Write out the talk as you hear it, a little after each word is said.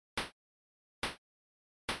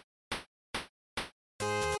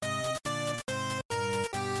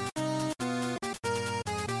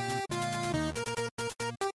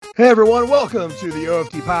Hey everyone, welcome to the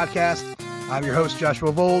OFT podcast. I'm your host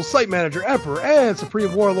Joshua Voles, site manager, emperor, and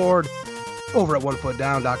supreme warlord over at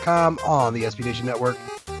onefootdown.com on the SB Nation Network.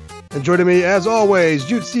 And joining me as always,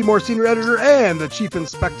 Jude Seymour, senior editor, and the chief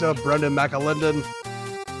inspector, Brendan McAlinden.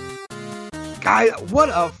 Guy, what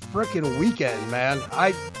a freaking weekend, man.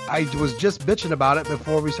 I was just bitching about it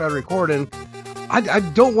before we started recording. I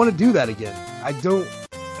don't want to do that again.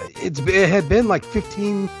 It had been like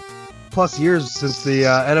 15 plus years since the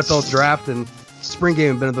NFL draft and spring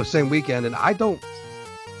game had been the same weekend, and I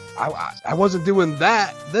wasn't doing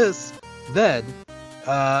this then.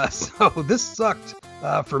 So this sucked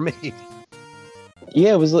for me.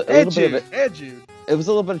 Yeah, it was a little bit of it was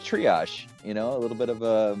a little bit of triage, a little bit of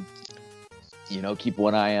a, keep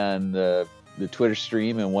one eye on the Twitter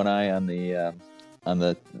stream and one eye on the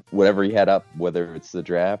whatever he had up, whether it's the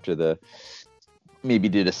draft or maybe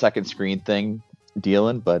did a second screen thing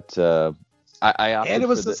dealing, but I opted and it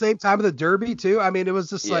was the same time of the Derby too. I mean, it was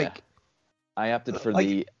just like I opted for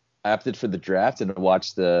the draft and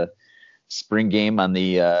watched the spring game on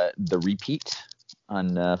the repeat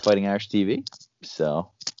on Fighting Irish TV.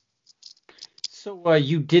 So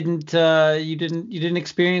you didn't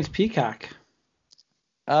experience Peacock?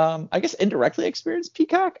 I guess indirectly experienced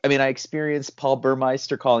Peacock. I mean, I experienced Paul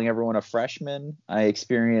Burmeister calling everyone a freshman. I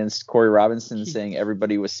experienced Corey Robinson saying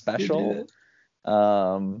everybody was special.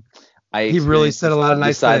 He really said a lot of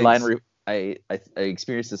nice things. I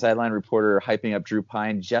experienced the sideline reporter hyping up Drew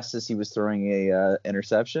Pine just as he was throwing a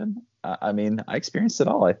interception. I mean, I experienced it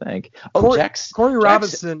all, I think. Corey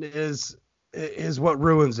Robinson is what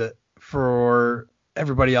ruins it for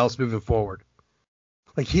everybody else moving forward.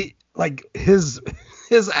 His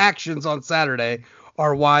actions on Saturday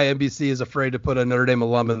are why NBC is afraid to put a Notre Dame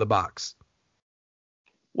alum in the box.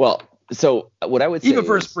 Well, so what I would say, even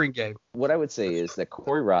for a spring game, what I would say is that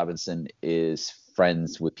Corey Robinson is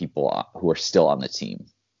friends with people who are still on the team,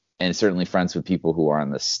 and certainly friends with people who are on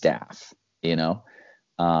the staff.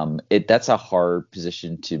 That's a hard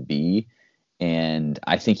position to be, and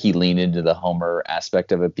I think he leaned into the homer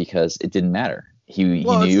aspect of it because it didn't matter. He knew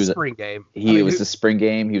it was a spring game. It was the spring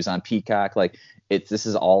game. He was on Peacock. This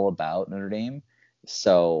is all about Notre Dame.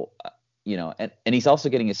 So, and he's also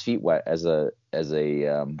getting his feet wet as a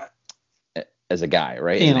guy,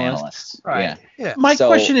 right? An analyst. Right. Yeah. My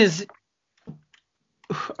question is,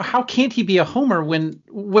 how can't he be a homer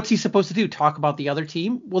what's he supposed to do? Talk about the other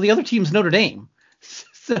team? Well, the other team's Notre Dame.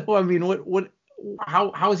 So, I mean,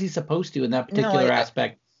 how is he supposed to in that particular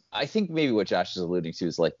aspect? I think maybe what Josh is alluding to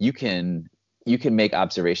is you can make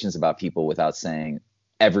observations about people without saying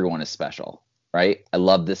everyone is special, right? I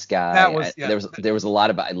love this guy. There was a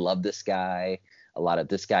lot about I love this guy. A lot of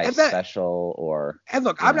this guy is special. And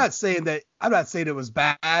look, I'm not saying it was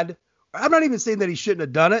bad. I'm not even saying that he shouldn't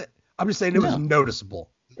have done it. I'm just saying it was noticeable.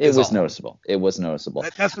 It was noticeable.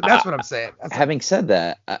 That's what I'm saying. Having said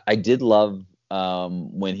that, I did love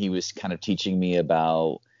when he was kind of teaching me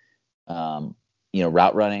about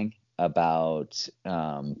route running, about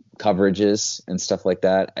coverages and stuff like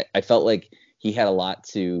that. I felt like he had a lot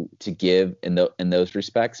to give in those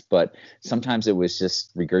respects, but sometimes it was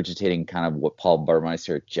just regurgitating kind of what Paul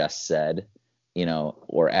Burmeister just said,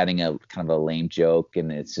 or adding a kind of a lame joke.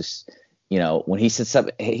 And it's just, when he said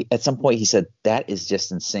something, at some point he said, that is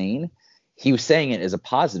just insane. He was saying it as a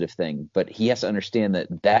positive thing, but he has to understand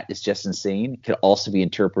that is just insane could also be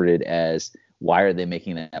interpreted as, why are they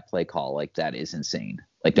making that play call? That is insane.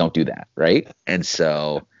 Don't do that. Right. And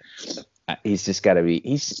so he's just got to be,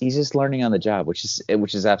 he's just learning on the job, which is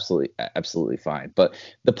absolutely fine. But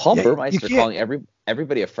the Paul Burmeister calling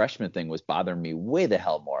everybody a freshman thing was bothering me way the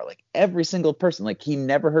hell more. Every single person, he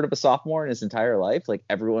never heard of a sophomore in his entire life.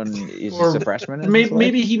 Everyone is just a freshman.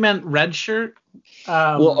 Maybe he meant red shirt.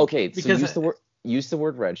 Well, okay. Because so use the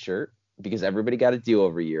word red shirt because everybody got a do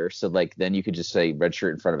over year. So then you could just say red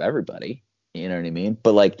shirt in front of everybody. You know what I mean?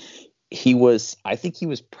 But I think he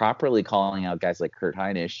was properly calling out guys like Kurt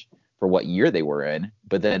Heinisch for what year they were in.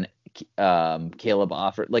 But then Caleb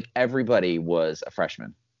offered, everybody was a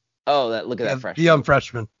freshman. Oh, look at that freshman. The young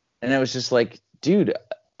freshman. And it was just dude,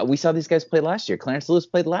 we saw these guys play last year. Clarence Lewis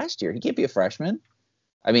played last year. He can't be a freshman.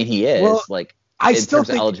 I mean, he is in terms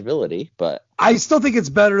of eligibility, but I still think it's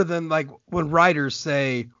better than when writers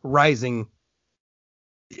say rising.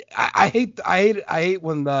 I hate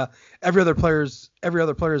when every other player's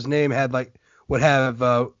name had would have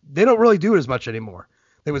they don't really do it as much anymore.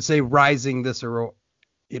 They would say rising this or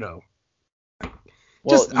Well,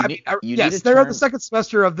 they're at the second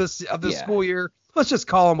semester of this school year. Let's just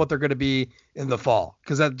call them what they're going to be in the fall,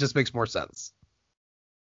 because that just makes more sense.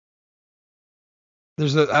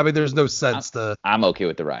 There's no sense to. I'm okay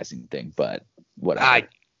with the rising thing, but whatever.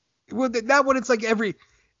 Well, that one, it's like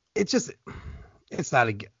it's just, it's not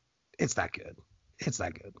good. It's not good.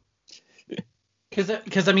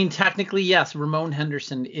 Because I mean, technically, yes, Ramon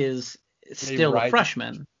Henderson is still a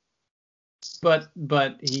freshman, but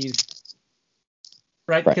he's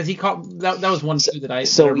right because he called that was one too that I.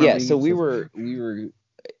 So we were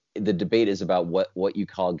the debate is about what you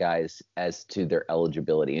call guys as to their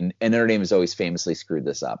eligibility, and Notre Dame has always famously screwed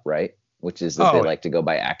this up, right? Which is that they like to go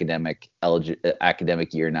by academic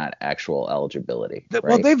year, not actual eligibility. Right?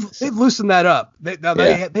 Well, they've loosened that up. They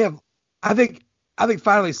have. I think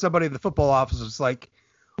finally somebody in the football office was like,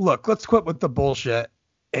 look, let's quit with the bullshit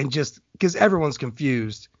and just because everyone's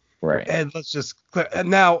confused, right? And let's just clear.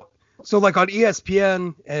 And now, so like on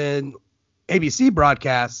ESPN and ABC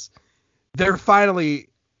broadcasts, they're finally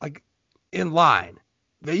like in line.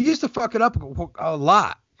 They used to fuck it up a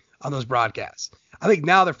lot on those broadcasts. I think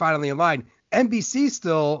now they're finally in line. NBC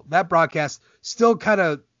still, that broadcast still kind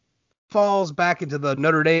of falls back into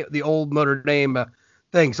the old Notre Dame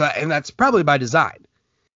thing. So, and that's probably by design,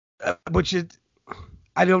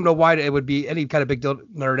 I don't know why it would be any kind of big deal to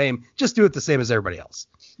Notre Dame. Just do it the same as everybody else.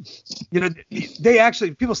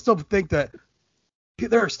 People still think that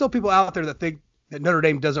there are still people out there that think that Notre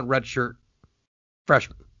Dame doesn't redshirt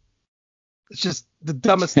freshmen. It's just the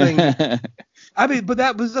dumbest thing. I mean, but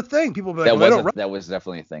that was the thing. People were like, that was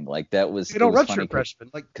definitely a thing. Like that was. They don't redshirt freshmen.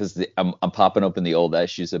 Like because I'm popping open the old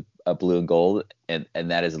issues of Blue and Gold, and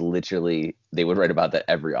that is literally they would write about that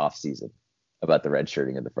every offseason about the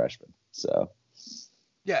redshirting of the freshmen. So.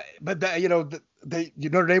 Yeah, but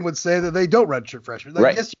Notre Dame would say that they don't redshirt freshmen. Like,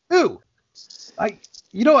 right. Yes, you do. Like,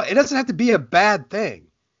 it doesn't have to be a bad thing.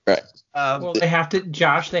 Right. Well, they have to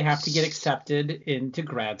get accepted into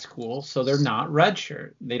grad school, so they're not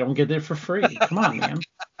redshirt. They don't get there for free. Come on, man.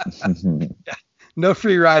 No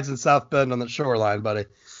free rides in South Bend on the shoreline, buddy.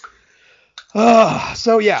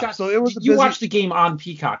 So it was. You watched the game on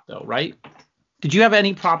Peacock, though, right? Did you have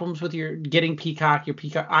any problems with your Peacock?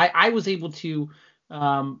 I was able to.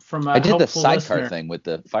 I did the sidecar thing with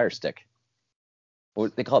the Fire Stick.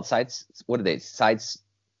 What they call it?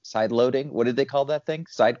 Side loading? What did they call that thing?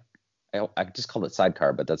 I just called it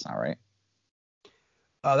sidecar, but that's not right.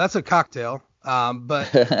 That's a cocktail.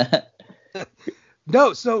 But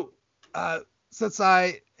no. So since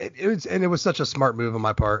it was such a smart move on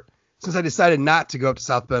my part. Since I decided not to go up to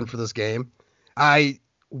South Bend for this game, I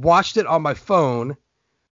watched it on my phone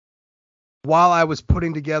while I was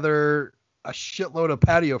putting together a shitload of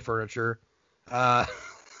patio furniture that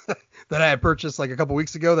I had purchased like a couple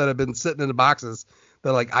weeks ago that had been sitting in the boxes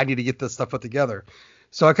that like I need to get this stuff put together.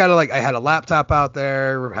 So I kind of I had a laptop out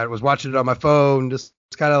there. I was watching it on my phone. Just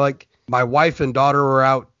kind of like my wife and daughter were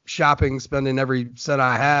out shopping, spending every cent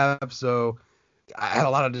I have. So I had a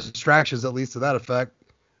lot of distractions, at least to that effect.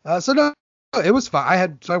 So no, it was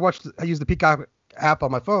fine. I used the Peacock app on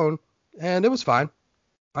my phone and it was fine.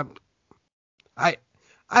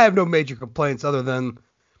 I have no major complaints other than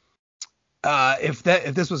if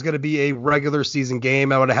this was going to be a regular season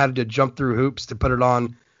game, I would have had to jump through hoops to put it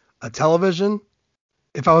on a television.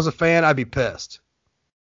 If I was a fan, I'd be pissed.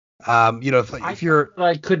 I found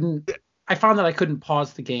that I couldn't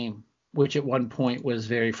pause the game, which at one point was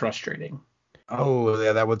very frustrating. Oh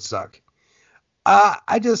yeah, that would suck.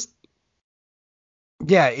 Especially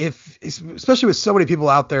with so many people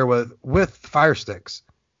out there with Fire Sticks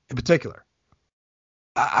in particular.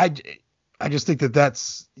 I just think they're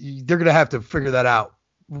going to have to figure that out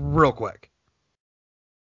real quick.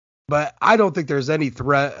 But I don't think there's any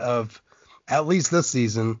threat of, at least this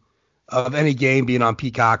season, of any game being on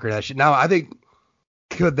Peacock or that shit. Now, I think,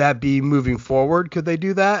 could that be moving forward? Could they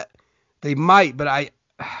do that? They might, but I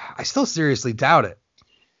still seriously doubt it.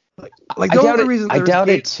 I doubt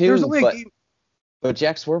it too, but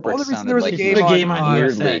Jack Swarbrick sounded like he was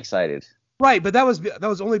weirdly excited. Right, but that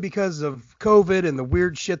was only because of COVID and the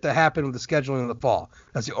weird shit that happened with the scheduling in the fall.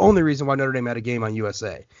 That's the only reason why Notre Dame had a game on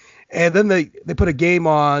USA. And then they put a game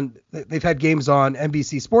on. They've had games on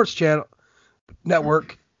NBC Sports Channel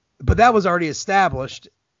Network, but that was already established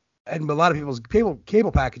and a lot of people's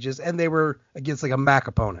cable packages, and they were against like a MAC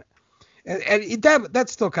opponent. And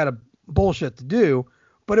that's still kind of bullshit to do,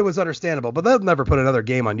 but it was understandable. But they'll never put another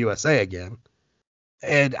game on USA again.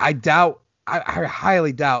 And I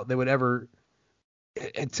highly doubt they would ever,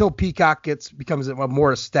 until Peacock becomes a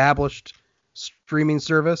more established streaming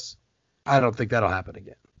service. I don't think that'll happen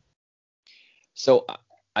again. So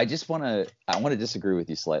I want to disagree with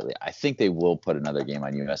you slightly. I think they will put another game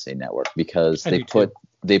on USA Network because they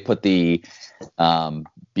put the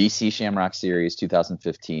BC Shamrock Series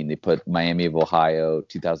 2015. They put Miami of Ohio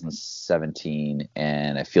 2017,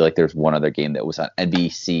 and I feel like there's one other game that was on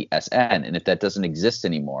NBCSN. And if that doesn't exist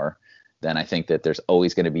anymore, then I think that there's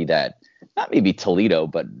always going to be that, not maybe Toledo,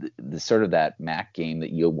 but the sort of that MAC game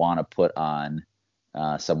that you want to put on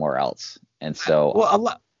somewhere else. And so, a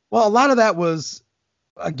lot of that was,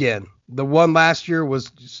 again, the one last year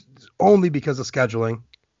was just only because of scheduling,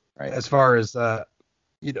 right? As far as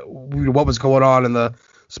what was going on in the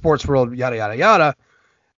sports world, yada yada yada.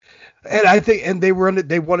 And I think, and they were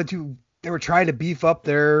trying to beef up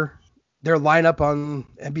their lineup on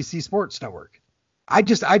NBC Sports Network. I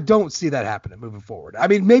don't see that happening moving forward. I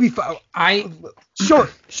mean, maybe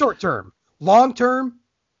short term, long term,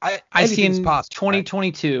 I see in possible,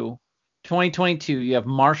 2022, you have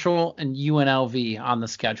Marshall and UNLV on the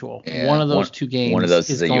schedule. Yeah, one of those two games one of those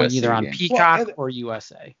is going USC either on game. Peacock or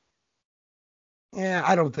USA. Yeah,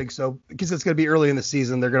 I don't think so, because it's going to be early in the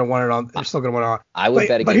season. They're going to want it on. They're still going to want it on. I would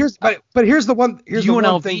bet against. But here's the one. Here's UNLV,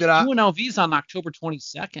 the one thing that UNLV's on October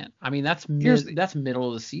 22nd. I mean, that's middle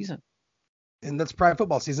of the season. And that's prime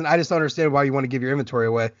football season. I just don't understand why you want to give your inventory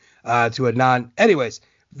away to a non. Anyways,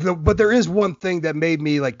 but there is one thing that made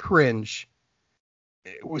me like cringe.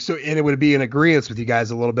 So, and it would be in agreement with you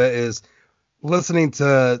guys a little bit, is listening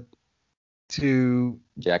to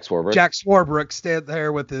Jack Swarbrick. Jack Swarbrick stand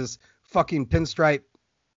there with his fucking pinstripe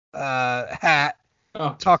hat,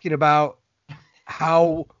 talking about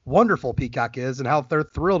how wonderful Peacock is and how they're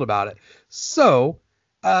thrilled about it. So,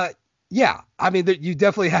 yeah, I mean, you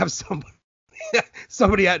definitely have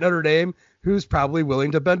somebody at Notre Dame who's probably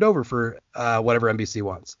willing to bend over for whatever NBC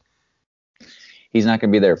wants. He's not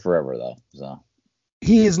going to be there forever, though. So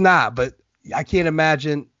he is not, but I can't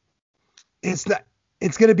imagine. It's not.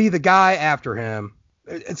 It's going to be the guy after him.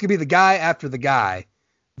 It's going to be the guy after the guy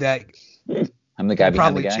that I'm the guy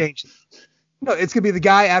behind the guy. Change. No, it's going to be the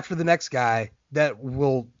guy after the next guy that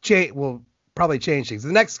will change. Will probably change things.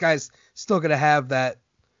 The next guy's still going to have that.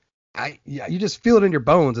 You just feel it in your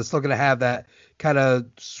bones. It's still going to have that kind of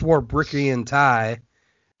Swarbrickian tie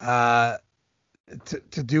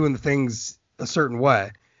to doing the things a certain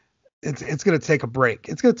way. It's going to take a break.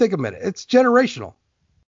 It's going to take a minute. It's generational.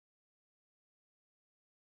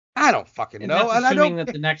 I don't fucking know. That's assuming that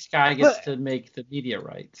the next guy gets to make the media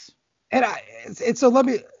rights. And so let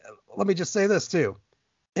me just say this too.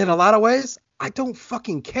 In a lot of ways, I don't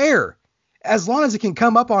fucking care. As long as it can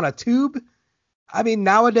come up on a tube. I mean,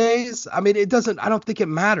 nowadays, it doesn't. I don't think it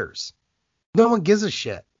matters. No one gives a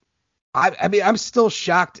shit. I mean, I'm still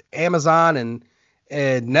shocked. Amazon and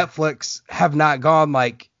Netflix have not gone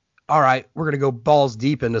like, all right, we're gonna go balls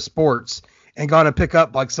deep into sports and gone and pick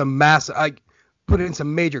up like some massive, like put in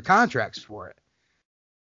some major contracts for it.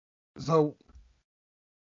 So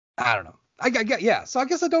I don't know. Yeah. So I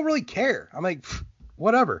guess I don't really care. I'm like,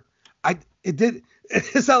 whatever.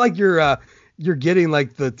 It's not like you're getting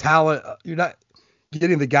like the talent. You're not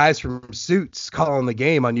getting the guys from Suits calling the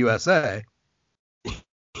game on USA.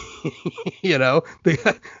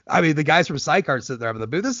 The guys from Psych-Art sitting there having the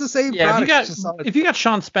booth. It's the same product. If you got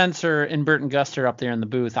Sean Spencer and Burton Guster up there in the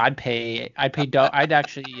booth, I'd pay for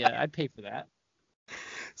that.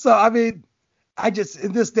 So, I mean,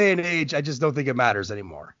 in this day and age, I just don't think it matters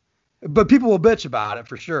anymore. But people will bitch about it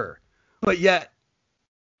for sure. But yet,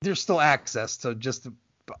 there's still access to just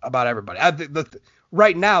about everybody.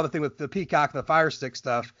 Right now, the thing with the Peacock and the Fire Stick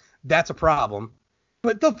stuff, that's a problem.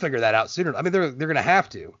 But they'll figure that out sooner. I mean, they're going to have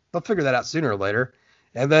to. They'll figure that out sooner or later.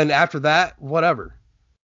 And then after that, whatever.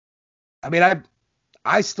 I mean,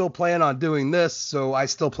 I still plan on doing this, so I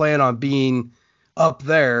still plan on being up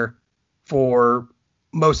there for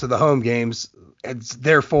most of the home games. And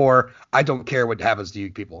therefore, I don't care what happens to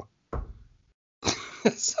you people.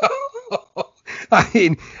 So, I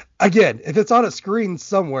mean, again, if it's on a screen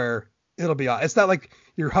somewhere, it'll be on. It's not like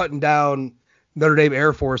you're hunting down Notre Dame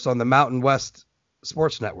Air Force on the Mountain West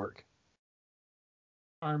Sports Network.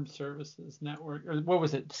 Armed Services Network, or what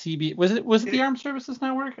was it? Was it the Armed Services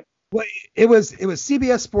Network? Well, it was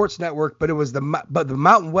CBS Sports Network, but the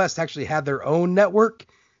Mountain West actually had their own network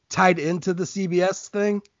tied into the CBS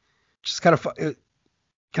thing, which is kind of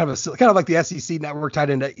like the SEC network tied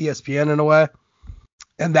into ESPN in a way,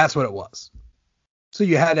 and that's what it was. So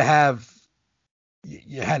you had to have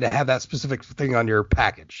that specific thing on your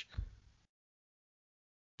package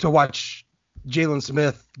to watch Jalen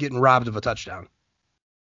Smith getting robbed of a touchdown.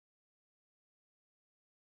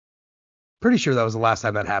 Pretty sure that was the last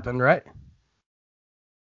time that happened, right?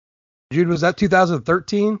 Jude, was that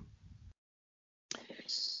 2013?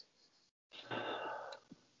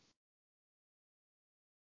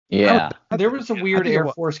 Yeah. There was a weird Air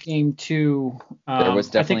Force game too. There was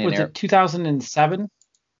definitely was it 2007?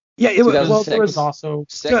 Yeah, it was. Well, there was also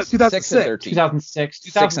 2006.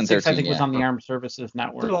 2006, I think, yeah. was on the Armed Services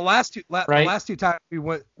Network. So the last two times we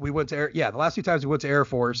went to Air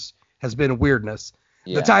Force, has been weirdness.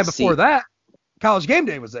 Yeah, The time before that, College Game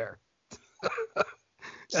Day was there.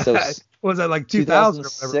 So was that like 2000 or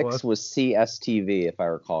whatever it 2006 was CSTV, if I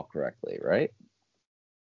recall correctly, right?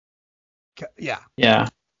 Yeah. Yeah.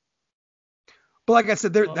 But like I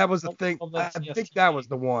said, that was the thing. I think that was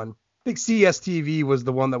the one. I think CSTV was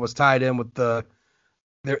the one that was tied in with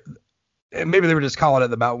and maybe they were just calling it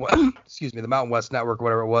the Mountain West Network or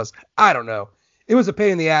whatever it was. I don't know. It was a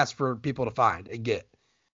pain in the ass for people to find and get.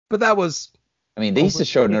 But that was. I mean, they used to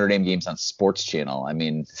show Notre Dame games on Sports Channel. I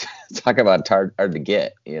mean, talk about hard to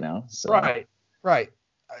get, So. Right.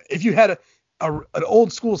 If you had an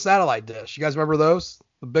old school satellite dish, you guys remember those?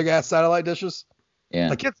 The big ass satellite dishes? Yeah.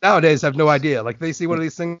 Like kids nowadays have no idea. Like they see one of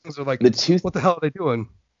these things, they're like, what the hell are they doing?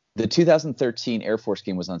 The 2013 Air Force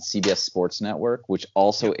game was on CBS Sports Network, which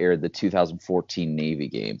also aired the 2014 Navy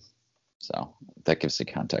game. So that gives the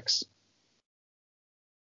context.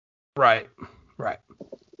 Right.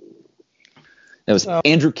 It was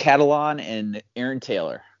Andrew Catalon and Aaron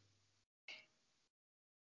Taylor.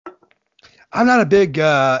 I'm not a big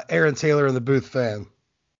Aaron Taylor in the booth fan.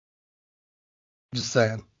 Just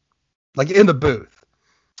saying. Like in the booth.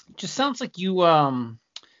 Just sounds like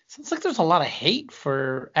sounds like there's a lot of hate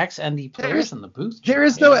for ex-ND players in the booth. There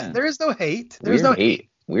is no hate. There's no hate.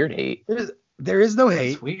 Weird hate. There is no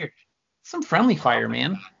hate. It's weird. Some friendly fire,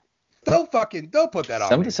 man. Don't put that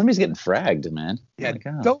on me. Somebody's getting fragged, man. Yeah,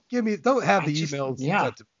 don't have the emails. Yeah.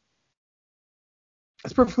 I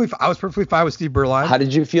was perfectly fine with Steve Berline. How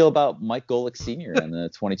did you feel about Mike Golick Sr. in the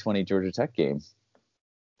 2020 Georgia Tech game?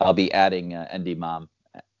 I'll be adding ND Mom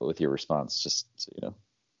with your response, just so you know.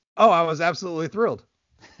 Oh, I was absolutely thrilled.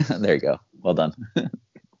 There you go. Well done.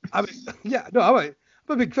 I mean, yeah, no, I'm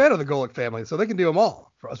a big fan of the Golick family, so they can do them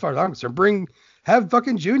all. As far as I'm concerned, have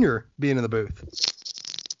fucking Junior being in the booth.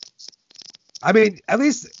 I mean, at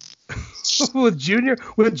least with Junior,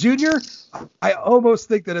 I almost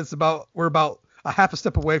think that we're about a half a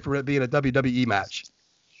step away from it being a WWE match.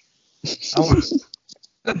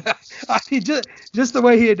 I mean, just the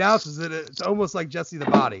way he announces it, it's almost like Jesse the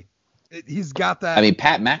Body. He's got that. I mean,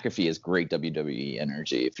 Pat McAfee has great WWE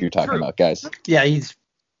energy. If you're talking about guys, yeah, he's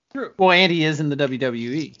true. Well, and he is in the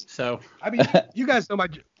WWE, so I mean, you guys know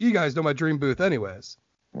my dream booth, anyways.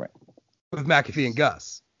 Right. With McAfee and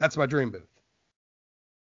Gus, that's my dream booth.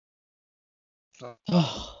 So,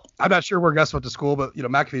 I'm not sure where Gus went to school, but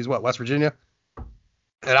McAfee's what, West Virginia,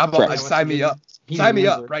 and sign me up. Sign me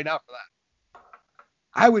up right now for that.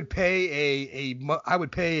 I would pay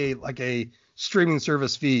a streaming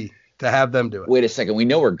service fee to have them do it. Wait a second. We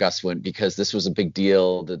know where Gus went because this was a big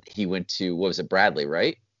deal that he went to, what was it, Bradley,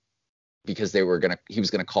 right? Because he was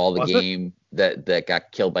gonna call the game that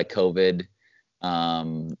got killed by COVID,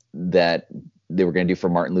 that they were gonna do for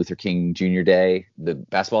Martin Luther King Jr. Day, the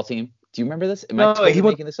basketball team. Do you remember this? Am I totally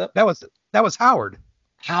making this up? That was Howard.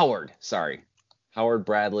 Sorry. Howard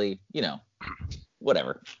Bradley,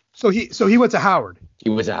 whatever. So he went to Howard. He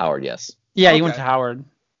went to Howard, yes. Yeah, okay. He went to Howard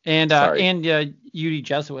and UD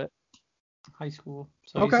Jesuit High School.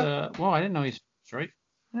 So okay. I didn't know he's right.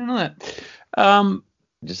 I didn't know that.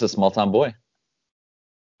 Just a small town boy.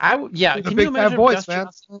 Can you imagine if Gus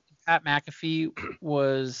Johnson and Pat McAfee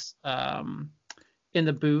was in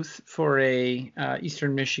the booth for a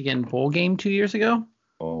Eastern Michigan bowl game 2 years ago?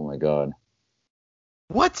 Oh my God.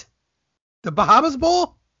 What? The Bahamas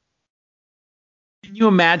Bowl? Can you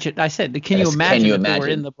imagine? I said, can you imagine if they were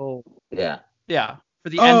in the bowl? Yeah. Yeah. For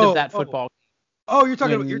the end of that football game. Oh, you're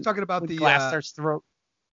talking about the glass starts throat.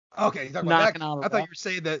 Okay, you're talking about that. I thought you were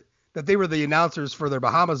saying that they were the announcers for their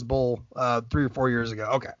Bahamas Bowl 3 or 4 years ago.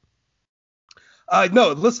 Okay.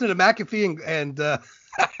 No, listening to McAfee and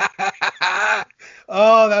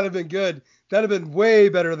oh, that'd have been good. That'd have been way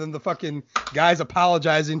better than the fucking guys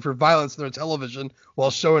apologizing for violence on their television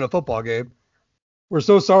while showing a football game. We're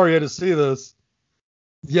so sorry you had to see this.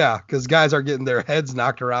 Yeah, because guys are getting their heads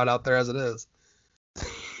knocked around out there as it is.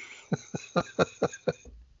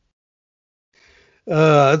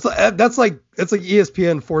 That's like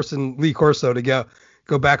ESPN forcing Lee Corso to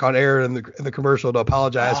go back on air in the commercial to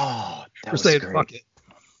apologize for saying great. Fuck it.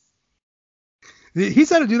 He's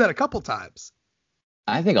had to do that a couple times.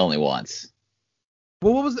 I think only once.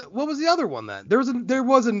 Well, what was the other one then? There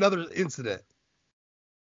was another incident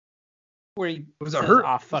where he was hurt.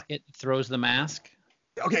 Oh fuck it! Throws the mask.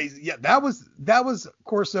 Okay, yeah, that was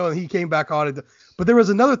Corso, and he came back on it. But there was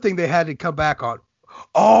another thing they had to come back on.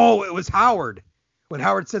 Oh, it was Howard when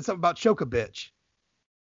Howard said something about choke a bitch.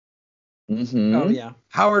 Mm-hmm. Oh yeah,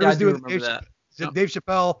 Howard was doing Dave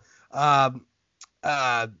Chappelle.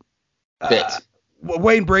 Bit.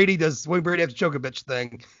 Wayne Brady has to choke a bitch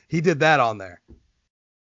thing. He did that on there.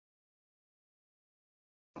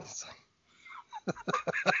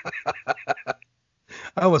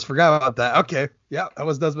 I almost forgot about that. Okay. Yeah, that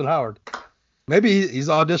was Desmond Howard. Maybe he's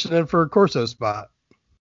auditioning for a Corso spot.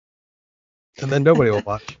 And then nobody will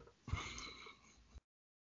watch.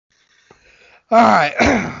 All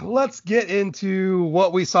right. Let's get into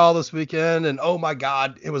what we saw this weekend. And oh my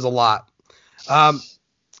God, it was a lot. Oh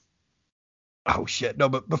shit. No,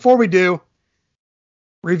 but before we do,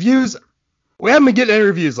 reviews. We haven't been getting any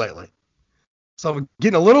reviews lately. So I'm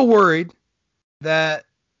getting a little worried that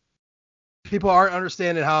people aren't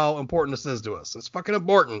understanding how important this is to us. It's fucking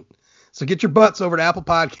important. So get your butts over to Apple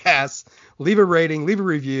Podcasts, leave a rating, leave a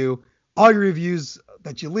review. All your reviews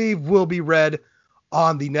that you leave will be read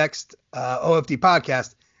on the next OFD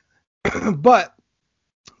podcast. But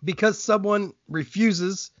because someone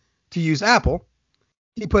refuses to use Apple,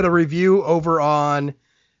 he put a review over on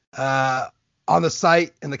the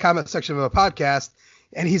site in the comment section of a podcast,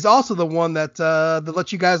 and he's also the one that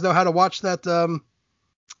lets you guys know how to watch that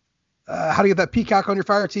how to get that Peacock on your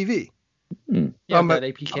Fire TV. Yeah, that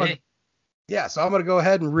APK. Yeah, so I'm going to go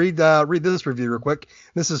ahead and read this review real quick.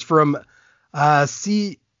 This is from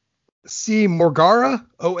C Morgara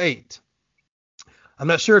 08. I'm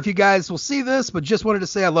not sure if you guys will see this, but just wanted to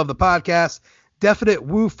say I love the podcast. Definite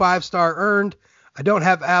woo 5-star earned. I don't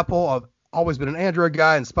have Apple. I've always been an Android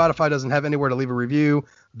guy, and Spotify doesn't have anywhere to leave a review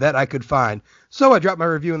that I could find. So I dropped my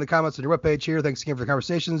review in the comments on your webpage here. Thanks again for the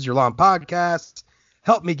conversations. Your long podcast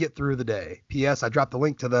helped me get through the day. P.S. I dropped the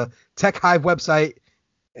link to the Tech Hive website,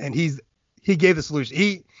 and he gave the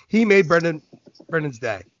solution. He made Brendan's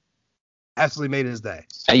day. Absolutely made his day.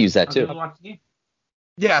 I use that too.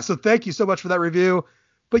 Yeah, so thank you so much for that review.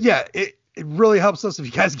 But yeah, it really helps us if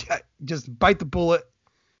you guys just bite the bullet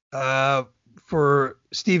for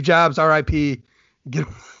Steve Jobs, RIP. Go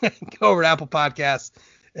over to Apple Podcasts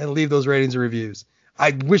and leave those ratings and reviews.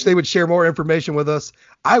 I wish they would share more information with us.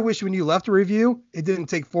 I wish when you left a review, it didn't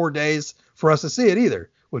take 4 days for us to see it either,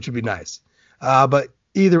 which would be nice. But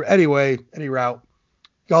any route,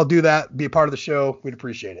 y'all do that. Be a part of the show. We'd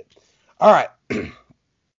appreciate it. All right.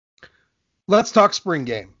 Let's talk spring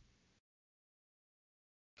game.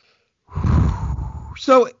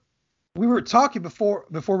 So we were talking before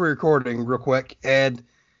we were recording real quick, and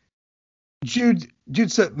Jude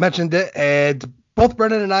mentioned it, and both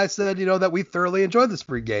Brendan and I said, that we thoroughly enjoyed the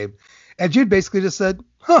spring game. And Jude basically just said,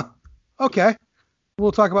 okay,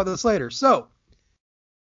 we'll talk about this later. So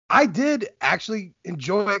I did actually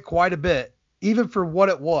enjoy it quite a bit, even for what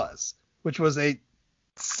it was, which was a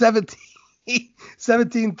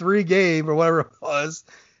 17-3 game or whatever it was.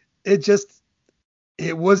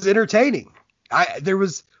 It was entertaining. There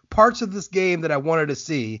was parts of this game that I wanted to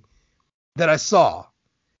see that I saw.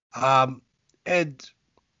 And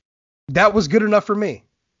that was good enough for me.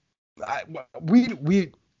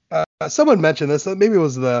 Someone mentioned this, maybe it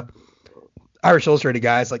was the Irish Illustrated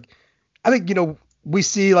guys. Like, I think, we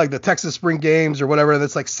see like the Texas spring games or whatever,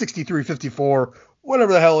 that's like 63-54,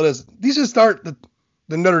 whatever the hell it is. These just aren't the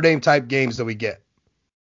Notre Dame type games that we get,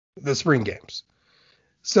 the spring games.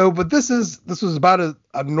 So, but this was about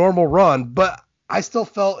a normal run, but I still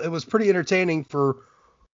felt it was pretty entertaining for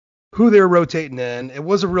who they were rotating in. It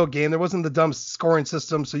was a real game. There wasn't the dumb scoring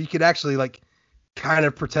system, so you could actually like kind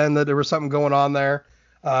of pretend that there was something going on there.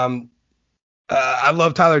 I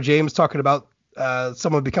love Tyler James talking about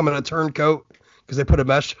someone becoming a turncoat because they put a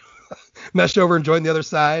mesh over and joined the other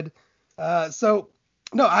side. So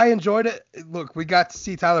no, I enjoyed it. Look, we got to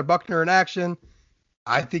see Tyler Buckner in action.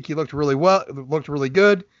 I think he looked really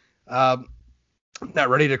good. Not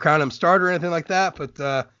ready to crown him starter or anything like that, but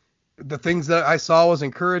the things that I saw was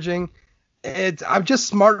encouraging. I'm just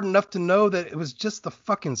smart enough to know that it was just the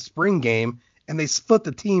fucking spring game, and they split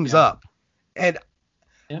the teams up. And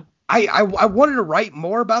I wanted to write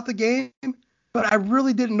more about the game, but I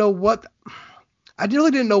really didn't know what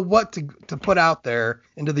to put out there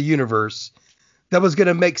into the universe that was going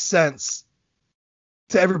to make sense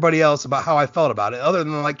to everybody else about how I felt about it. Other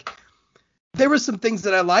than like, there were some things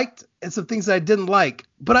that I liked and some things that I didn't like,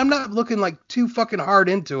 but I'm not looking like too fucking hard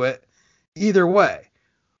into it either way.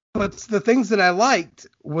 But the things that I liked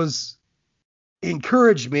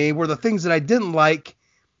encouraged me, were the things that I didn't like.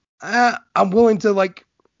 I'm willing to like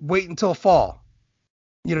wait until fall,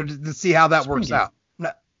 to see how that works out.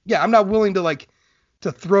 I'm not willing to like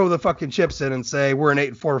to throw the fucking chips in and say we're an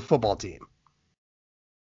 8-4 football team.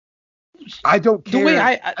 I don't care. The way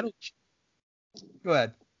Go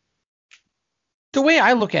ahead. The way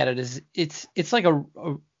I look at it is it's like an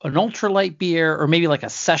ultralight beer or maybe like a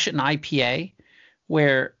session IPA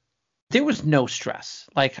where there was no stress.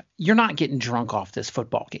 Like, you're not getting drunk off this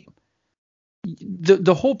football game.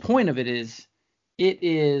 The whole point of it is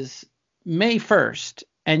May 1st,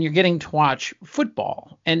 and you're getting to watch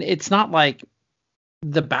football. And it's not like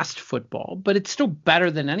the best football, but it's still better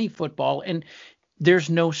than any football. And there's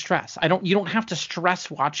no stress. You don't have to stress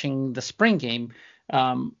watching the spring game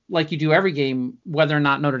like you do every game, whether or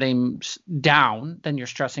not Notre Dame's down, then you're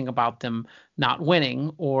stressing about them not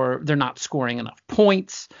winning or they're not scoring enough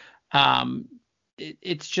points.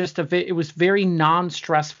 It's just it was very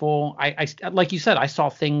non-stressful. I like you said, I saw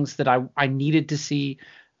things that I needed to see,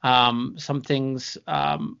 some things,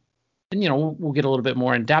 and we'll get a little bit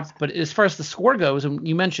more in depth, but as far as the score goes, and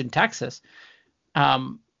you mentioned Texas,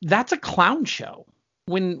 that's a clown show.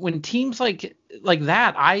 When teams like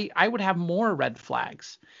that, I would have more red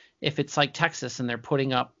flags if it's like Texas and they're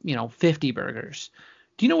putting up 50 burgers.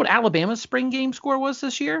 Do you know what Alabama's spring game score was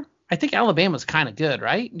this year? I think Alabama's kind of good,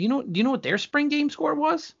 right? Do you know what their spring game score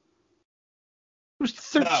was? It was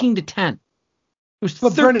 13-10. It was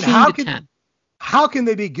 13-10. How can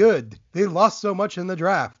they be good? They lost so much in the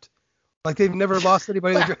draft. Like they've never lost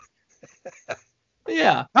anybody in the draft.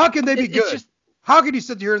 Yeah. How can they be good? How can you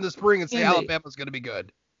sit here in the spring and say Alabama's going to be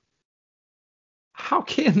good? How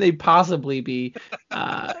can they possibly be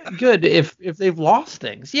good if they've lost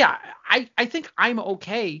things? Yeah, I think I'm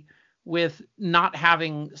okay with not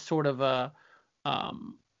having sort of a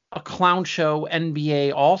clown show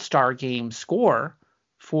NBA All-Star game score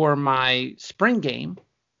for my spring game.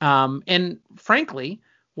 And frankly,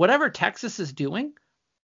 whatever Texas is doing,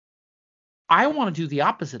 I want to do the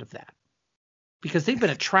opposite of that. Because they've been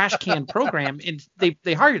a trash can program, and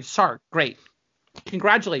they hired Sark. Great,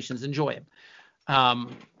 congratulations, enjoy him.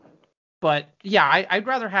 But yeah, I'd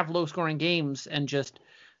rather have low scoring games and just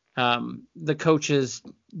the coaches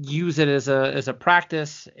use it as a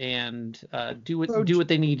practice and do what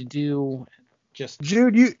they need to do. Just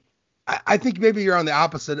Jude, I think maybe you're on the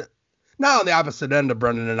opposite, not on the opposite end of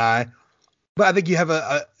Brendan and I, but I think you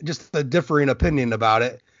have just a differing opinion about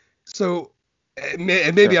it. So. And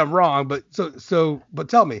maybe I'm wrong, but but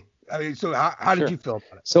tell me. I mean, so how did you feel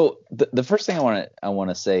about it? So the first thing I want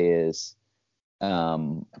to say is,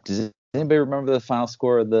 does anybody remember the final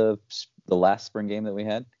score of the last spring game that we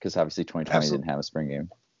had? Because obviously 2020 didn't have a spring game.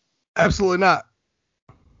 Absolutely not.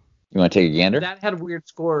 You want to take a gander? That had weird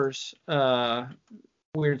scores,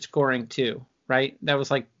 weird scoring too, right? That was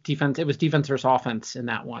like defense. It was defense versus offense in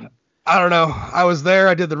that one. I don't know. I was there.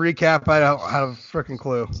 I did the recap. I don't have a freaking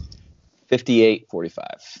clue.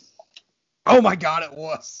 58-45. Oh my God, it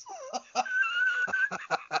was.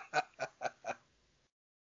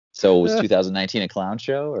 So was 2019 a clown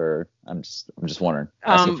show, or I'm just wondering,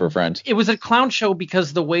 asking for a friend. It was a clown show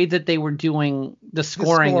because the way that they were doing the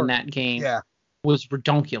scoring in that game was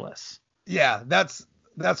redonkulous. Yeah, that's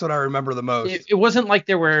what I remember the most. It wasn't like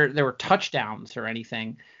there were touchdowns or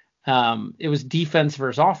anything. It was defense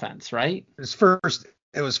versus offense, right?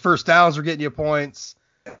 It was first downs were getting you points.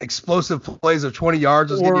 Explosive plays of 20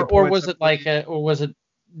 yards was getting you points. Or was it?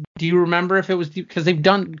 Do you remember if it was because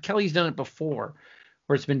Kelly's done it before,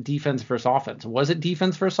 where it's been defense versus offense? Was it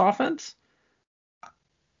defense versus offense?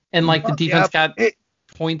 And like the defense got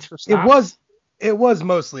points for stops? It was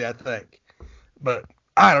mostly, I think, but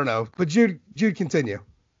I don't know. But Jude, continue.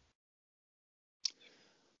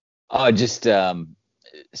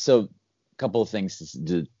 So a couple of things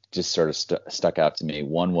just sort of stuck out to me.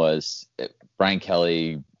 One was Brian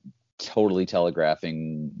Kelly totally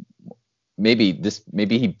telegraphing. Maybe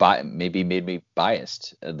he made me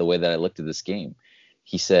biased the way that I looked at this game.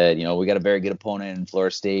 He said, we got a very good opponent in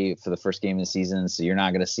Florida State for the first game of the season, so you're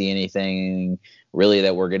not going to see anything really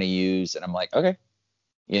that we're going to use. And I'm like, okay,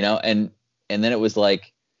 and then it was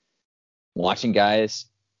like watching guys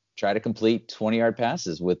try to complete 20-yard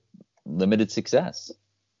passes with limited success.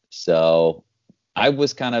 So I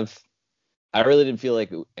really didn't feel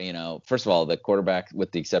like, first of all, the quarterback,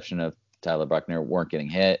 with the exception of Tyler Buckner, weren't getting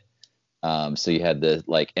hit. So you had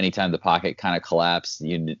anytime the pocket kind of collapsed,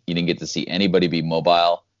 you didn't get to see anybody be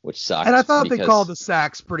mobile, which sucked. And I thought they called the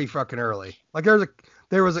sacks pretty fucking early. Like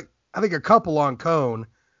there was I think a couple on Cone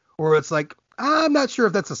where it's like, I'm not sure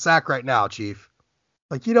if that's a sack right now, Chief.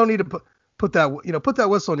 Like you don't need to put that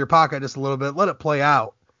whistle in your pocket just a little bit, let it play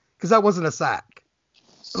out, because that wasn't a sack.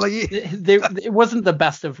 Like it wasn't the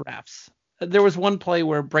best of refs. There was one play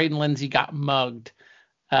where Braden Lindsey got mugged,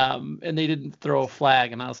 and they didn't throw a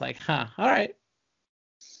flag, and I was like, all right.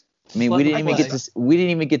 I mean, we didn't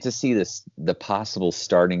even get to see the possible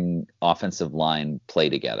starting offensive line play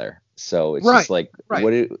together. So it's just like,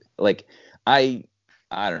 I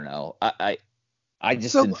don't know. I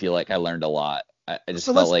just didn't feel like I learned a lot. I just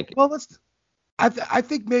felt like. Well, I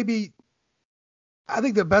think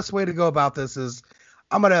the best way to go about this is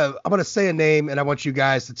I'm gonna say a name and I want you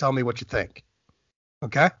guys to tell me what you think.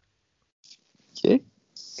 Okay. Okay.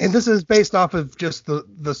 And this is based off of just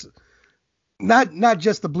the not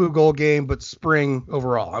just the blue gold game, but spring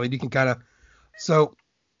overall. I mean, you can kind of. So,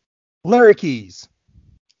 Larry Keys.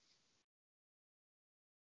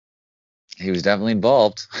 He was definitely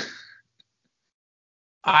involved.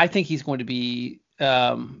 I think he's going to be.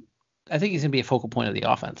 I think he's going to be a focal point of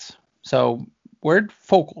the offense. So, word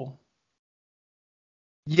focal.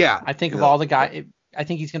 Yeah. I think of all the guys. I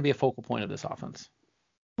think he's going to be a focal point of this offense.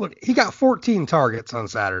 Look, he got 14 targets on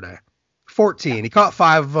Saturday. 14. He caught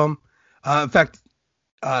 5 of them. In fact,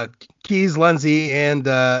 Keys, Lindsey, and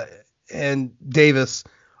Davis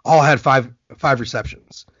all had five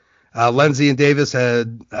receptions. Lindsey and Davis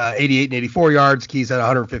had 88 and 84 yards. Keys had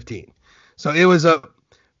 115. So it was a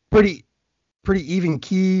pretty even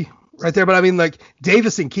key right there. But I mean, like,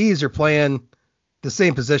 Davis and Keys are playing the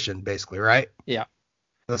same position basically, right? Yeah.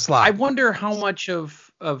 The slot. I wonder how much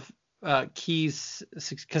of Keys,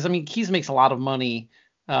 because I mean Keys makes a lot of money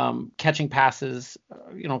catching passes,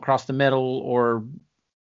 across the middle or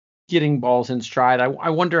getting balls in stride. I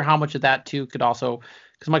wonder how much of that too could also,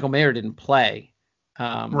 because Michael Mayer didn't play.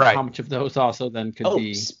 Right. How much of those also then could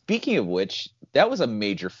be. Speaking of which, that was a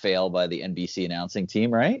major fail by the NBC announcing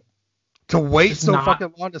team, right? To wait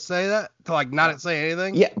fucking long to say that, to like not say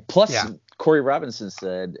anything. Yeah. Plus, Corey Robinson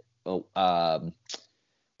said,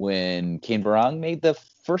 when Kane Barang made the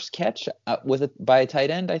first catch by a tight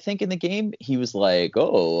end, I think in the game, he was like,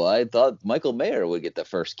 "Oh, I thought Michael Mayer would get the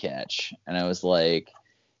first catch," and I was like,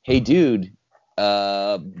 "Hey, dude,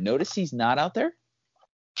 notice he's not out there."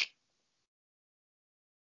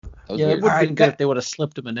 Yeah, it would have been good if they would have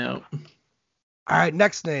slipped him a note. All right,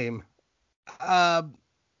 next name,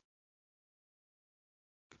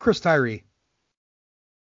 Chris Tyree.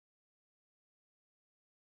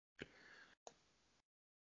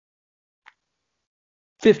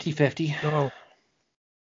 50-50. No.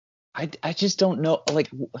 I just don't know.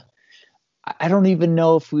 Like, I don't even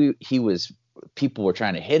know if people were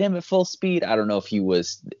trying to hit him at full speed. I don't know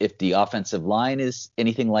if the offensive line is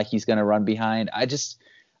anything like he's going to run behind.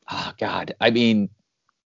 God. I mean,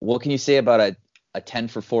 what can you say about a 10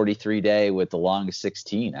 for 43 day with the longest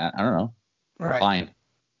 16? I don't know. Right. Fine.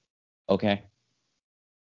 Okay.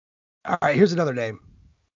 All right, here's another name.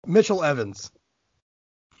 Mitchell Evans.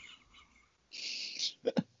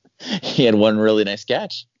 He had one really nice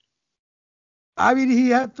catch. I mean, he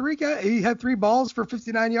had three balls for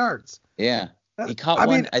 59 yards. Yeah. He caught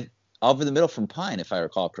one over the middle from Pine, if I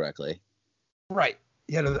recall correctly. Right.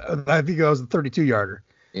 Yeah, I think it was a 32-yarder.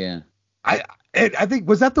 Yeah. I think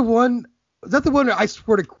was that the one I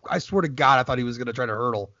swear to God I thought he was going to try to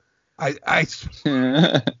hurdle. I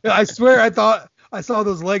swear I thought I saw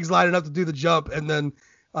those legs lining up to do the jump, and then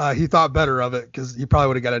he thought better of it because he probably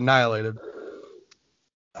would have got annihilated.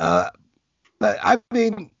 But I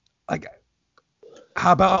mean, like,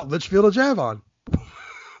 how about Litchfield or Javon?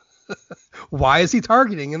 Why is he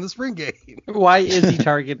targeting in the spring game? Why is he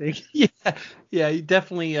targeting? Yeah, he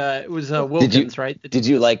definitely. It was Wilkins, right? Did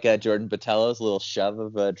you like Jordan Botelho's little shove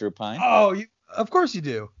of Drew Pine? Oh, of course you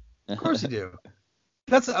do. Of course you do.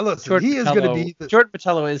 That's listen. Jordan he is going to be. Jordan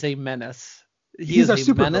Botelho is a menace. He's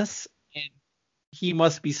a menace, and he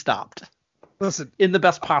must be stopped. Listen, in the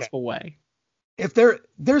best possible way. If there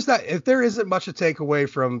isn't much to take away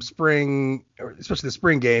from spring, or especially the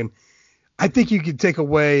spring game, I think you could take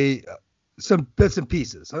away some bits and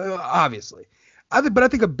pieces. Obviously, I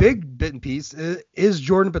think a big bit and piece is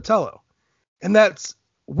Jordan Botelho, and that's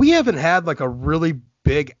we haven't had like a really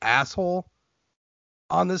big asshole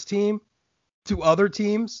on this team to other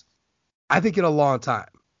teams. I think in a long time.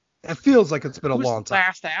 It feels like it's been a long time.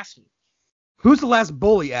 Who's the last asshole? Who's the last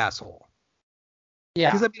bully asshole?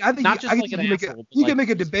 Yeah, because I think not just like an asshole. You can make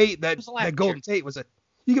a debate that Golden jerk? Tate was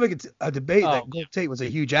you can make a debate that Golden Tate was a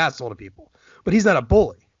huge asshole to people, but he's not a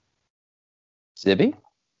bully. Sibby?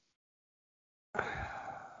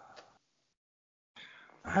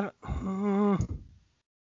 I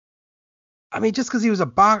mean, just because he was a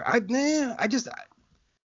box,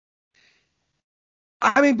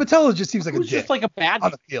 Botelho just seems like a dick. Just like a bad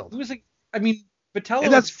on the field. It was like, I mean,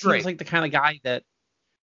 Botelho seems like the kind of guy that,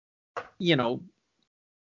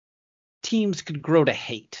 teams could grow to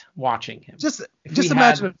hate watching him. Just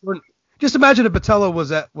imagine if Botelho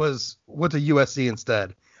went to USC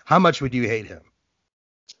instead. How much would you hate him?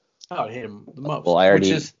 I would hate him the most. Well,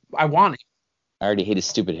 I want it. I already hate his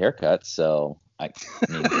stupid haircut, so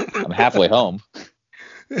I'm halfway home.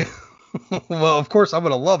 Well, of course I'm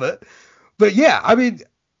gonna love it, but yeah, I mean,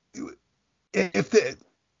 I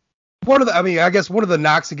guess one of the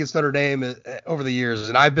knocks against Notre Dame over the years,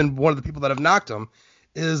 and I've been one of the people that have knocked them,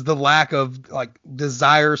 is the lack of like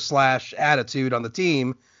desire / attitude on the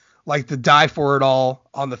team like to die for it all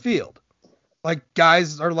on the field. Like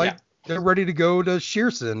guys are like they're ready to go to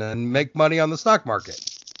Shearson and make money on the stock market.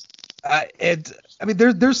 And I mean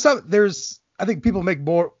there's I think people make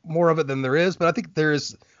more of it than there is, but I think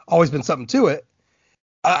there's always been something to it.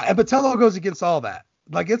 And Botelho goes against all that.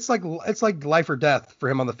 Like it's like life or death for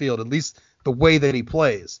him on the field, at least the way that he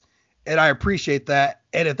plays. And I appreciate that.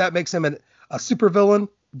 And if that makes him a supervillain,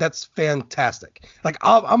 that's fantastic. Like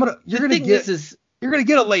you're gonna get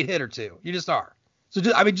a late hit or two. You just are. So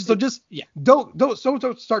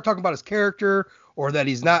don't start talking about his character or that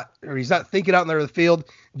he's not thinking out in there of the field.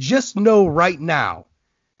 Just know right now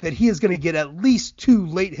that he is going to get at least 2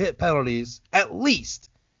 late hit penalties at least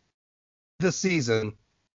this season.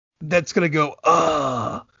 That's going to go,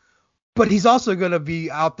 but he's also going to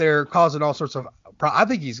be out there causing all sorts of, I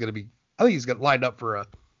think he's going to line up for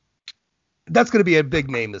that's going to be a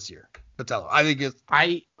big name this year. Botelho. I think it's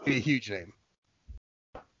a huge name.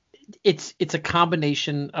 It's a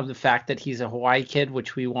combination of the fact that he's a Hawaii kid,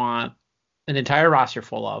 which we want an entire roster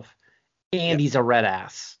full of, and he's a red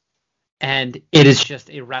ass. And it is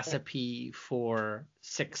just a recipe for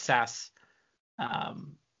success.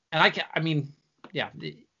 And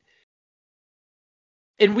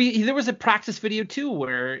and there was a practice video too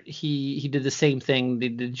where he did the same thing they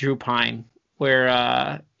did Drew Pine,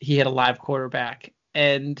 where he had a live quarterback,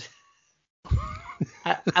 and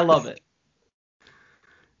I love it.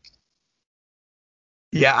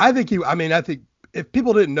 Yeah, I think if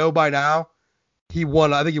people didn't know by now, he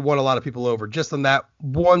won. I think he won a lot of people over just in that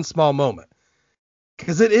one small moment.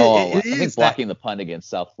 Because I think blocking the punt against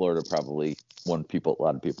South Florida probably won a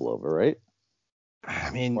lot of people over, right? I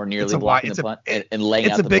mean, or nearly blocking the punt and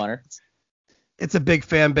laying out the punter. It's a big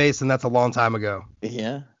fan base, and that's a long time ago.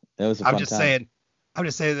 Yeah, that was a fun time. I'm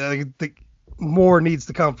just saying that more needs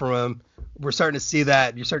to come from him. We're starting to see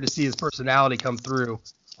that. You're starting to see his personality come through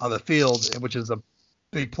on the field, which is a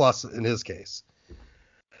big plus in his case.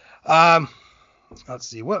 Let's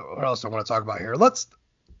see what else I want to talk about here.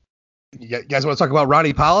 You guys want to talk about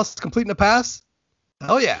Ronnie Palis completing a pass?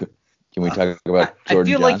 Hell yeah. Can we talk about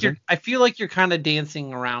Jordan Johnson? I feel like you're kind of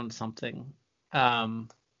dancing around something. I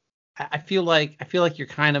feel like you're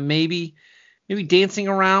kind of maybe dancing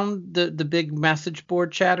around the big message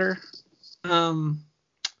board chatter. I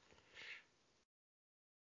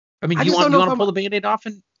mean, do you want to pull the Band-Aid off?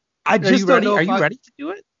 And are you ready to do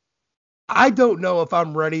it? I don't know if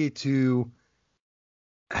I'm ready to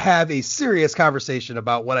have a serious conversation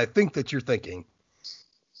about what I think that you're thinking.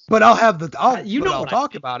 But I'll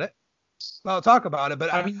talk about it. I'll talk about it,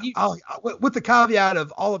 but I'll with the caveat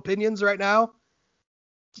of all opinions right now,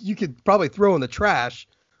 you could probably throw in the trash,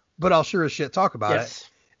 but I'll sure as shit talk about it.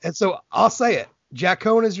 And so I'll say it. Jack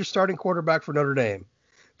Coan is your starting quarterback for Notre Dame.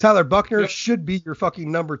 Tyler Buchner should be your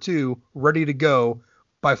fucking number 2, ready to go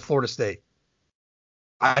by Florida State.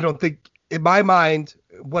 I don't think, in my mind,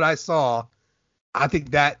 what I saw, I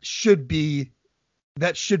think that should be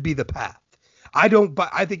the path. I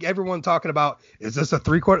think everyone talking about, is this a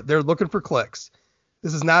 3-quarter? They're looking for clicks.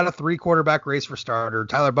 This is not a 3-quarterback race for starter.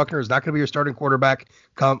 Tyler Buchner is not going to be your starting quarterback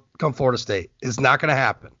come Florida State. It's not going to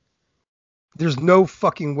happen. There's no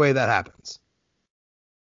fucking way that happens.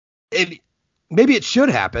 Maybe it should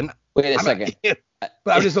happen. Wait a second. But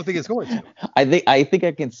I just don't think it's going to. I think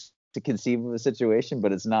I can conceive of a situation,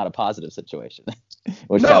 but it's not a positive situation.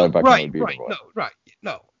 Which Tyler Buchner would be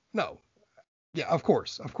No. Yeah, of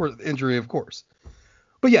course, injury, of course.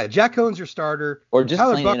 But yeah, Jack Coan's your starter. Or just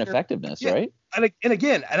Tyler plain Buchner, ineffectiveness, right? And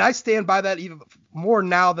again, I stand by that even more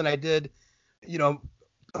now than I did, a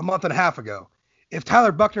month and a half ago. If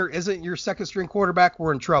Tyler Buchner isn't your second string quarterback,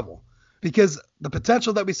 we're in trouble. Because the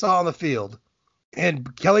potential that we saw on the field,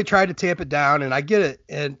 and Kelly tried to tamp it down, and I get it,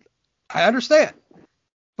 and I understand.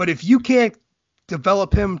 But if you can't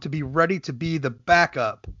develop him to be ready to be the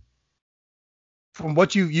backup from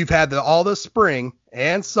what you've had all this spring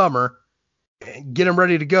and summer, and get him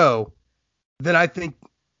ready to go, then I think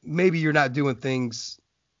maybe you're not doing things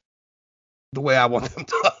the way I want them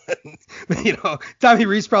done. Tommy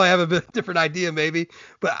Rees probably have a bit different idea maybe,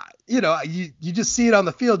 but you just see it on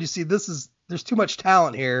the field. You see there's too much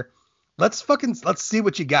talent here. Let's see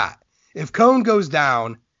what you got. If Coan goes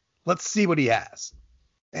down, let's see what he has.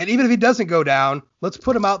 And even if he doesn't go down, let's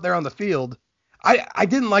put him out there on the field. I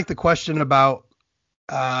didn't like the question about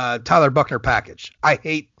Tyler Buchner package. I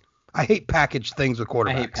hate package things with quarterbacks.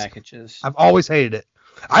 I hate packages. I've always hated it.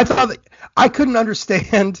 I thought that I couldn't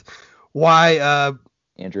understand why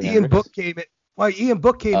Ian Book came in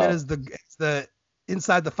as the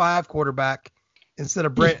inside the 5 quarterback instead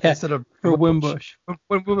of Wimbush.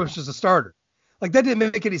 When Wimbush was a starter. Like that didn't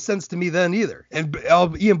make any sense to me then either. And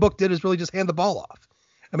all Ian Book did is really just hand the ball off.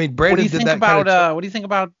 I mean, Brandon did that kind of. What do you think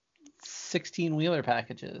about 16 wheeler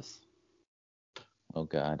packages? Oh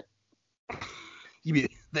God. You mean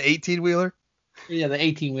the 18 wheeler? Yeah, the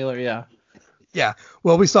 18 wheeler. Yeah. Yeah.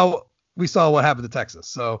 Well, we saw what happened to Texas.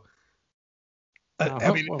 So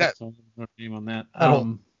I mean, what's the name on that?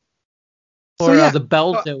 The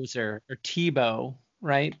Belldozer or Tebow,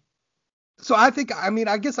 right? So I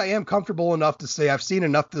guess I am comfortable enough to say I've seen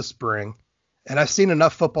enough this spring, and I've seen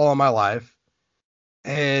enough football in my life,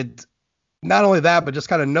 and not only that, but just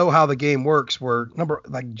kind of know how the game works. Where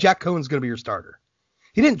Jack Cohn's going to be your starter.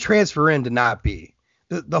 He didn't transfer in to not be.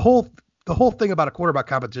 The whole thing about a quarterback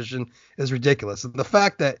competition is ridiculous. And the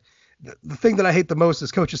fact that the thing that I hate the most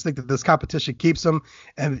is coaches think that this competition keeps them,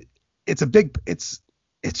 and you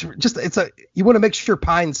want to make sure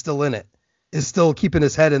Pine's still in it, is still keeping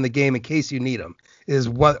his head in the game in case you need him, is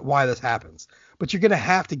why this happens. But you're going to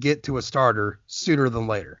have to get to a starter sooner than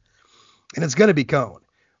later, and it's going to be Cohn.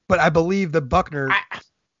 But I believe that Buckner,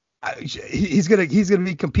 he's going to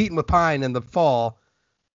be competing with Pine in the fall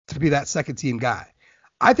to be that second team guy.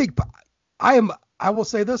 I think I will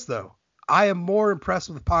say this though. I am more impressed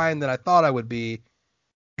with Pine than I thought I would be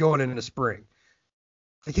going into spring.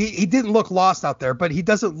 Like he didn't look lost out there, but he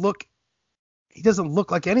doesn't look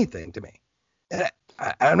like anything to me. And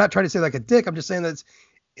I'm not trying to say like a dick. I'm just saying that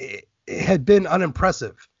it had been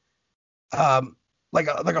unimpressive. Like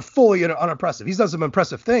a fully unimpressive. He's done some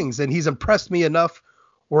impressive things, and he's impressed me enough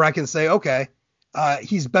where I can say, okay,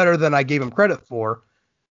 he's better than I gave him credit for.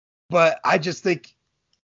 But I just think,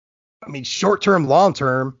 I mean, short term, long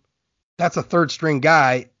term, that's a third string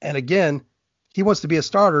guy. And again, he wants to be a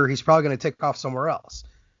starter. He's probably going to take off somewhere else.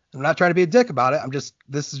 I'm not trying to be a dick about it.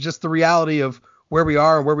 This is just the reality of where we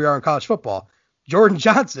are and where we are in college football. Jordan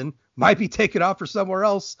Johnson might be taken off for somewhere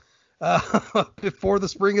else before the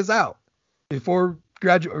spring is out, before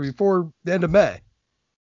the end of May.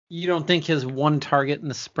 You don't think his one target in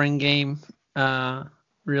the spring game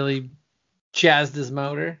really jazzed his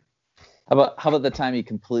motor? How about the time he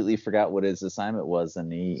completely forgot what his assignment was, and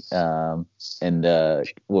what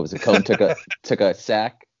was it? Cohn took a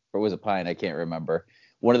sack, or was it Pine? I can't remember.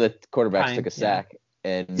 One of the quarterbacks took a sack,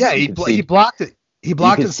 and he blocked it. He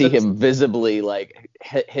blocked it. You could see him visibly like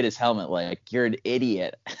hit his helmet, like, you're an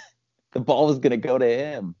idiot. The ball was gonna go to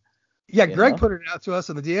him. Yeah, Greg put it out to us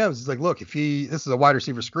in the DMs. He's like, look, this is a wide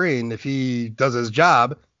receiver screen. If he does his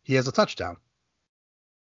job, he has a touchdown.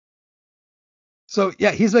 So,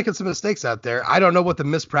 yeah, he's making some mistakes out there. I don't know what the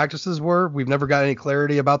missed practices were. We've never got any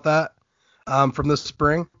clarity about that from this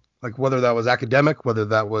spring, like whether that was academic, whether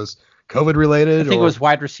that was COVID related. I think it was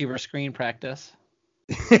wide receiver screen practice.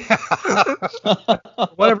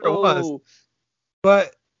 Whatever it was.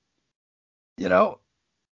 But,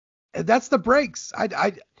 that's the breaks.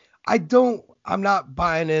 I'm not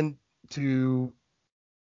buying into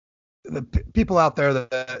the people out there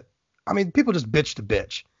that people just bitch to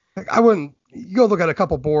bitch. Like, you go look at a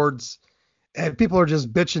couple boards and people are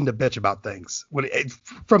just bitching to bitch about things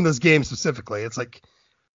from this game specifically. It's like,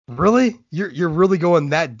 really? You're really going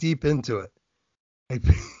that deep into it? Like,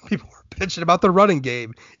 people were bitching about the running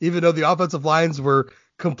game, even though the offensive lines were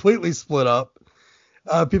completely split up.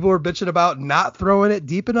 People were bitching about not throwing it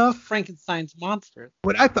deep enough. Frankenstein's monster.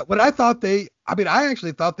 I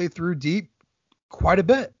actually thought they threw deep quite a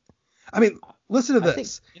bit. I mean, listen to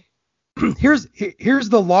this. Here's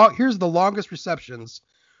the longest receptions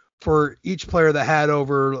for each player that had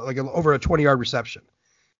over a 20-yard reception.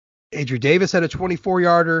 Adrian Davis had a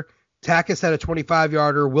 24-yarder. Takis had a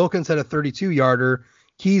 25-yarder. Wilkins had a 32-yarder.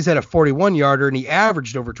 Keys had a 41-yarder, and he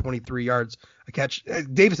averaged over 23 yards a catch.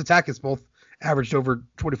 Davis and Takis both averaged over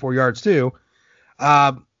 24 yards too.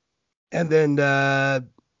 And then, I'm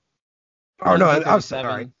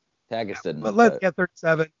sorry. Takis didn't. But let's get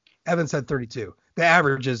 37. Evans had 32. The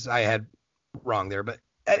averages I had wrong there, but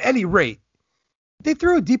at any rate, they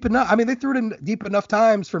threw it deep enough. I mean, they threw it in deep enough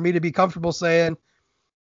times for me to be comfortable saying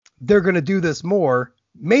they're going to do this more,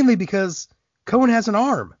 mainly because Cohen has an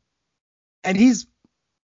arm and he's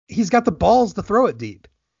got the balls to throw it deep.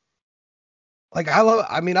 Like, I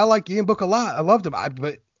like Ian Book a lot. I loved him.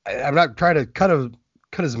 But I'm not trying to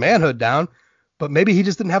cut his manhood down, but maybe he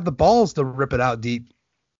just didn't have the balls to rip it out deep.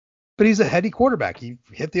 But he's a heady quarterback. He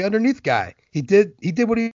hit the underneath guy. He did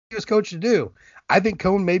what he was coached to do. I think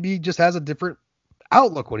Cohen maybe just has a different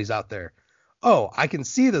outlook when he's out there. Oh, I can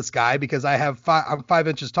see this guy because I'm 5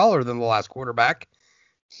 inches taller than the last quarterback.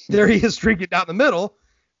 There he is streaking down the middle.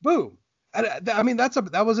 Boom. I mean,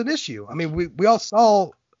 that was an issue. I mean, we all saw,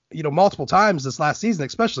 multiple times this last season,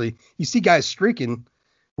 especially, you see guys streaking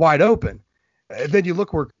wide open. And then you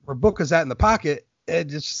look where Book is at in the pocket,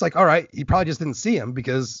 and it's just like, all right, he probably just didn't see him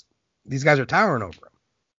because these guys are towering over him.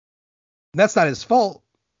 That's not his fault.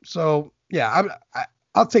 So yeah,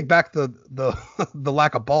 I'll take back the the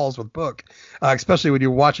lack of balls with Book, especially when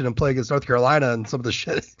you're watching him play against North Carolina and some of the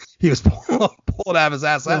shit he was pulling out of his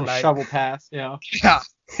ass that Little night. shovel pass, yeah.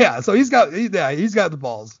 Yeah. So he's got the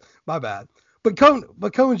balls. My bad. But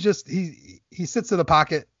Cohen's just he sits in the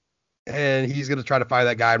pocket and he's gonna try to find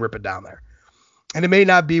that guy and rip it down there. And it may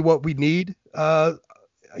not be what we need,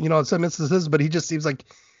 in some instances, but he just seems like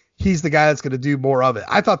he's the guy that's going to do more of it.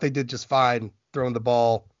 I thought they did just fine throwing the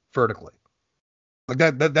ball vertically. Like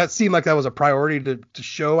that seemed like that was a priority to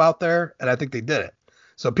show out there, and I think they did it.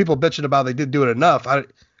 So people bitching about they didn't do it enough. I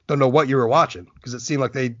don't know what you were watching because it seemed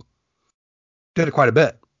like they did it quite a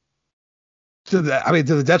bit. To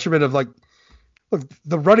the detriment of look,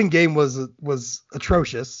 the running game was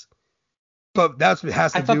atrocious, but that's what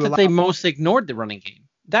has to do. I thought that they mostly ignored the running game.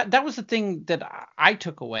 That was the thing that I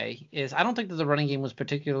took away is I don't think that the running game was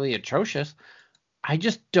particularly atrocious. I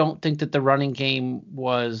just don't think that the running game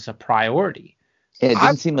was a priority. Yeah, it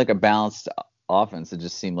didn't seem like a balanced offense. It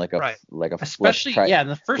just seemed like a especially in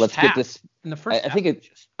the first half. In the first half.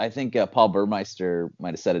 I think Paul Burmeister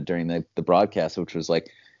might have said it during the broadcast, which was like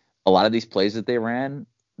a lot of these plays that they ran,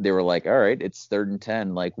 they were like, all right, it's 3rd and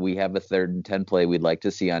 10. Like we have a 3rd and 10 play we'd like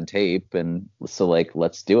to see on tape, and so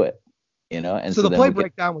let's do it. And so the play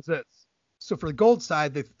breakdown was this. So for the Gold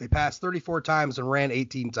side, they passed 34 times and ran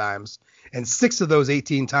 18 times, and 6 of those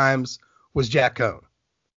 18 times was Jack Coan.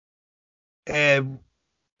 And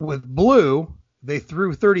with Blue, they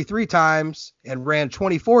threw 33 times and ran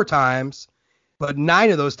 24 times, but 9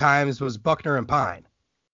 of those times was Buckner and Pine.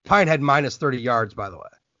 Pine had minus 30 yards, by the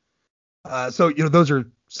way. So those are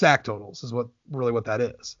sack totals, is what that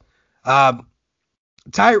is.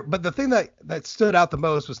 But the thing that stood out the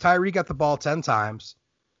most was Tyree got the ball 10 times,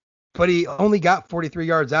 but he only got 43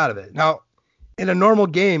 yards out of it. Now, in a normal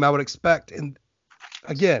game, I would expect, and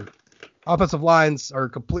again, offensive lines are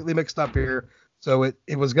completely mixed up here, so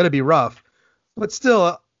it was going to be rough. But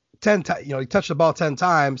still, 10 times, he touched the ball 10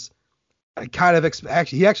 times. I kind of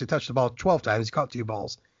he actually touched the ball 12 times. He caught 2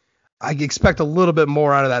 balls. I expect a little bit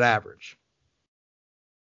more out of that average.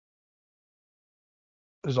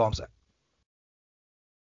 That's all I'm saying.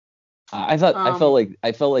 I felt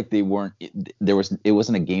like they weren't. It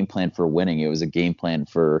wasn't a game plan for winning. It was a game plan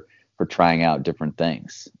for trying out different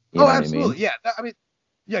things. You know absolutely. What I mean?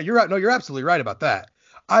 Yeah. You're right. No, you're absolutely right about that.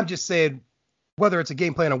 I'm just saying, whether it's a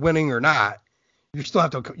game plan of winning or not, you still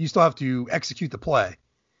have to execute the play.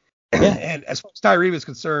 Yeah. And as far as Tyree was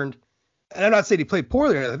concerned, and I'm not saying he played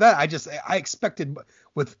poorly or anything like that. I expected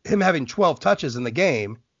with him having 12 touches in the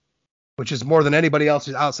game, which is more than anybody else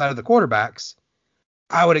outside of the quarterbacks,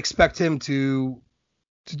 I would expect him to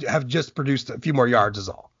have just produced a few more yards is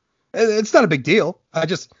all. It's not a big deal. I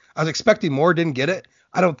was expecting more, didn't get it.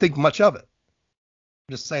 I don't think much of it.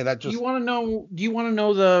 I'm just saying that. Do you want to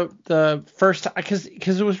know the first, because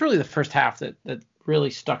it was really the first half that really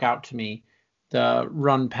stuck out to me, the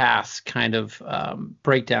run pass kind of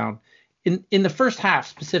breakdown. In the first half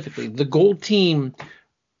specifically, the Gold team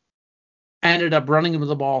ended up running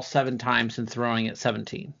the ball 7 times and throwing it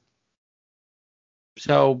 17.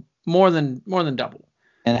 So more than double.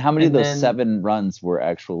 And how many of those 7 runs were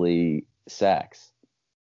actually sacks?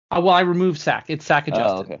 Well, I removed sack. It's sack adjusted.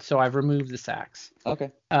 Oh, okay. So I've removed the sacks.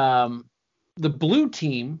 Okay. The Blue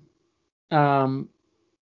team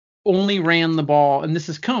only ran the ball, and this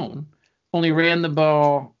is Coan, only ran the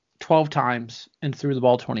ball 12 times and threw the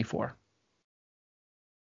ball 24.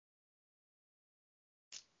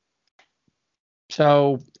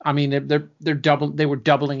 So, I mean, they were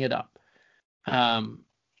doubling it up.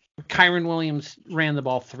 Kyren Williams ran the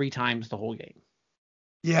ball 3 times the whole game.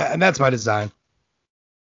 Yeah, and that's by design.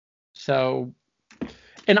 So,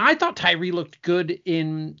 and I thought Tyree looked good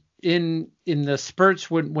in the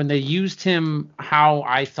spurts when they used him how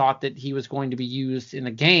I thought that he was going to be used in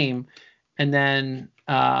a game, and then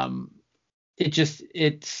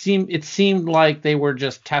it seemed like they were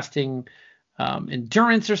just testing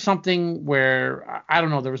endurance or something, where I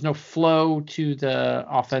don't know, there was no flow to the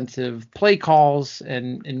offensive play calls,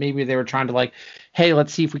 and maybe they were trying to like, hey,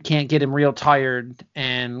 let's see if we can't get him real tired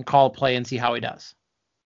and call a play and see how he does.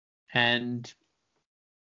 And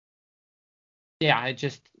yeah,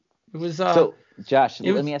 it was so Josh,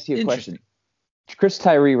 let me ask you a question. Chris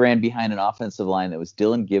Tyree ran behind an offensive line that was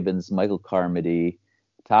Dylan Gibbons, Michael Carmody,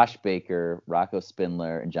 Tosh Baker, Rocco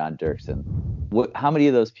Spindler, and John Dirksen. How many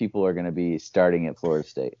of those people are going to be starting at Florida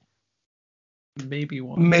State? Maybe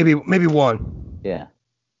one. Maybe one. Yeah.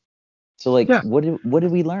 So what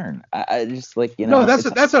did we learn? I just No, that's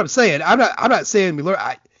what I'm saying. I'm not saying we learned.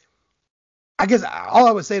 I guess all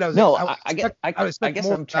I was saying I guess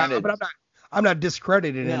I'm trying to. But I'm not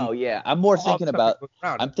discrediting him. No, yeah. I'm more thinking about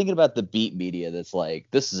around. I'm thinking about the beat media that's like,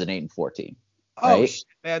 this is an 8-4 team. Oh right? shit,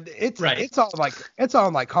 man, it's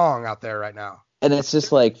all like Kong out there right now. And it's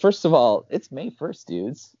just like, first of all, it's May 1st,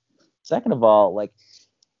 dudes. Second of all, like,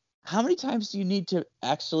 how many times do you need to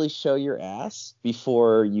actually show your ass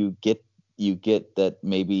before you get that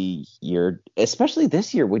maybe you're, especially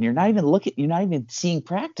this year when you're not even seeing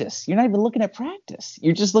practice. You're not even looking at practice.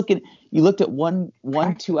 You're just you looked at one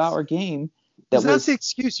 2-hour game. That's the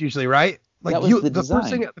excuse usually, right? Like the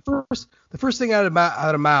first thing out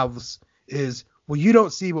of mouths is, well, you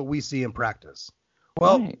don't see what we see in practice.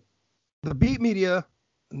 Well, right. The beat media,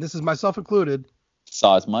 and this is myself included,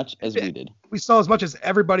 saw as much as we did. We saw as much as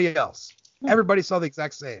everybody else. Everybody saw the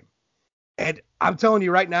exact same. And I'm telling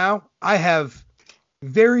you right now, I have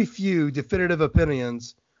very few definitive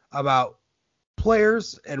opinions about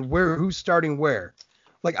players and who's starting where.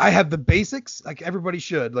 Like, I have the basics, like everybody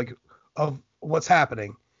should, like, of what's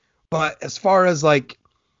happening. But as far as like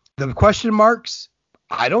the question marks,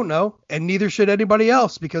 I don't know, and neither should anybody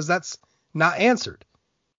else, because that's not answered.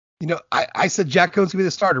 You know, I said Jack Cohn's gonna be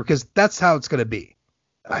the starter because that's how it's gonna be.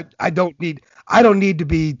 I don't need to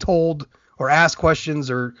be told or asked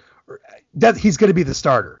questions or that he's gonna be the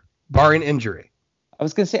starter, barring injury. I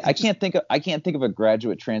was gonna say I can't think of a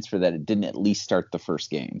graduate transfer that it didn't at least start the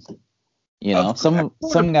first game. You know, some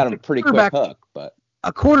got a pretty quick hook, but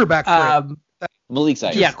a quarterback. Malik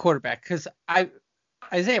Zaire. Yeah, quarterback. Because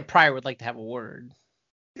Isaiah Pryor would like to have a word.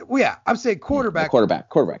 Well, yeah, I'm saying quarterback. Quarterback.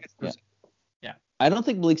 Yeah. I don't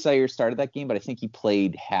think Malik Zaire started that game, but I think he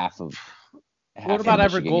played half. What about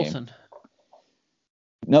Everett Golson?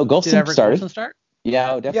 No, Golson Did Everett started. Golson start?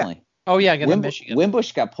 Yeah, definitely. Yeah. Oh yeah, against Michigan.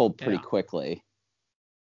 Wimbush got pulled pretty quickly.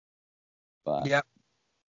 But yeah.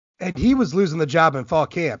 And he was losing the job in fall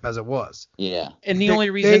camp as it was. Yeah. And the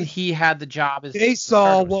only reason he had the job is they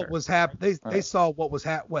saw what was happening. They saw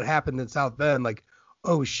what happened in South Bend. Like,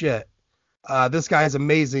 oh shit, this guy's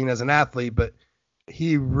amazing as an athlete, but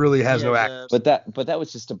he really has no act. But that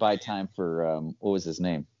was just to buy time for what was his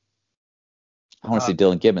name? I want to say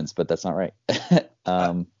Dylan Gibbons, but that's not right.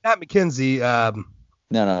 Not McKenzie.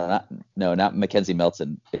 No, not Mackenzie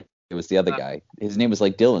Melton. It was the other guy. His name was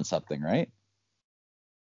like Dylan something, right?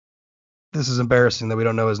 This is embarrassing that we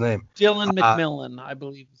don't know his name. Dylan McMillan, I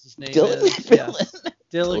believe is his name. Dylan McMillan. Yeah.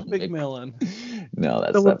 Dylan McMillan. No,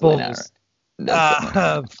 that's definitely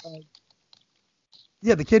not right.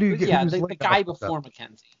 Yeah, the kid who the guy before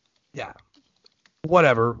McKenzie. Yeah.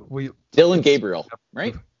 Whatever. Dylan Gabriel,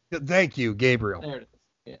 right? Thank you, Gabriel. There it is.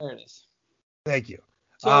 Yeah, there it is. Thank you.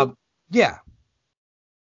 So, yeah.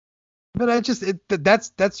 But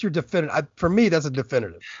that's your definitive. For me, that's a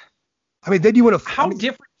definitive. I mean, then you would have. How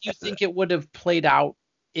different do you think it would have played out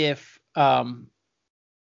if the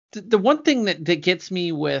one thing that gets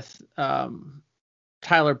me with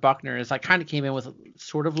Tyler Buchner is I kind of came in with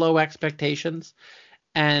sort of low expectations,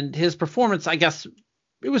 and his performance, I guess,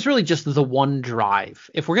 it was really just the one drive.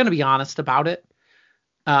 If we're going to be honest about it,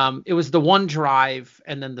 it was the one drive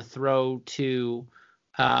and then the throw to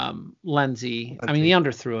Lindsey. I mean, he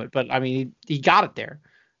underthrew it, but I mean, he got it there.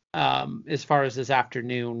 As far as this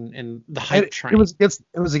afternoon and the hype train. It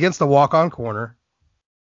was against the walk-on corner.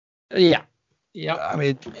 Yeah. I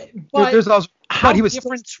mean, but there's also how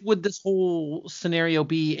different would this whole scenario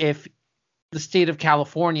be if the state of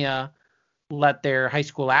California let their high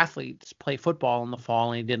school athletes play football in the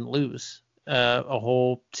fall and he didn't lose a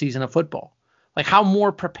whole season of football? Like, how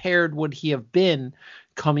more prepared would he have been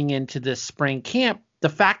coming into this spring camp? The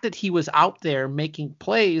fact that he was out there making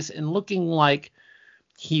plays and looking like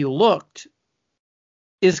he looked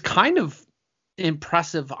is kind of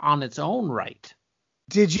impressive on its own right.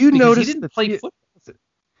 Did you notice he didn't play football?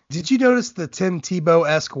 Did you notice the Tim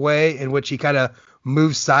Tebow-esque way in which he kind of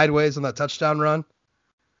moved sideways on that touchdown run?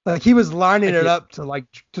 Like, he was lining it up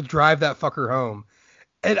to drive that fucker home.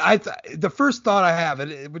 And the first thought I have,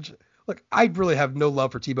 which look, I really have no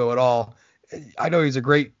love for Tebow at all. I know he's a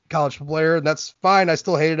great college player, and that's fine. I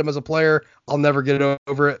still hated him as a player. I'll never get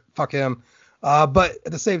over it. Fuck him. But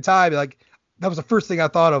at the same time, like, that was the first thing I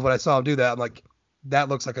thought of when I saw him do that. I'm like, that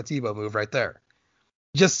looks like a Tebow move right there.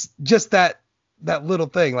 Just that little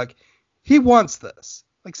thing. Like, he wants this.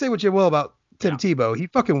 Like, say what you will about Tim Tebow. He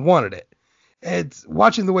fucking wanted it. And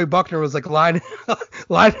watching the way Buchner was like lining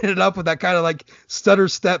it up with that kind of like stutter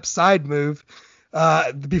step side move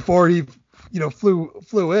before he,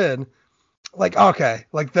 flew in. Like, okay,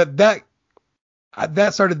 like that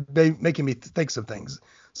started making me think some things.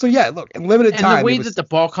 So yeah, look, in limited time, and the way that the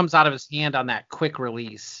ball comes out of his hand on that quick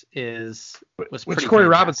release was which pretty Corey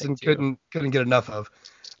Robinson too. couldn't get enough of.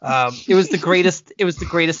 It was the greatest. It was the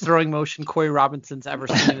greatest throwing motion Corey Robinson's ever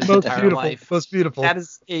seen in his entire life. Most beautiful. That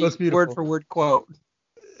is a word for word quote.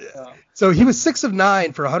 So he was 6 of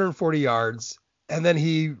 9 for 140 yards, and then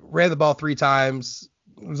he ran the ball 3 times.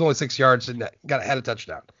 It was only 6 yards and had a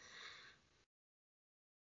touchdown.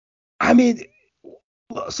 I mean,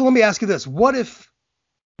 so let me ask you this: what if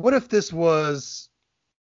this was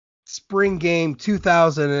spring game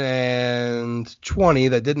 2020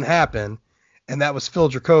 that didn't happen, and that was Phil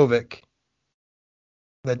Dracovic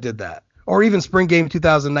that did that, or even spring game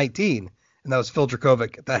 2019, and that was Phil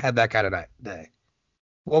Dracovic that had that kind of day?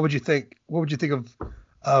 What would you think? What would you think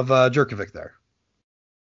of Jerkovic there?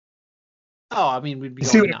 Oh, I mean, we'd be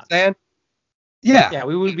going nuts. What I'm saying? Yeah. Yeah,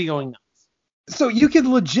 we would be going nuts. So you could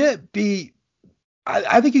legit be,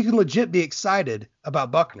 I think you can legit be excited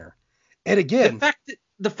about Buckner. And again,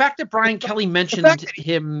 the fact that Brian Kelly mentioned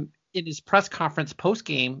him in his press conference post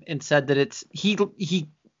game and said that he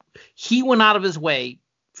went out of his way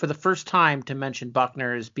for the first time to mention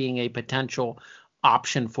Buckner as being a potential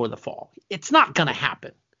option for the fall. It's not going to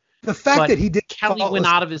happen. The fact that he did Kelly went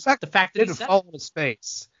out of his the fact that he didn't fall on his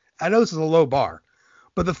face. I know this is a low bar,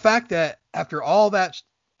 but the fact that after all that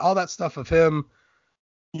stuff of him,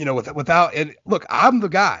 without, and look, I'm the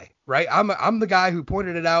guy, right? I'm the guy who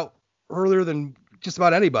pointed it out earlier than just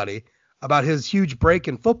about anybody about his huge break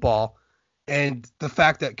in football, and the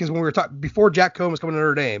fact that, because when we were talking before Jack Cohn was coming to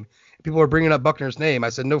Notre Dame, people were bringing up Buckner's name. I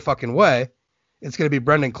said, no fucking way, it's going to be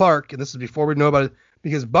Brendan Clark, and this is before we know about it,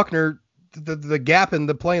 because Buckner, the gap in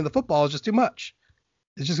the playing the football is just too much.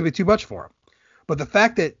 It's just going to be too much for him. But the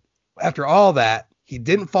fact that after all that, he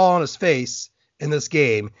didn't fall on his face in this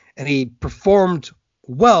game, and he performed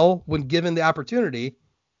well when given the opportunity,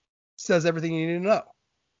 says everything you need to know.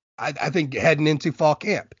 I think heading into fall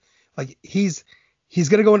camp, like he's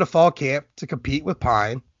going to go into fall camp to compete with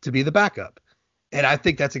Pine to be the backup, and I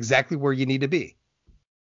think that's exactly where you need to be.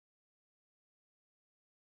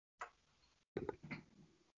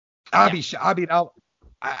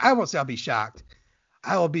 I won't say I'll be shocked.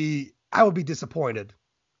 I will be disappointed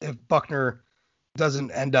if Buckner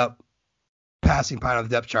doesn't end up passing Pine on the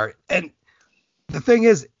depth chart. And the thing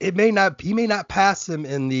is, he may not pass him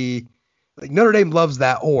in the, like, Notre Dame loves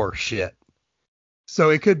that or shit. So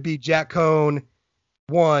it could be Jack Cohn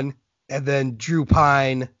 1 and then Drew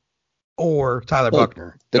Pine or Tyler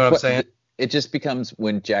Buckner. You know what I'm saying? It just becomes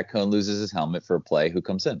when Jack Cohn loses his helmet for a play, who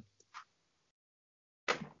comes in?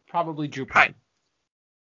 Probably Drew Pine.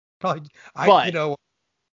 Probably.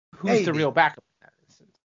 Who's the real backup?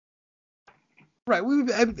 Right.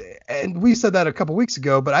 We said that a couple weeks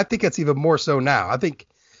ago, but I think it's even more so now. I think,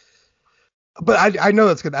 but I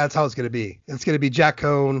know that's how it's going to be. It's going to be Jack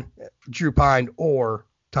Cohn, Drew Pine, or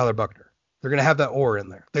Tyler Buckner. They're going to have that or in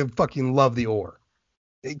there. They fucking love the or,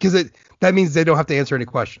 because that means they don't have to answer any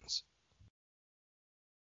questions.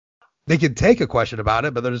 They could take a question about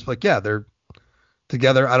it, but they're just like, yeah, they're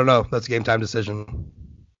together. I don't know. That's a game time decision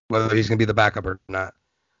whether he's going to be the backup or not.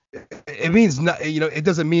 It means not, it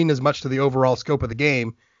doesn't mean as much to the overall scope of the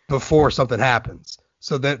game before something happens,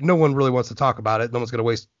 so that no one really wants to talk about it. No one's going to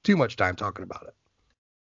waste too much time talking about it.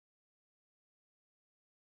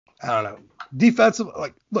 I don't know. Defensive,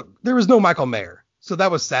 look, there was no Michael Mayer, so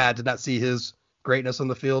that was sad to not see his greatness on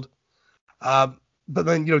the field. But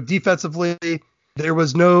then, defensively, there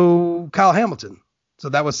was no Kyle Hamilton, so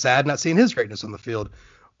that was sad not seeing his greatness on the field.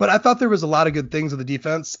 But I thought there was a lot of good things with the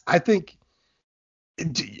defense. I think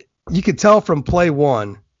you could tell from play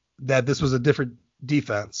one that this was a different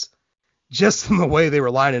defense, just in the way they were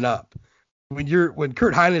lining up. When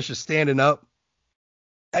Kurt Hinish is standing up,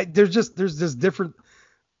 there's this different.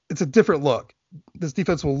 It's a different look. This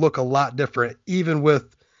defense will look a lot different, even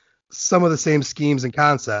with some of the same schemes and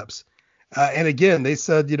concepts. And again, they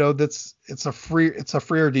said, it's a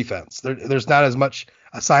freer defense. There's not as much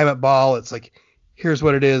assignment ball. It's like, here's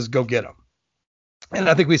what it is, go get them. And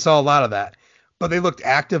I think we saw a lot of that. But they looked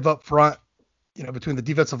active up front, between the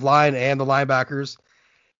defensive line and the linebackers.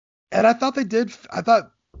 And I thought I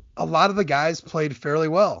thought a lot of the guys played fairly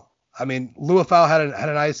well. I mean, Luafau had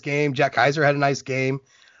a nice game. Jack Kaiser had a nice game.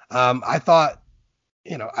 I thought,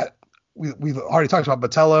 we've already talked about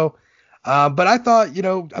Botello. But I thought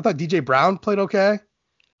DJ Brown played okay.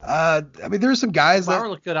 I mean, there's some guys Bauer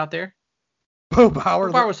looked good out there. Bauer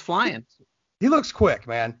was flying. He looks quick,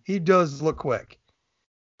 man. He does look quick.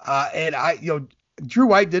 And Drew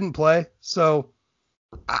White didn't play, so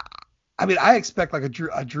I expect like a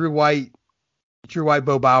Drew White,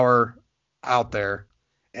 Bo Bauer out there,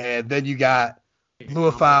 and then you got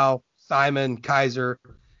Luafau, Simon, Kaiser,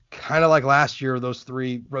 kind of like last year. Those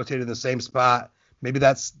three rotated in the same spot. Maybe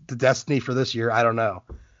that's the destiny for this year. I don't know.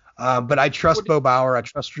 But I trust Bo Bauer. I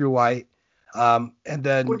trust Drew White. And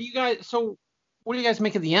then what do you guys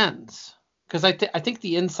make of the ends? Because I think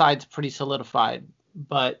the inside's pretty solidified,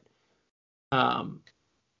 but I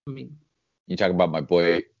mean, You talking about my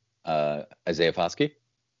boy Isaiah Foskey?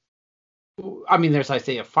 I mean, there's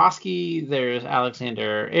Isaiah Foskey, there's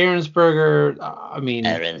Alexander Ahrensberger.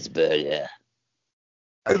 Ahrensberger.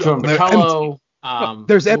 Jordan Botelho.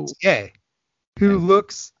 There's MTA, who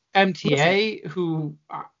looks MTA, who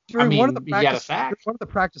one of the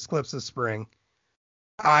practice clips this spring.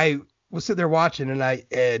 I was sitting there watching, and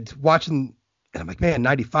I'm like, man,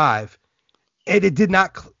 95, and it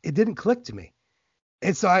didn't click to me.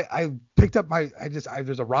 And so I picked up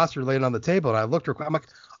there's a roster laying on the table, and I looked real quick. I'm like,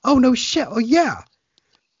 oh no shit, oh yeah,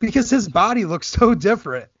 because his body looks so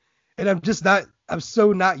different, and I'm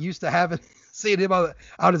so not used to seeing him out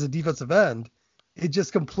as a defensive end. It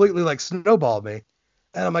just completely like snowballed me,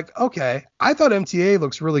 and I'm like, okay, I thought MTA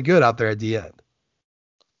looks really good out there at the end.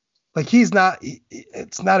 Like it's not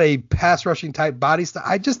a pass rushing type body style.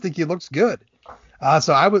 I just think he looks good.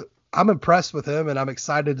 So I'm impressed with him, and I'm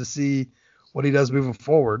excited to see what he does moving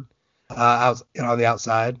forward on the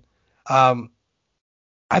outside. I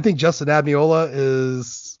think Justin Abiola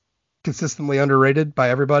is consistently underrated by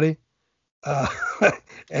everybody.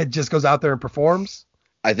 And just goes out there and performs.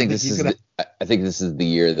 I think this is the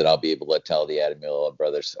year that I'll be able to tell the Adamiola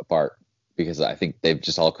brothers apart, because I think they've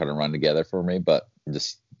just all kind of run together for me. But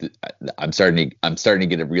I'm starting to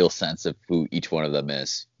get a real sense of who each one of them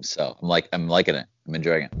is. So I'm liking it. I'm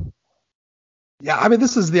enjoying it. Yeah, I mean,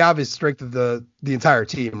 this is the obvious strength of the entire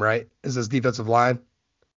team, right? Is this defensive line?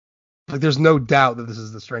 Like, there's no doubt that this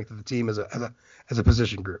is the strength of the team as a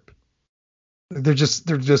position group. They're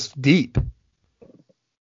just deep.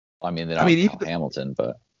 I mean, even Hamilton,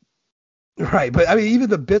 but right. But I mean, even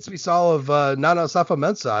the bits we saw of Nana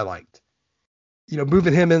Safa-Mensah, I liked.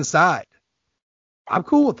 Moving him inside. I'm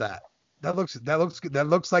cool with that. That looks good. That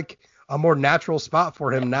looks like a more natural spot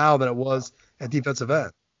for him now than it was at defensive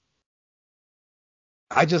end.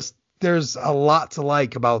 There's a lot to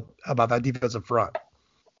like about that defensive front.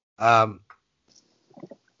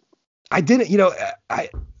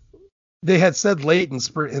 They had said late in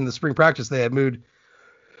the spring practice they had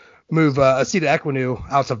move Asita Ekwonu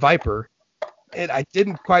out to Viper, and I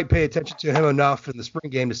didn't quite pay attention to him enough in the spring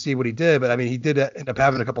game to see what he did, but I mean, he did end up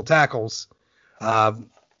having a couple tackles.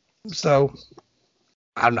 So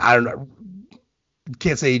I don't know.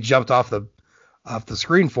 Can't say he jumped off the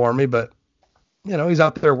screen for me, but he's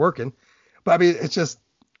out there working. But I mean, it's just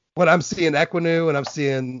when I'm seeing Ekwonu and I'm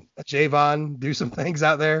seeing Javon do some things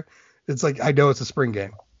out there, it's like I know it's a spring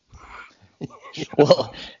game.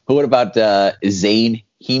 Well, what about Zane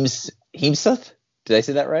Heemsmith? Did I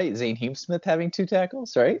say that right? Zane Heemsmith having 2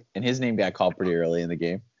 tackles, right? And his name got called pretty early in the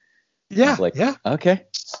game. Yeah, yeah. Okay.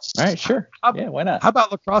 All right, sure. Yeah, why not? How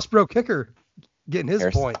about lacrosse bro kicker getting his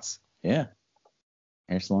points? Yeah.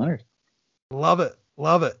 Harrison Leonard. Love it.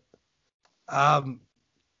 I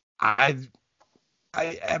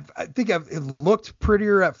think it looked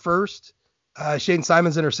prettier at first. Shane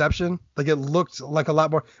Simon's interception, like it looked like a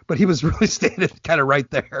lot more, but he was really standing kind of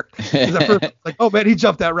right there. At first, like, oh man, he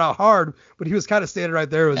jumped that route hard, but he was kind of standing right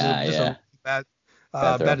there. It was a bad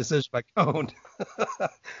decision by Cone.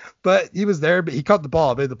 But he was there, but he caught the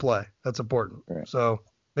ball, made the play. That's important. Right. So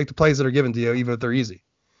make the plays that are given to you, even if they're easy.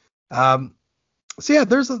 So yeah,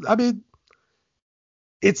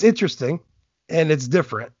 it's interesting and it's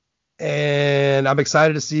different, and I'm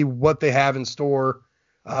excited to see what they have in store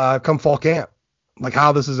come fall camp, like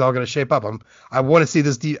how this is all going to shape up. I want to see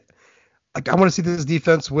this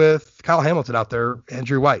defense with Kyle Hamilton out there and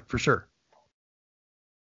Drew White for sure.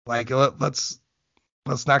 Like let's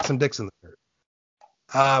knock some dicks in the dirt.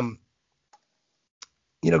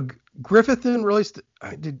 Griffith didn't really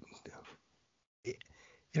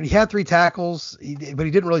he had 3 tackles, but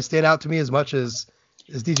he didn't really stand out to me as much as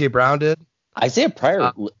DJ Brown did. Isaiah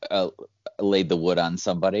Pryor laid the wood on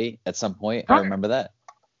somebody at some point. Pryor. I remember that.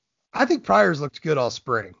 I think Pryor's looked good all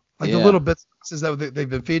spring. Like the little bits that they've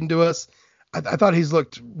been feeding to us. I thought he's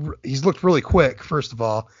looked really quick, first of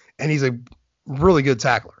all, and he's a really good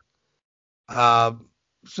tackler.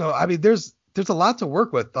 So I mean, there's a lot to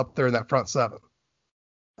work with up there in that front 7.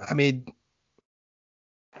 I mean,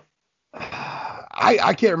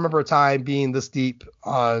 I can't remember a time being this deep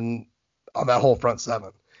on that whole front 7,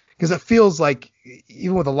 because it feels like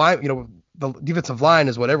even with the line, the defensive line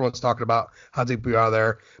is what everyone's talking about, how deep we are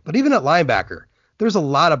there. But even at linebacker, there's a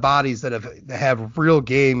lot of bodies that have real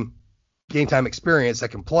game time experience that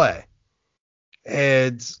can play.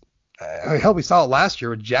 And hell, we saw it last year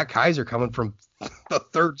with Jack Kaiser coming from the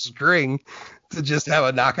 3rd string to just have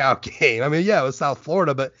a knockout game. I mean, yeah, it was South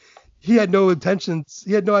Florida, but he had no intentions.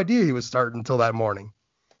 He had no idea he was starting until that morning.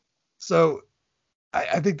 So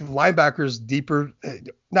I think the linebackers deeper,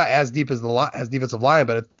 not as deep as as defensive line,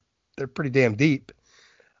 but they're pretty damn deep.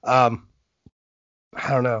 I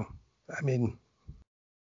don't know. I mean,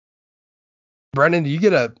 Brendan, do you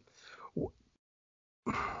get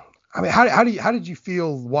how did you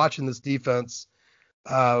feel watching this defense,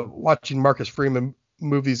 watching Marcus Freeman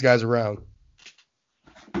move these guys around?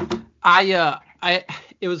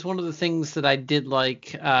 It was one of the things that I did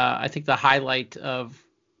like. I think the highlight of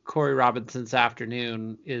Corey Robinson's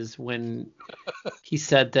afternoon is when he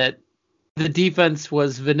said that the defense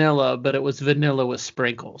was vanilla, but it was vanilla with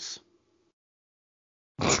sprinkles.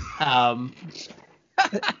 Because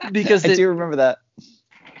I do remember that.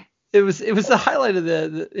 It was the highlight of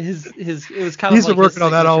his it was kind he's of like been working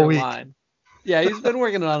on that all week. Line. Yeah, he's been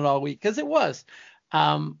working on it all week because it was.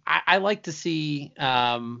 I like to see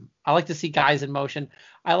guys in motion.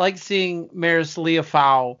 I like seeing Maris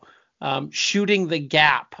Leofau shooting the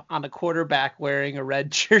gap on a quarterback wearing a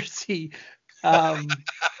red jersey.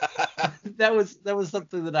 That was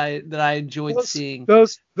something that I enjoyed seeing.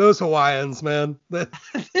 Those Hawaiians, man.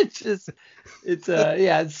 It's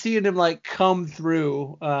seeing him like come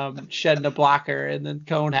through, shedding a blocker, and then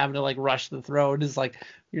Cone having to like rush the throw, and it's like,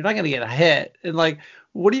 you're not gonna get a hit, and like,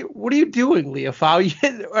 what are you doing,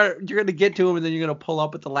 Leofau? You're gonna get to him, and then you're gonna pull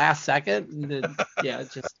up at the last second, and then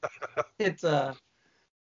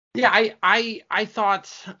I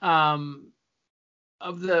thought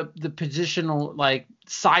of the positional like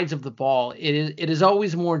sides of the ball, it is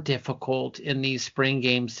always more difficult in these spring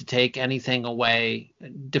games to take anything away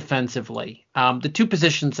defensively. The two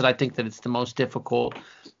positions that I think that it's the most difficult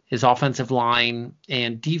is offensive line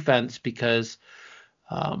and defense, because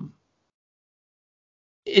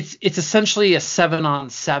it's essentially a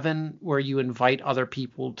 7-on-7 where you invite other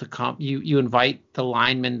people to come. You invite the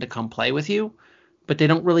linemen to come play with you, but they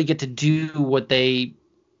don't really get to do what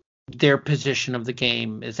their position of the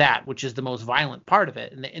game is at, which is the most violent part of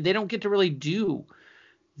it. And they don't get to really do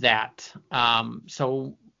that.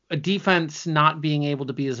 So a defense not being able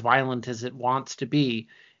to be as violent as it wants to be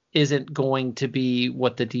isn't going to be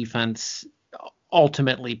what the defense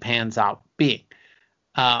ultimately pans out being.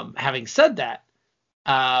 Having said that,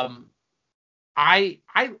 I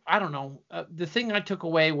don't know. The thing I took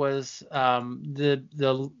away was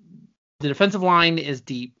the defensive line is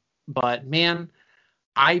deep, but man,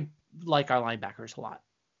 I like our linebackers a lot.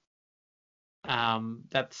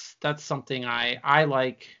 That's something I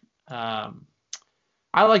like. I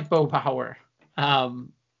like Bo Bauer. I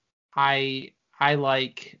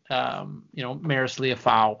like Maris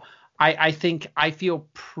Leofau. I think I feel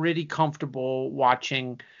pretty comfortable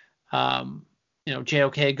watching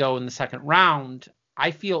JOK go in the second round.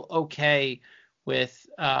 I feel okay with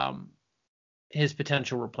his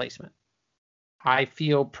potential replacement. I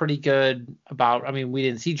feel pretty good about, we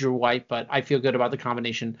didn't see Drew White, but I feel good about the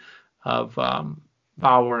combination of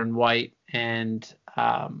Bauer and White, and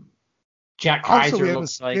Jack Kaiser. Also,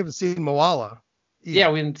 we haven't seen Moala either. Yeah,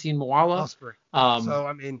 we haven't seen Moala. So,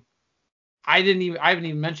 I haven't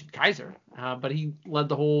even mentioned Kaiser, but he led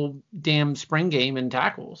the whole damn spring game in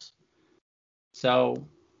tackles. So,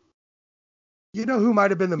 you know who might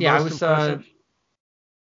have been the most impressive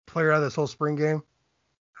player out of this whole spring game?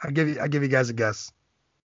 I give you guys a guess.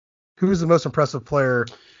 Who's the most impressive player?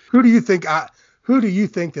 Who do you think that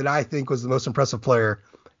I think was the most impressive player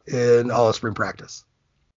in all of spring practice?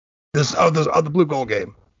 The blue gold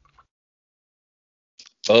game.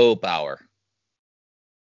 Bo Bauer.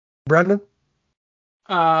 Brendan?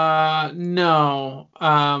 No.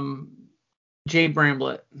 Jay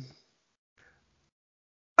Bramblett.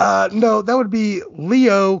 No, that would be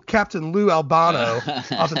Captain Lou Albano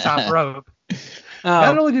off the top rope.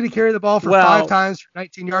 Not only did he carry the ball for 5 times for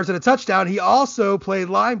 19 yards and a touchdown, he also played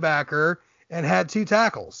linebacker and had 2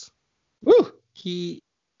 tackles. Woo! And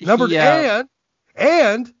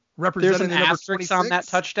representing there's an the number asterisk 26 on that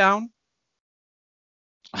touchdown.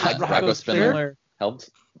 Rocco Spindler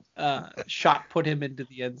helped. Shot put him into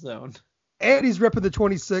the end zone. And he's repping the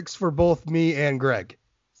 26 for both me and Greg.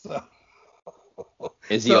 So.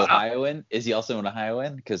 Is he Ohioan? Is he also an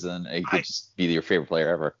Ohioan? Because then he could just be your favorite player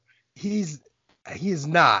ever. He is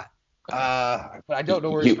not. But I don't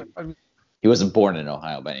know where he wasn't born in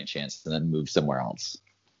Ohio by any chance, and then moved somewhere else.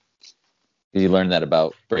 You learned that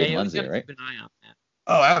about Braden Lindsay, right? Keep an eye on that.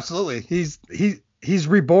 Oh, absolutely. He's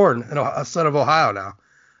reborn and a son of Ohio now.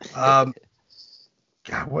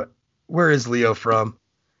 God, where is Leo from?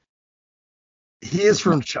 He is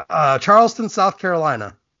from Charleston, South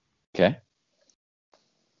Carolina. Okay.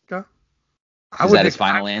 Okay. Is that his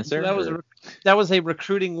final answer? That was a That was a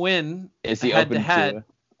recruiting win. Is he head open to head to?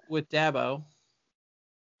 with Dabo?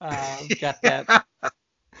 Got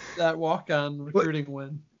that walk-on recruiting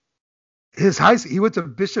win. He went to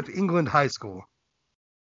Bishop England High School.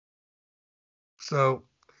 So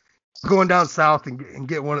going down south and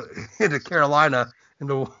get one into Carolina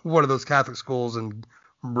into one of those Catholic schools and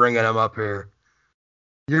bringing him up here.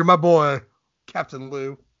 You're my boy, Captain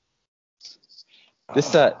Lou.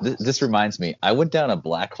 This reminds me. I went down a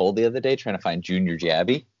black hole the other day trying to find Junior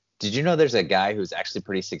Jabby. Did you know there's a guy who's actually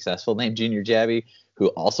pretty successful named Junior Jabby who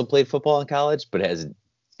also played football in college, but has,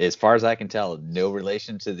 as far as I can tell, no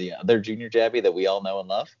relation to the other Junior Jabby that we all know and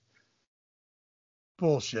love?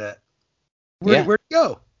 Bullshit. Where'd he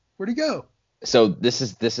go? Where'd he go? So this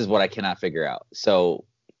is what I cannot figure out. So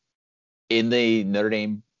in the Notre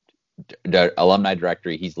Dame alumni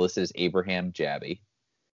directory, he's listed as Abraham Jabby,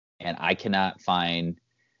 and I cannot find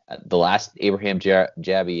the last Abraham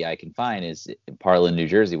Jabby I can find is in Parlin, New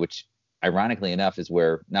Jersey, which ironically enough is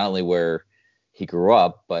where not only where he grew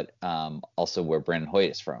up, but also where Brandon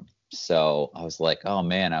Hoyt is from. So I was like, oh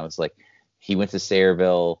man, he went to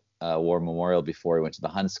Sayreville War Memorial before he went to the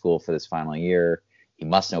Hun School for this final year. He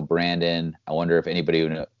must know Brandon. I wonder if anybody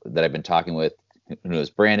that I've been talking with who knows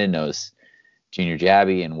Brandon knows Junior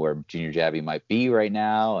Jabby and where Junior Jabby might be right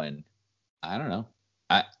now. And I don't know.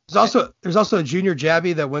 There's also a Junior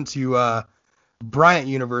Jabby that went to Bryant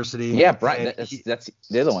University. Yeah, Bryant. That's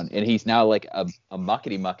the other one, and he's now like a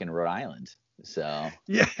muckety muck in Rhode Island. So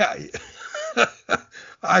yeah,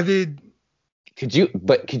 I mean, could you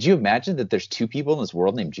imagine that there's two people in this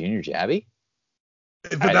world named Junior Jabby?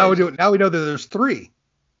 But now we know that there's three.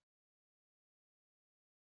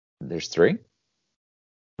 There's three,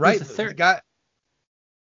 right? There's a third. The guy.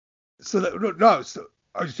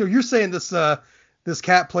 So you're saying this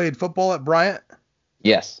cat played football at Bryant?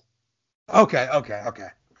 Yes. Okay.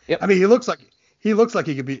 Yep. I mean, he looks like he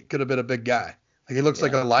could have been a big guy. Like he looks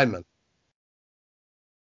like a lineman.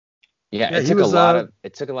 Yeah, it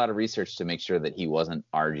took a lot of research to make sure that he wasn't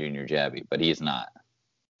our Junior Jabby, but he is not.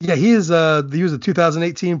 Yeah, he was a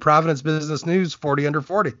 2018 Providence Business News 40 under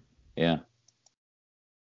 40. Yeah.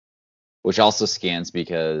 Which also scans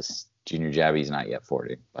because Junior Jabby's not yet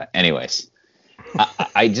 40. But anyways,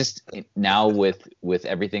 I just now with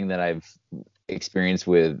everything that I've experienced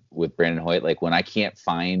with Brandon Hoyt, like when I can't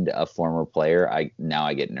find a former player, I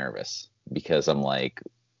get nervous because I'm like,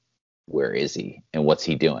 where is he and what's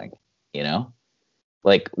he doing? You know,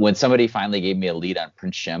 like when somebody finally gave me a lead on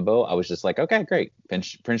Prince Shembo, I was just like, okay, great.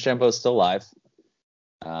 Prince Shembo is still alive.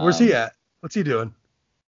 Where's he at? What's he doing?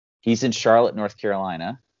 He's in Charlotte, North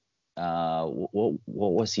Carolina. What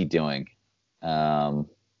was he doing? I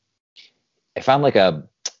found a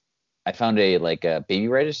baby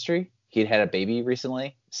registry. He'd had a baby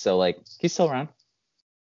recently, so like he's still around.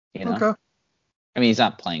 You know? Okay. I mean, he's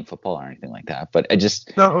not playing football or anything like that, but I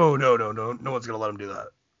just no one's gonna let him do that.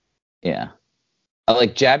 Yeah.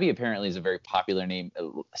 Like Jabby apparently is a very popular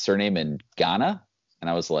surname in Ghana, and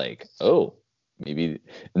I was like, oh, maybe,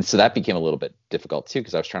 and so that became a little bit difficult too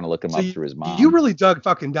because I was trying to look him up through his mom. You really dug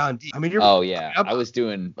fucking down deep. I mean, I was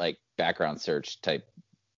doing like background search type,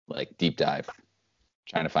 like deep dive,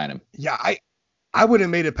 trying to find him. Yeah, I wouldn't have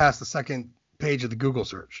made it past the second page of the Google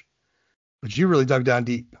search, but you really dug down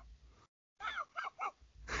deep.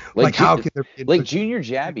 Like Junior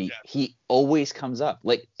Jabby, he always comes up.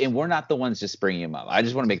 Like, and we're not the ones just bringing him up. I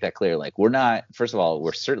just want to make that clear. Like, we're not. First of all,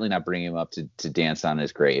 we're certainly not bringing him up to dance on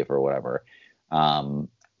his grave or whatever.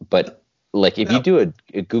 But like, if you do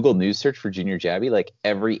a Google News search for Junior Jabby, like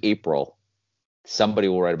every April, somebody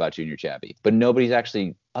will write about Junior Jabby, but nobody's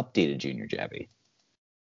actually updated Junior Jabby.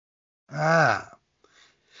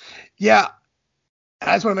 Yeah.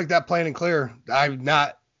 I just want to make that plain and clear. I'm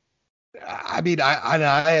not. I mean,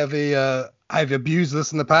 I've abused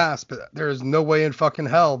this in the past, but there is no way in fucking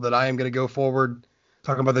hell that I am going to go forward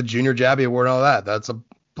talking about the Junior Jabby Award and all that. That's a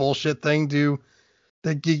bullshit thing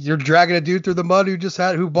you're dragging a dude through the mud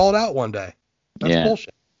who balled out one day. That's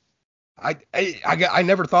bullshit. I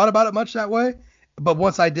never thought about it much that way, but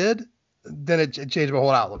once I did, then it changed my whole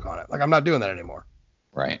outlook on it. Like, I'm not doing that anymore.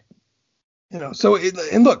 Right. You know,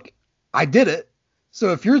 and look, I did it.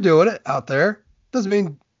 So if you're doing it out there, doesn't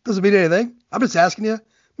mean anything. I'm just asking you,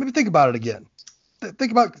 maybe think about it again.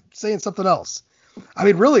 Think about saying something else. I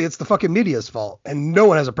mean, really, it's the fucking media's fault, and no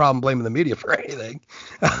one has a problem blaming the media for anything.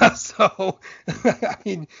 So, I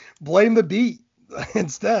mean, blame the beat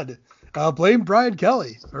instead. Blame Brian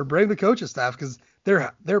Kelly or blame the coaching staff because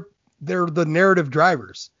they're the narrative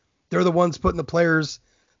drivers. They're the ones putting the players.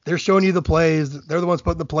 They're showing you the plays. They're the ones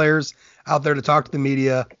putting the players out there to talk to the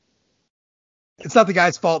media. It's not the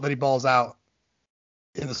guy's fault that he balls out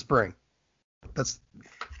in the spring. It's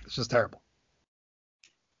just terrible.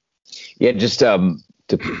 Yeah, just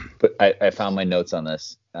I found my notes on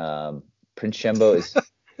this. Prince Shembo is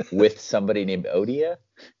with somebody named Odia.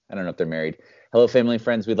 I don't know if they're married. Hello, family and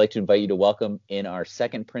friends. We'd like to invite you to welcome in our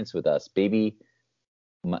second prince with us, baby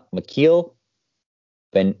Makil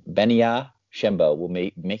Benia Shembo will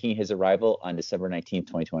be making his arrival on December 19th,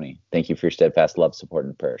 2020. Thank you for your steadfast love, support,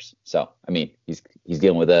 and prayers. So, I mean, he's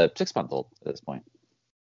dealing with a 6-month-old at this point.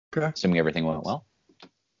 Okay. Assuming everything went well.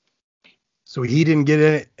 So he didn't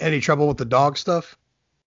get any trouble with the dog stuff?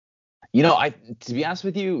 You know, to be honest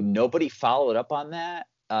with you, nobody followed up on that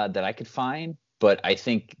that I could find. But I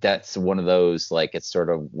think that's one of those, like, it sort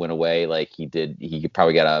of went away. Like he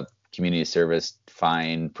probably got a community service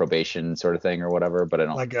fine, probation sort of thing or whatever. But I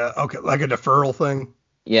don't like a deferral thing.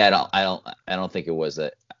 Yeah, I don't think it was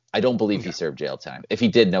I don't believe he served jail time. If he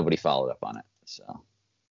did, nobody followed up on it. So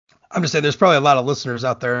I'm just saying, there's probably a lot of listeners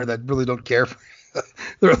out there that really don't care.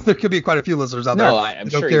 there could be quite a few listeners out there. No, I'm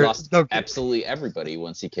sure he lost absolutely everybody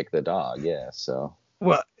once he kicked the dog. Yeah, so.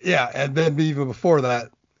 Well, yeah, and then even before that.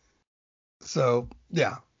 So,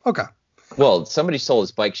 yeah, okay. Well, somebody stole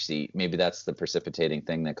his bike seat. Maybe that's the precipitating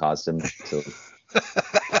thing that caused him to.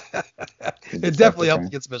 It definitely helped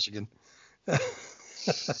against Michigan.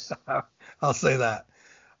 I'll say that.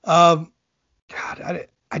 God,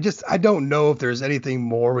 I don't know if there's anything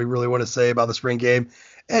more we really want to say about the spring game.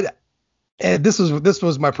 And this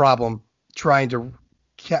was my problem trying to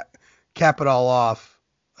cap it all off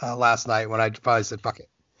last night when I finally said fuck it.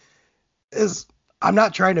 I'm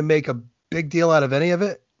not trying to make a big deal out of any of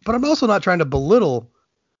it, but I'm also not trying to belittle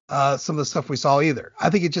some of the stuff we saw either. I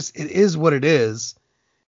think it is what it is,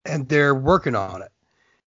 and they're working on it.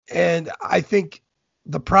 And I think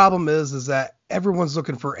the problem is that everyone's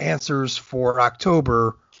looking for answers for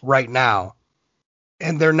October right now,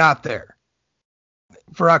 and they're not there.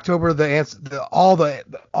 For October, all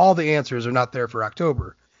the answers are not there for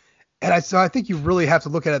October. And so I think you really have to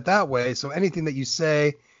look at it that way. So anything that you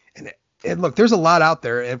say, and look, there's a lot out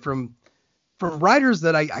there, and from writers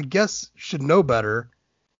that I guess should know better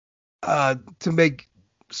to make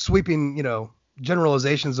sweeping,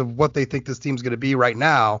 generalizations of what they think this team's going to be right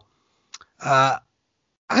now.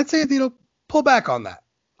 I'd say, pull back on that.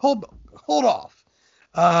 Hold off.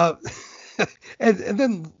 And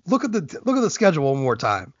then look at the schedule one more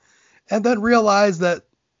time, and then realize that,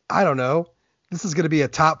 I don't know, this is going to be a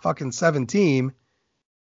top fucking 7 team.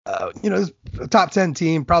 A top 10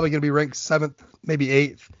 team, probably going to be ranked 7th, maybe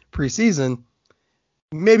 8th preseason.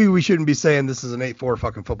 Maybe we shouldn't be saying this is an 8-4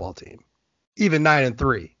 fucking football team, even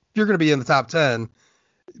 9-3. If you're going to be in the top 10,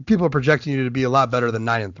 people are projecting you to be a lot better than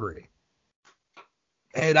 9-3.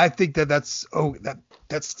 And I think that's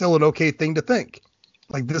still an okay thing to think.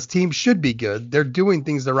 Like, this team should be good. They're doing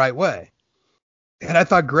things the right way. And I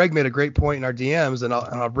thought Greg made a great point in our DMs, and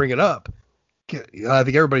I'll bring it up. I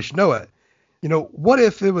think everybody should know it. What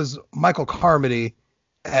if it was Michael Carmody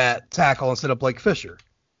at tackle instead of Blake Fisher?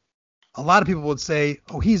 A lot of people would say,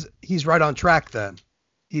 "Oh, he's right on track then.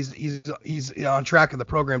 He's on track in the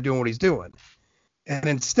program doing what he's doing." And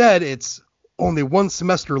instead, it's only one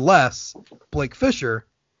semester less Blake Fisher,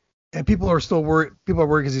 and people are still worried. People are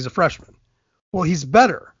worried because he's a freshman. Well, he's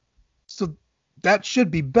better, so that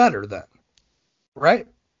should be better then, right?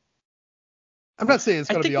 I'm not saying it's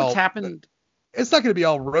going to be all. Happened. It's not going to be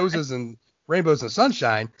all roses and rainbows and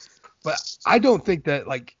sunshine, but I don't think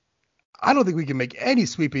we can make any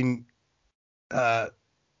sweeping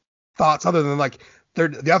thoughts other than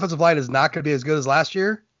the offensive line is not going to be as good as last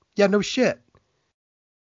year. Yeah, no shit.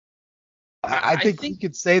 I think we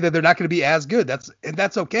could say that they're not going to be as good.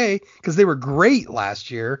 That's okay, because they were great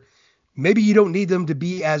last year. Maybe you don't need them to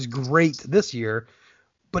be as great this year,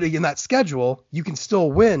 but in that schedule, you can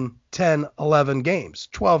still win 10, 11 games,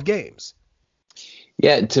 12 games.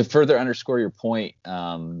 Yeah, to further underscore your point,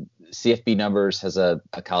 CFB Numbers has a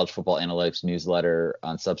college football analytics newsletter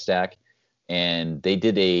on Substack, and they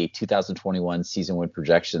did a 2021 season win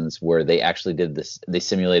projections where they actually did this. They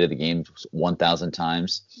simulated the game 1,000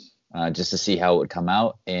 times just to see how it would come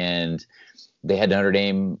out, and they had Notre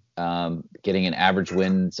Dame getting an average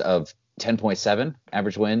wins of 10.7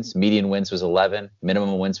 average wins. Median wins was 11.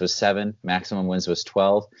 Minimum wins was 7. Maximum wins was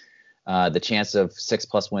 12. The chance of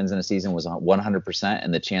 6+ wins in a season was 100%,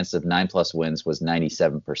 and the chance of 9+ wins was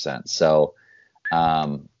 97%. So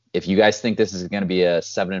if you guys think this is going to be a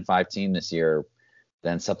 7-5 team this year,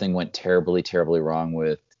 then something went terribly, terribly wrong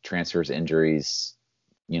with transfers, injuries,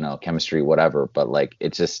 chemistry, whatever. But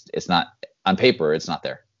it's not on paper. It's not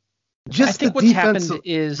there. I think what's happened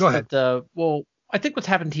is I think what's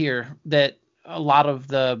happened here that a lot of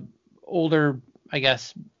the older, I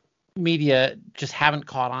guess, media just haven't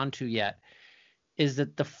caught on to yet is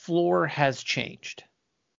that the floor has changed.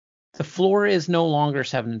 The floor is no longer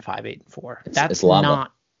 7-5, 8-4. It's lava.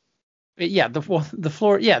 Not. Yeah, the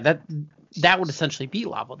floor. Yeah, that would essentially be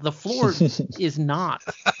lava. The floor is not.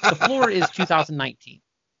 The floor is 2019,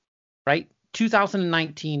 right?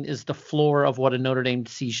 2019 is the floor of what a Notre Dame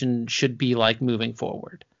season should be like moving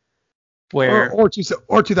forward. Where or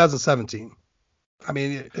 2017. I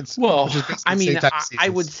mean, it's well. which is basically I the mean, same type of I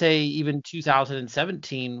would seasons. say even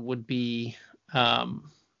 2017 would be.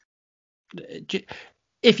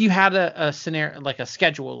 If you had a scenario like a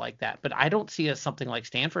schedule like that, but I don't see something like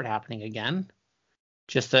Stanford happening again.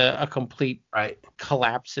 Just a complete Right.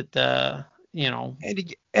 collapse at the,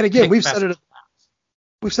 And again, we've said it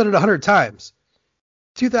 100 times.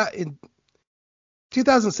 In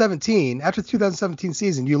 2017, after the 2017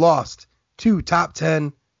 season, you lost 2 top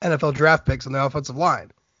 10 NFL draft picks on the offensive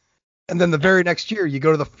line, and then the very next year you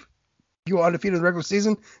go undefeated in the regular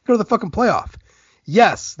season, go to the fucking playoff.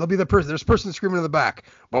 Yes, there'll be there's a person screaming in the back,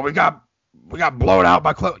 well, we got blown out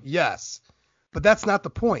by Clemson. Yes, but that's not the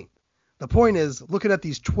point. The point is looking at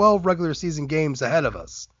these 12 regular season games ahead of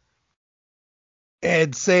us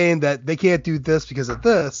and saying that they can't do this because of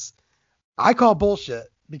this. I call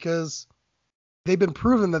bullshit, because they've been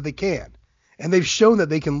proven that they can, and they've shown that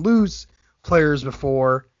they can lose players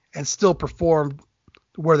before and still perform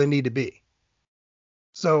where they need to be.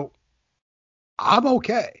 So I'm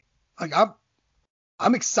okay. Like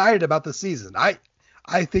I'm excited about the season. I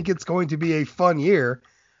think it's going to be a fun year.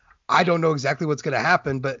 I don't know exactly what's going to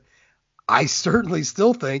happen, but I certainly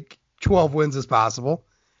still think 12 wins is possible.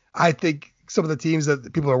 I think some of the teams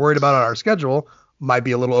that people are worried about on our schedule might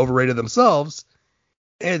be a little overrated themselves.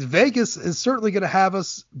 And Vegas is certainly going to have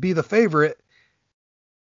us be the favorite,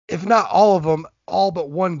 if not all of them, all but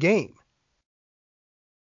one game.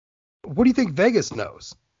 What do you think Vegas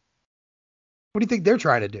knows? What do you think they're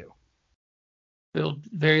trying to do? build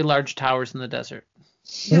very large towers in the desert.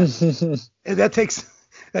 And that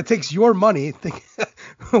takes your money,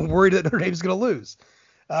 worried that Notre Dame's going to lose.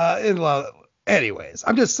 Anyways,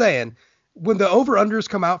 I'm just saying, when the over-unders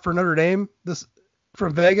come out for Notre Dame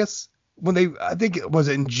from Vegas, I think it was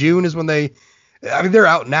in June is when they're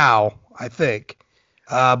out now, I think.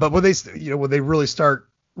 But when they really start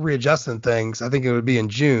readjusting things, I think it would be in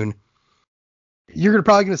June. You're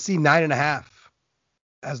probably going to see 9.5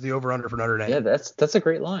 as the over-under for Notre Dame. Yeah, that's a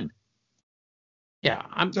great line. Yeah,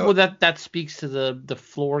 well, that speaks to the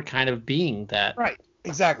floor kind of being that. Right.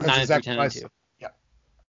 Exactly. That's exactly what I said. Yeah.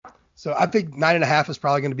 So I think 9.5 is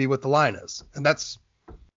probably going to be what the line is, and that's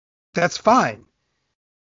fine.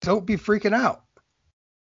 Don't be freaking out.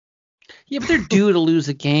 Yeah, but they're due to lose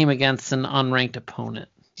a game against an unranked opponent,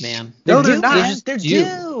 man. No, they're not. They're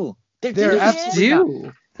due. They're absolutely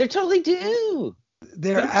due. They're totally due.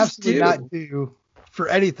 They're absolutely not due for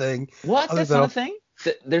anything. What? That's not a thing?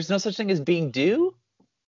 There's no such thing as being due?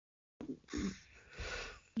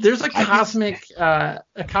 There's a cosmic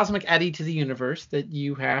eddy to the universe that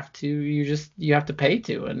you have to pay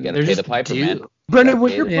to, and they're just the piper, due. man. Brendan,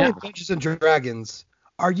 when you're playing Dungeons and Dragons,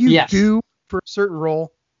 are you due for a certain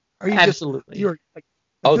role? Are you absolutely?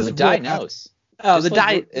 The die knows. Oh, the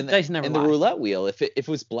dice never in lie. the roulette wheel. If it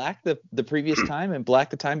was black the previous time and black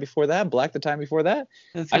the time before that, black the time before that,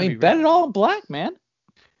 bet it all on black, man.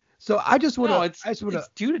 So I just want to. It's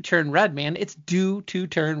due to turn red, man. It's due to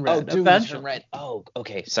turn red. Oh, due to turn red. Oh,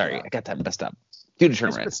 okay. Sorry, I got that messed up. Due to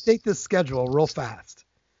turn red. State this schedule real fast,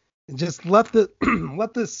 and just let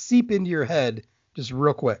this seep into your head just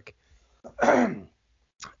real quick.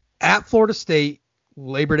 At Florida State,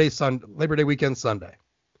 Labor Day weekend Sunday.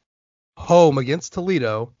 Home against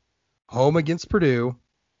Toledo. Home against Purdue.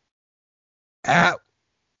 At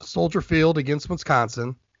Soldier Field against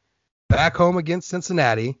Wisconsin. Back home against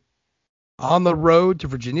Cincinnati. On the road to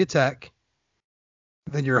Virginia Tech.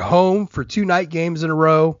 Then you're home for 2 night games in a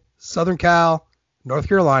row. Southern Cal, North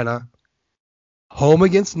Carolina. Home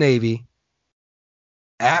against Navy.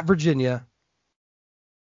 At Virginia.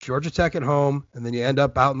 Georgia Tech at home. And then you end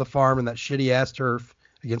up out in the farm in that shitty ass turf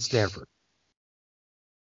against Stanford.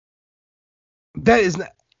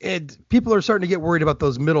 People are starting to get worried about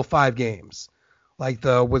those middle 5 games. Like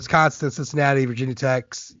the Wisconsin, Cincinnati, Virginia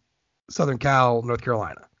Tech, Southern Cal, North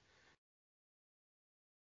Carolina.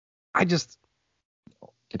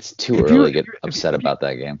 It's too early to get upset about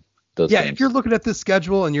that game. Those games. If you're looking at this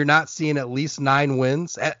schedule and you're not seeing at least 9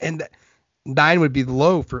 wins, and 9 would be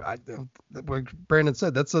low for what Brandon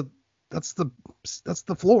said. That's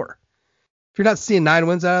the floor. If you're not seeing 9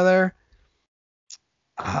 wins out of there,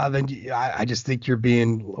 then I just think you're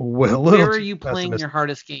being a little. Where are you playing your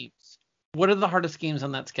hardest games? What are the hardest games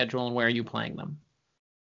on that schedule, and where are you playing them?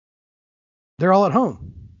 They're all at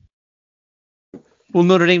home. Will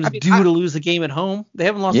Notre Dame's due to lose a game at home? They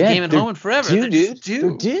haven't lost a game at home in forever. They're just due.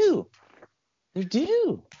 They're due. They're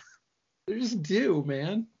due. They're just due,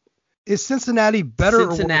 man. Is Cincinnati better?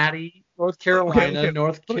 Cincinnati, North Carolina,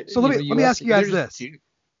 okay. So let me ask you guys this.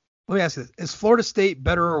 Let me ask you this: is Florida State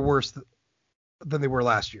better or worse than they were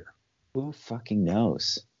last year? Who fucking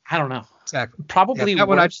knows? I don't know. Exactly. Probably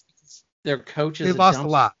worse. Their coaches. They lost a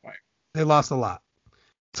lot. They lost a lot.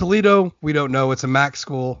 Toledo, we don't know. It's a MAC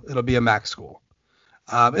school. It'll be a MAC school.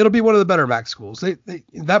 It'll be one of the better MAC schools.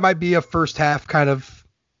 That might be a first half kind of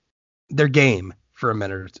their game for a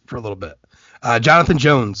minute, for a little bit. Jonathan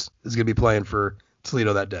Jones is going to be playing for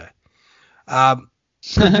Toledo that day.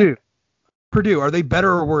 Purdue, are they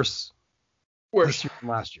better or worse? This year than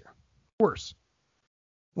last year? Worse.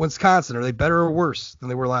 Wisconsin, are they better or worse than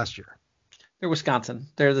they were last year? They're Wisconsin.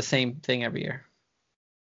 They're the same thing every year.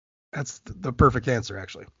 That's the perfect answer,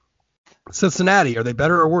 actually. Cincinnati, are they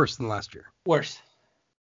better or worse than last year? Worse.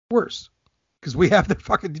 Worse. Because we have their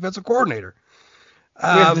fucking defensive coordinator.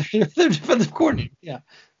 Their defensive coordinator, yeah.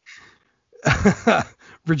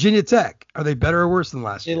 Virginia Tech, are they better or worse than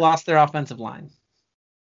last year? They lost their offensive line.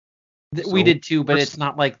 We did too, but it's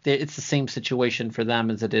not like it's the same situation for them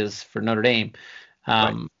as it is for Notre Dame,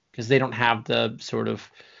 because they don't have the sort of.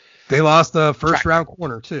 They lost a first-round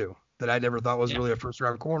corner too, that I never thought was really a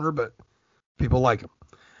first-round corner, but people like him.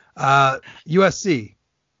 USC,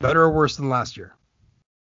 better or worse than last year?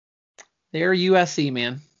 They're USC,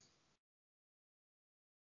 man.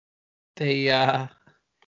 They have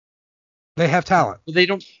talent. They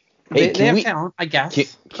don't. They have talent, I guess.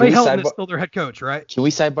 Clay Helton is still their head coach, right? Can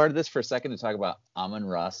we sidebar this for a second to talk about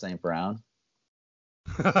Amon-Ra St. Brown?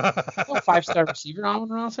 5-star receiver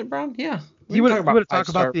Amon-Ra St. Brown? Yeah. You would have talked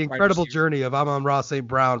about the incredible journey of Amon-Ra St.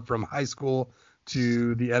 Brown from high school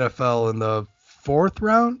to the NFL in the 4th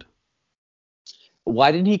round?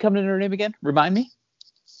 Why didn't he come to Notre Dame again? Remind me.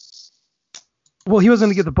 Well, he was going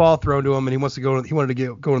to get the ball thrown to him, and he wanted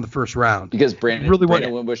to go in the first round. Because Brandon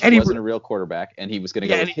Wimbush wasn't a real quarterback, and he was going to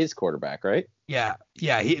go with his quarterback, right? Yeah.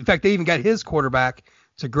 In fact, they even got his quarterback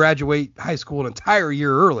to graduate high school an entire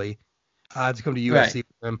year early to come to USC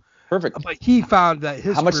with him. Perfect. But he found that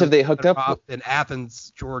his. How much have they hooked up in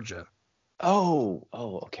Athens, Georgia? Oh,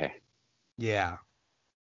 okay. Yeah,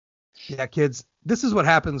 kids. This is what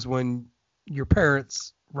happens when your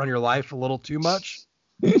parents run your life a little too much.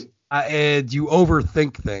 And you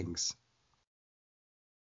overthink things.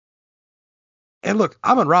 And look,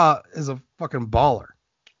 Amon-Ra is a fucking baller.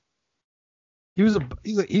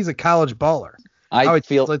 He's a college baller. I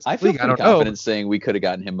feel pretty confident saying we could have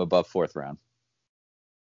gotten him above 4th round.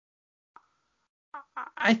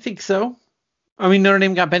 I think so. I mean, Notre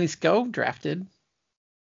Dame got Benny Sco drafted.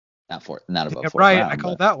 Not above 4th right, round. I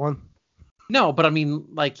called that one. No, but I mean,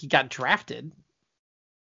 like, he got drafted.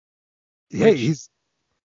 Yeah, he was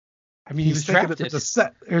drafted.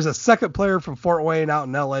 There's a second player from Fort Wayne out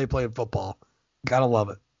in LA playing football. Gotta love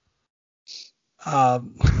it.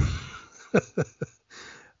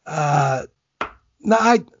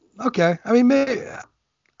 Okay. I mean, maybe,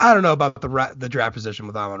 I don't know about the draft position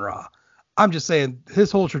with Amon-Ra. I'm just saying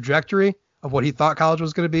his whole trajectory of what he thought college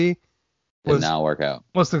was going to be did not work out.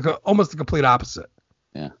 Almost the complete opposite.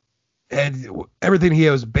 Yeah. And everything he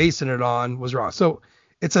was basing it on was wrong. So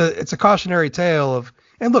it's a cautionary tale of.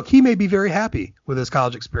 And look, he may be very happy with his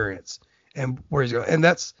college experience and where he's going, and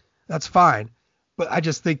that's fine. But I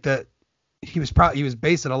just think that he was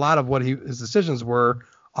basing a lot of what his decisions were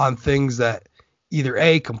on things that either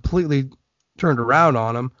A, completely turned around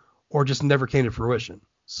on him, or just never came to fruition.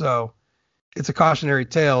 So it's a cautionary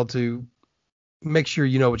tale to make sure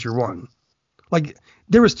you know what you're wanting. Like,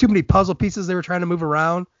 there was too many puzzle pieces they were trying to move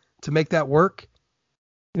around to make that work.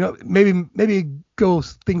 You know, maybe go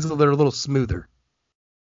things that are a little smoother.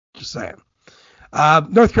 Just saying.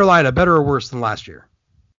 North Carolina, better or worse than last year?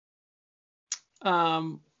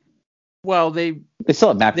 Well, they still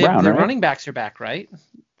have Matt Brown, their right? running backs are back, right?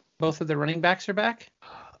 Both of their running backs are back?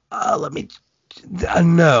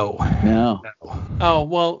 No. Oh,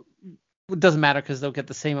 well, it doesn't matter because they'll get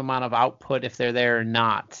the same amount of output if they're there or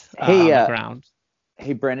not on the ground.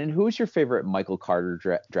 Hey, Brennan, who was your favorite Michael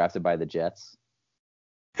Carter drafted by the Jets?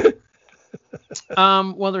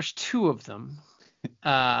 Well, there's 2 of them.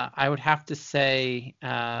 I would have to say,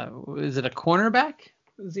 is it a cornerback?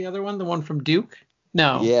 Is the other one the one from Duke?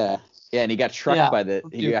 No. Yeah, and he got trucked by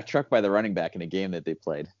the running back in a game that they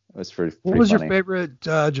played. It was pretty What was funny. your favorite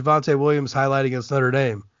Javonte Williams highlight against Notre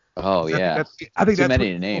Dame? Oh, yeah. I think Too that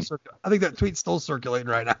many to name. I think that tweet's still circulating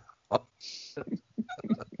right now.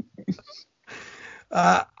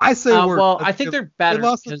 I say worse. Well, I think they're better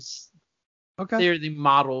because they're the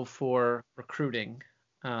model for recruiting.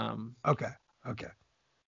 Okay.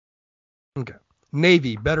 Okay.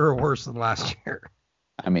 Navy, better or worse than last year?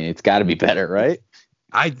 I mean, it's got to be better, right?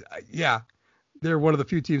 Yeah, they're one of the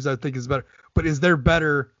few teams I think is better. But is there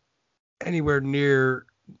better anywhere near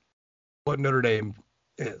what Notre Dame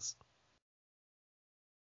is?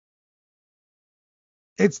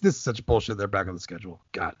 This is such bullshit. They're back on the schedule.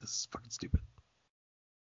 God, this is fucking stupid.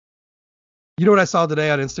 You know what I saw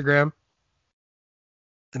today on Instagram?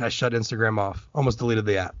 And I shut Instagram off. Almost deleted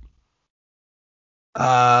the app.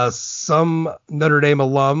 Some Notre Dame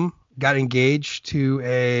alum got engaged to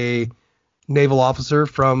a naval officer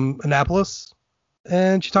from Annapolis,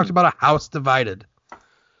 and she talked about a house divided.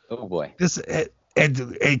 Oh boy.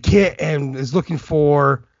 It can't, and is looking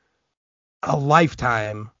for a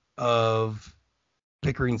lifetime of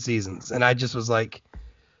Pickering seasons, and I just was like,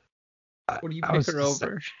 What do you pick her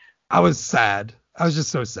over? I was sad. I was just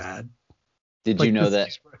so sad. Did Like, you know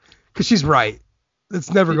that? Because she's right.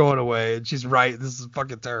 It's never going away, and she's right. This is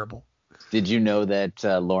fucking terrible. Did you know that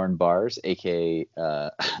Lauren Bars, aka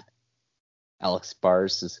Alex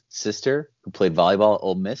Bars' sister, who played volleyball at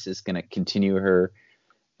Ole Miss, is going to continue her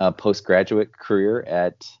postgraduate career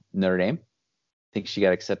at Notre Dame? I think she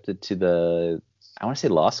got accepted to I want to say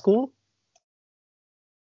law school.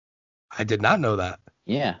 I did not know that.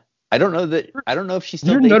 Yeah. I don't know if she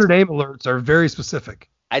still Your dates. Notre Dame alerts are very specific.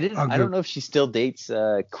 I don't know if she still dates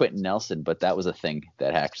Quentin Nelson, but that was a thing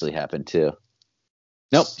that actually happened too.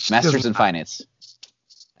 Nope. Masters in finance.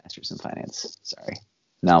 Sorry.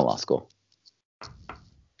 Now law school.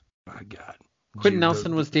 My God. Quentin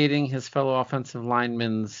Nelson was dating his fellow offensive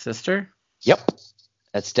lineman's sister. Yep.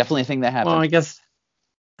 That's definitely a thing that happened. Well, I guess.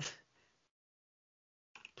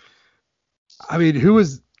 I mean, who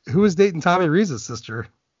was dating Tommy Reese's sister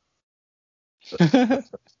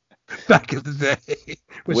back in the day?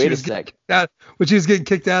 Wait a sec. When she was getting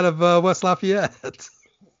kicked out of West Lafayette.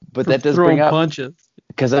 But that does bring up punches.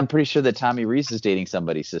 Because I'm pretty sure that Tommy Reese is dating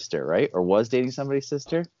somebody's sister, right? Or was dating somebody's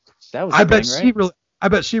sister. That was. I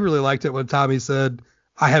bet she really liked it when Tommy said,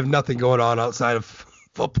 "I have nothing going on outside of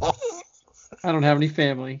football. I don't have any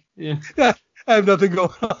family." Yeah. I have nothing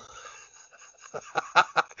going on.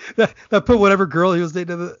 that put whatever girl he was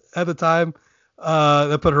dating at the time,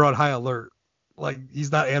 that put her on high alert. Like,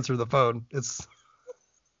 he's not answering the phone. It's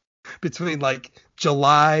between like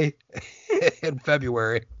July and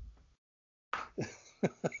February.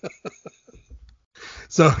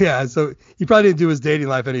 So he probably didn't do his dating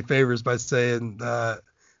life any favors by saying that.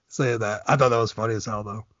 I thought that was funny as hell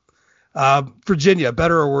though. Virginia,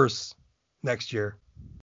 better or worse next year?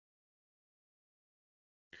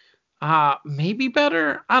 Maybe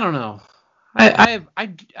better. I don't know.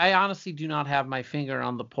 I honestly do not have my finger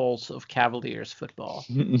on the pulse of Cavaliers football.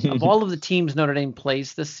 Of all of the teams Notre Dame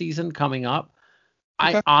plays this season coming up,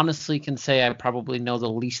 okay, I honestly can say I probably know the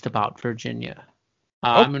least about Virginia.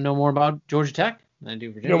 I'm gonna know more about Georgia Tech than I do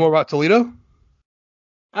Virginia. You know more about Toledo?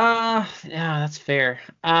 Yeah, that's fair.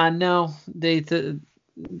 No, the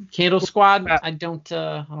Candle Squad. I don't.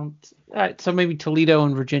 All right, so maybe Toledo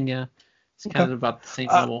and Virginia. It's kind of about the same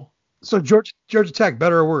level. So Georgia Tech,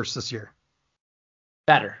 better or worse this year?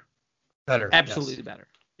 Better. Absolutely, yes. Better.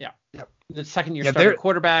 Yeah. Yep. The second year starter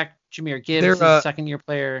quarterback, Jahmyr Gibbs, is a second year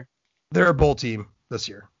player. They're a bowl team this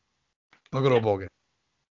year. They'll go to a bowl game.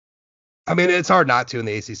 I mean, it's hard not to in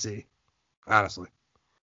the ACC, honestly.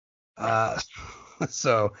 And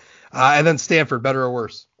then Stanford, better or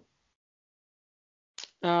worse?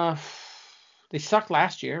 They sucked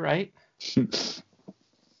last year, right? Did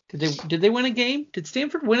they win a game? Did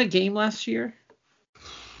Stanford win a game last year?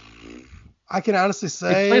 I can honestly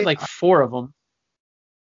say they played like 4 of them.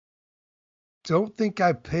 Don't think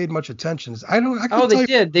I paid much attention. They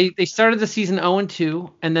did. They started the season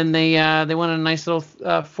 0-2, and then they went on a nice little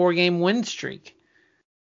 4-game win streak.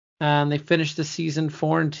 And they finished the season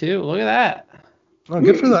 4-2. Look at that. Oh,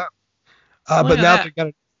 good for them.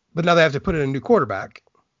 But now they have to put in a new quarterback,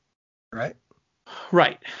 right?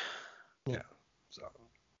 Right. Yeah. So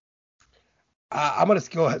I'm gonna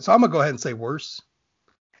go ahead. So I'm gonna go ahead and say worse,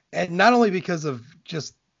 and not only because of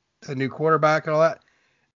just a new quarterback and all that.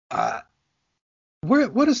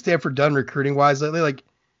 What has Stanford done recruiting wise lately? Like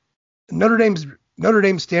Notre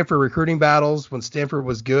Dame Stanford recruiting battles when Stanford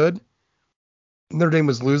was good, Notre Dame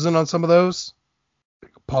was losing on some of those.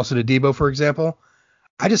 Paulson Adebo, for example.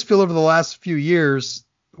 I just feel over the last few years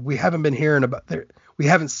we haven't been hearing about we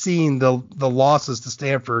haven't seen the losses to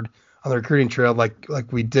Stanford on the recruiting trail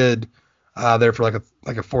like we did there for like a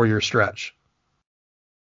 4-year stretch.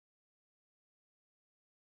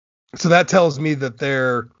 So that tells me that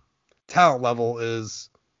their talent level is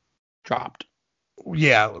dropped.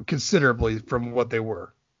 Yeah, considerably from what they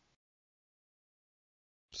were.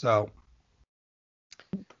 So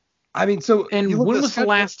I mean, so And you when look at was the schedule-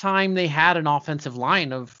 last time they had an offensive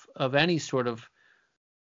line of any sort of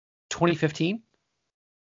 2015?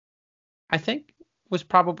 I think was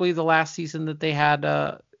probably the last season that they had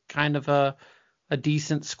kind of a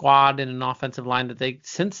decent squad and an offensive line that they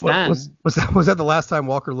since What- then. was that the last time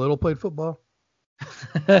Walker Little played football?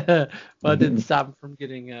 Well, it didn't stop him from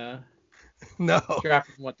getting No.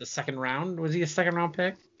 drafted in the second round? Was he a second round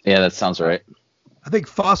pick? Yeah, that sounds right. I think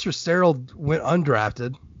Foster Sterling went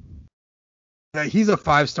undrafted. Yeah, he's a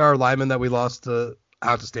 5-star lineman that we lost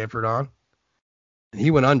out to Stanford on. He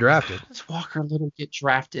went undrafted. How does Walker Little get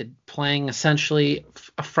drafted playing essentially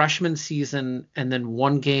a freshman season and then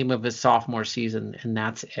one game of his sophomore season, and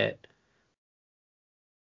that's it?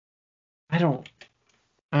 I don't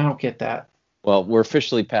get that. Well, we're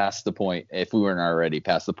officially past the point, if we weren't already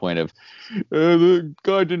past the point of the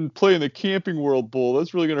guy didn't play in the Camping World Bowl.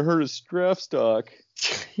 That's really going to hurt his draft stock.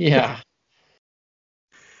 Yeah.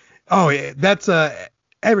 Oh, yeah, that's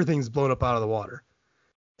everything's blown up out of the water.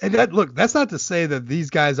 And that's not to say that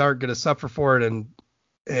these guys aren't going to suffer for it in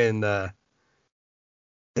their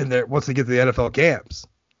once they get to the NFL camps.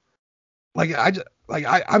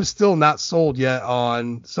 I'm still not sold yet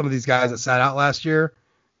on some of these guys that sat out last year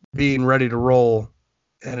being ready to roll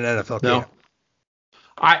in an NFL camp.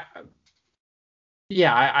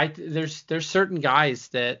 There's certain guys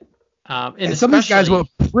that and some of these guys went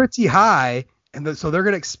pretty high, and so they're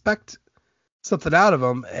going to expect something out of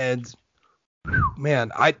them. And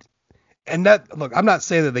man, I'm not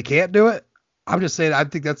saying that they can't do it. I'm just saying I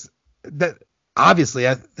think that obviously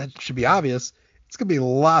that should be obvious. It's going to be a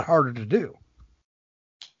lot harder to do.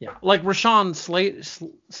 Yeah, like Rashawn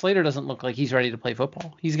Slater doesn't look like he's ready to play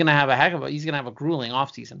football. He's going to have a grueling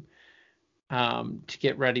offseason to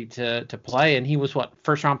get ready to play. And he was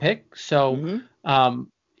first round pick. So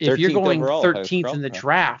if you're going overall, 13th in the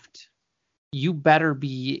draft, you better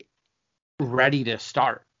be ready to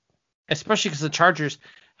start, especially because the Chargers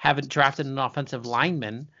haven't drafted an offensive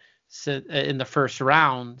lineman in the first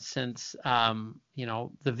round since the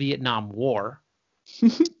Vietnam War.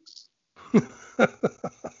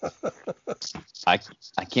 I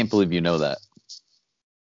can't believe you know that.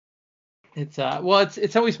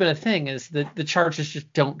 It's always been a thing is that the Chargers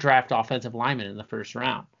just don't draft offensive linemen in the first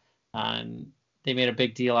round. And they made a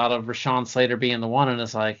big deal out of Rashawn Slater being the one, and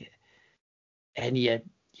it's like, and you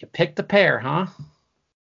picked the pair, huh?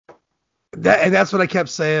 That's what I kept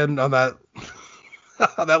saying on that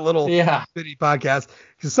on that little bitty podcast,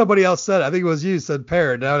 because somebody else said, I think it was you, said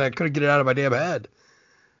pair. Now I couldn't get it out of my damn head.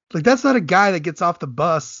 Like, that's not a guy that gets off the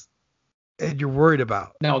bus and you're worried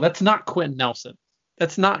about. No, that's not Quentin Nelson.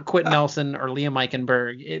 That's not Quentin Nelson or Liam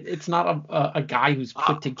Eichenberg. It's not a guy who's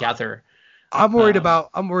put together. I'm worried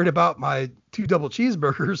about my 2 double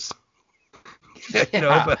cheeseburgers.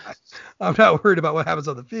 But I'm not worried about what happens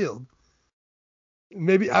on the field.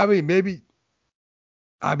 Maybe he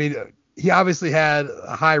obviously had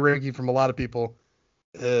a high ranking from a lot of people.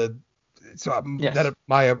 Our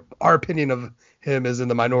opinion of him is in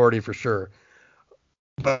the minority for sure.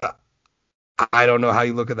 But I don't know how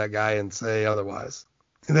you look at that guy and say otherwise.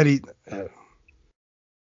 And then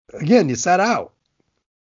again, you sat out.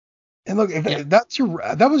 And look, if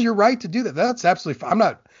that was your right to do that. That's absolutely fine.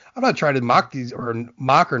 I'm not trying to mock or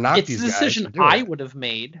knock it's these the guys. Decision I would have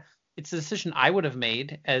made. It's the decision I would have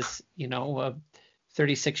made as, a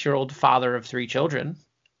 36-year-old father of 3 children,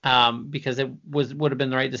 because it would have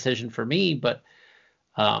been the right decision for me. But,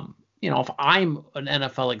 if I'm an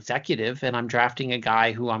NFL executive and I'm drafting a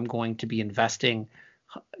guy who I'm going to be investing,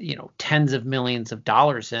 tens of millions of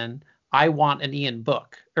dollars in, I want an Ian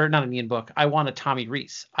Book, or not an Ian Book. I want a Tommy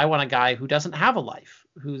Rees. I want a guy who doesn't have a life,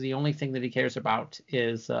 who the only thing that he cares about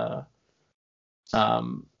is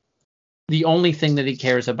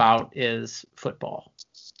football.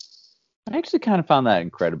 I actually kind of found that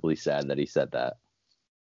incredibly sad that he said that.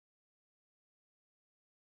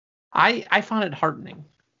 I found it heartening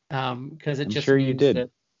because it I'm just sure you did.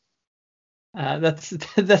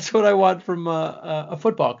 That's what I want from a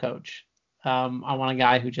football coach. I want a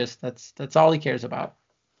guy who just that's all he cares about.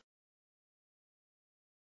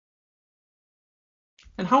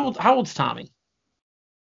 And how old's Tommy?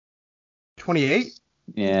 28?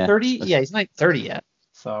 Yeah. 30? Yeah, he's not 30 yet.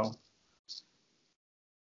 So.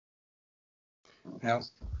 Yeah.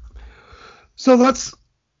 So we're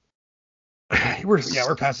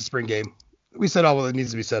past the spring game. We said all that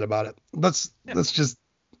needs to be said about it. Let's just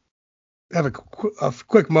have a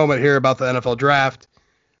quick moment here about the NFL draft.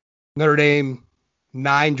 Notre Dame,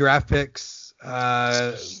 9 draft picks.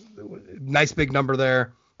 Nice big number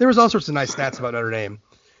there. There was all sorts of nice stats about Notre Dame.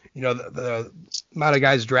 The amount of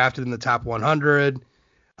guys drafted in the top 100.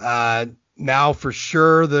 Now for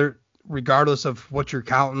sure regardless of what you're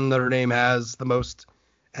counting, Notre Dame has the most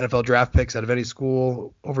NFL draft picks out of any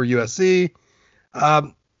school over USC.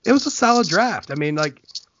 It was a solid draft. I mean, like,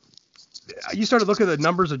 you started looking at the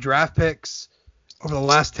numbers of draft picks over the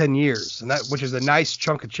last 10 years, and which is a nice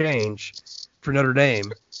chunk of change for Notre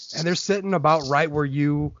Dame. And they're sitting about right where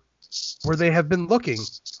they have been looking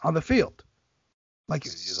on the field. Like,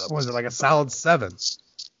 was it like a solid 7?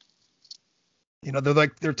 You know,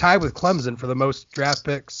 they're tied with Clemson for the most draft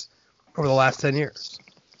picks over the last 10 years.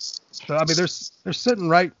 So, I mean, they're sitting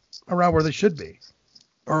right around where they should be.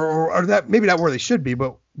 Or that maybe not where they should be,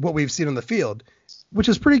 but what we've seen on the field, which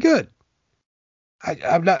is pretty good.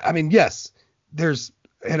 Yes,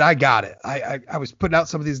 and I got it. I was putting out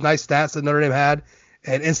some of these nice stats that Notre Dame had,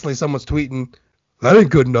 and instantly someone's tweeting, that ain't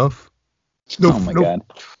good enough. God.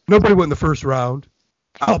 Nobody went in the first round.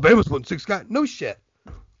 Alabama's won 6 guys. No shit.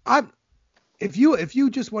 If you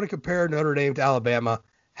just want to compare Notre Dame to Alabama,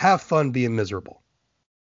 have fun being miserable.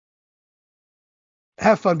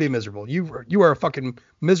 Have fun being miserable. You are a fucking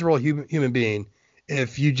miserable human being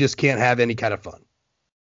if you just can't have any kind of fun.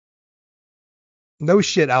 No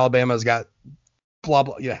shit, Alabama's got blah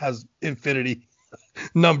blah. Has infinity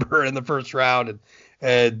number in the first round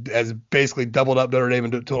and has basically doubled up Notre Dame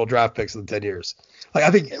in total draft picks in 10 years. Like,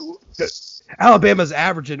 I think Alabama's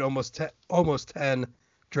averaging almost 10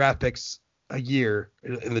 draft picks a year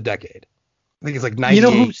in the decade. I think it's like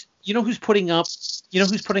 98. You know who's putting up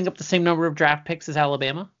the same number of draft picks as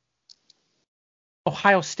Alabama?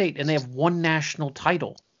 Ohio State, and they have one national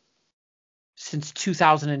title since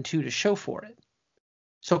 2002 to show for it.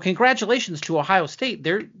 So congratulations to Ohio State.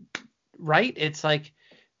 They're right. It's like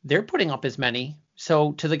they're putting up as many.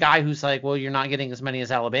 So to the guy who's like, well, you're not getting as many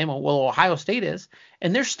as Alabama. Well, Ohio State is,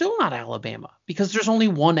 and they're still not Alabama because there's only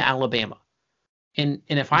one Alabama. And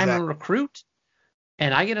if I'm a recruit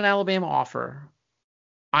and I get an Alabama offer,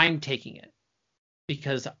 I'm taking it,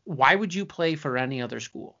 because why would you play for any other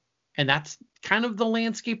school? And that's kind of the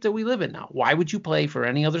landscape that we live in now. Why would you play for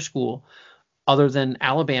any other school other than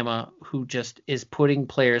Alabama, who just is putting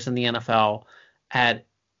players in the NFL at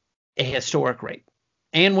a historic rate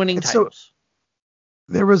and winning titles?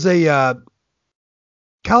 So, there was a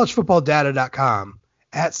collegefootballdata.com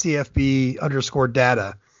at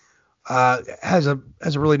CFB_data has a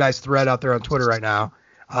really nice thread out there on Twitter right now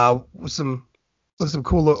with some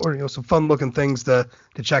cool or some fun looking things to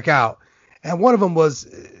check out. And one of them was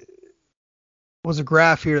a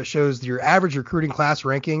graph here that shows your average recruiting class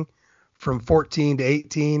ranking from 14 to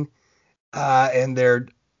 18 and their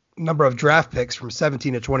number of draft picks from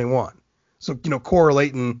 17 to 21. So,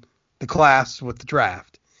 correlating the class with the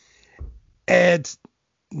draft. And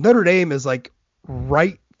Notre Dame is like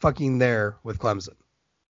right fucking there with Clemson.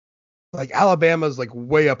 Like, Alabama's like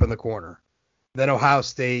way up in the corner. Then Ohio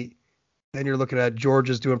State. Then you're looking at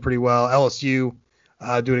Georgia's doing pretty well. LSU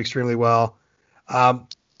doing extremely well.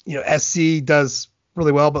 SC does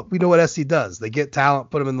really well, but we know what SC does. They get talent,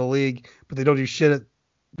 put them in the league, but they don't do shit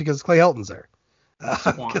because Clay Helton's there.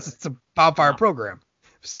 Because it's a bonfire program.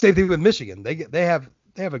 Same thing with Michigan. They have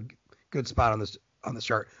a good spot on this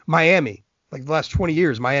chart. Miami, like the last 20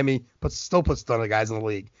 years, Miami still puts a ton of guys in the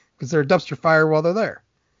league because they're a dumpster fire while they're there.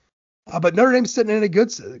 But Notre Dame's sitting in a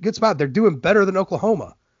good spot. They're doing better than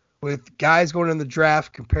Oklahoma with guys going in the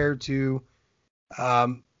draft compared to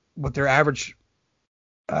what their average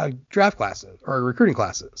draft class is or recruiting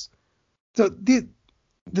class is. So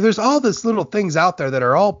there's all this little things out there that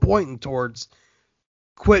are all pointing towards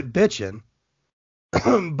quit bitching,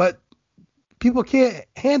 but people can't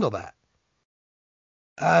handle that.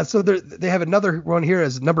 So they have another one here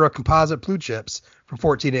as number of composite blue chips from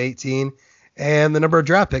 14 to 18 and the number of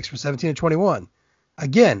draft picks from 17 to 21.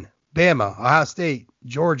 Again, Bama, Ohio State,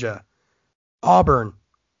 Georgia, Auburn,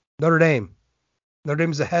 Notre Dame. Notre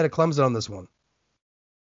Dame's ahead of Clemson on this one.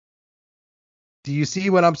 Do you see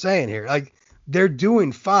what I'm saying here? Like, they're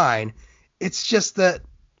doing fine. It's just that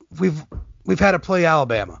we've had to play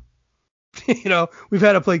Alabama. We've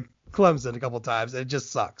had to play Clemson a couple times. And it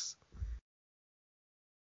just sucks.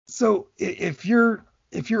 So if your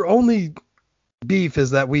only beef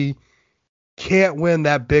is that we can't win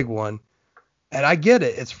that big one, and I get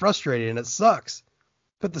it, it's frustrating and it sucks.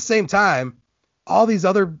 But at the same time, all these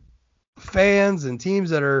other fans and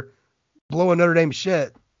teams that are blowing Notre Dame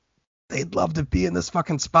shit, they'd love to be in this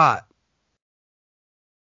fucking spot.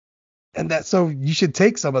 And so you should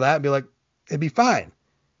take some of that and be like, it'd be fine.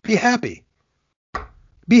 Be happy.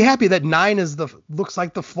 Be happy that 9 looks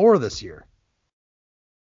like the floor this year.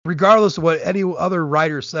 Regardless of what any other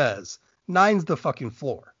writer says, 9's the fucking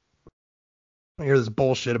floor. I hear this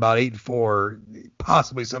bullshit about 8-4,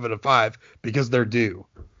 possibly 7-5 because they're due.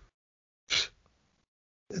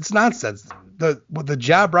 It's nonsense. What the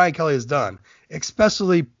job Brian Kelly has done,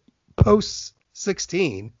 especially post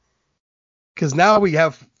 16, because now we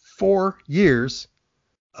have 4 years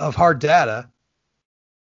of hard data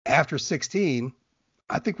after 16.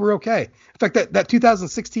 I think we're okay. In fact, that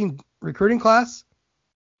 2016 recruiting class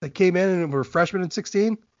that came in and were freshmen in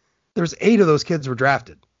 16, there's 8 of those kids were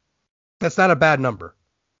drafted. That's not a bad number.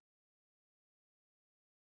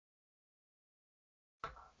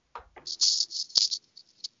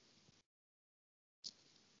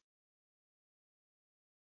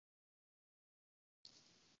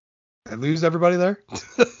 I lose everybody there?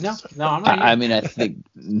 No, I'm not. I mean, I think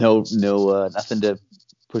no, nothing to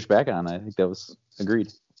push back on. I think that was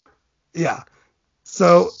agreed. Yeah.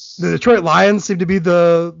 So the Detroit Lions seem to be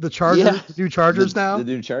the Chargers, the new Chargers now. The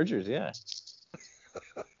new Chargers, yeah.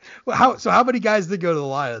 Well, how many guys did go to the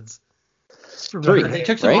Lions? 3. They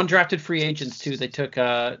took some right? undrafted free agents too. They took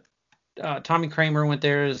Tommy Kramer went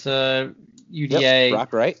there as UDA. Yep,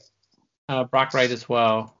 Brock Wright. Brock Wright as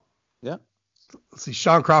well. Yeah. Let's see,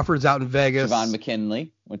 Sean Crawford's out in Vegas. Javon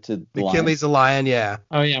McKinley went to the McKinley's a Lion, yeah.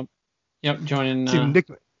 Oh yeah. Yep, joining. See,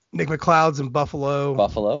 Nick McLeod's in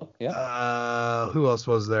Buffalo. Yeah. Who else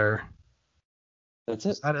was there? That's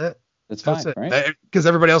it. Is that it? That's fine, right? Because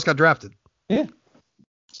everybody else got drafted. Yeah.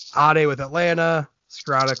 Ade with Atlanta.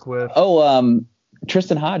 Skronik with.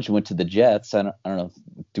 Tristan Hodge went to the Jets. I don't know.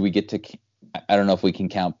 Do we get to? I don't know if we can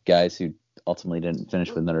count guys who ultimately didn't finish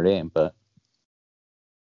with Notre Dame, but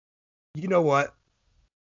You know what?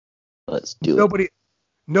 let's do it.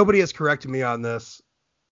 Nobody has corrected me on this,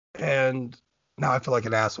 and now I feel like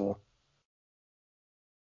an asshole.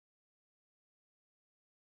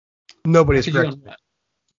 Nobody has corrected me.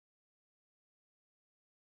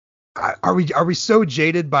 Are we so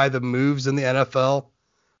jaded by the moves in the NFL,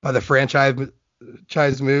 by the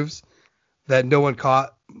franchise moves, that no one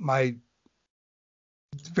caught my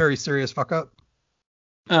very serious fuck up?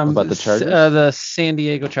 About the Chargers? The San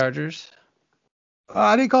Diego Chargers.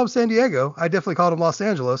 I didn't call him San Diego. I definitely called him Los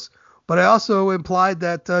Angeles. But I also implied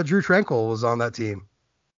that Drew Tranquill was on that team.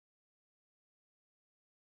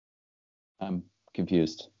 I'm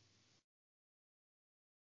confused.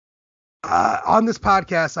 On this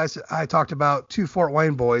podcast, I talked about 2 Fort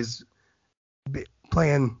Wayne boys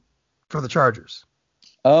playing for the Chargers.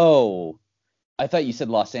 Oh, I thought you said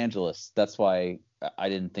Los Angeles. That's why I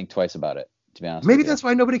didn't think twice about it, to be honest. Maybe that's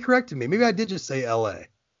why nobody corrected me. Maybe I did just say LA.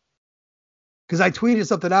 Because I tweeted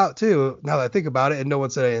something out too, now that I think about it, and no one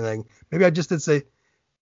said anything. Maybe I just did say.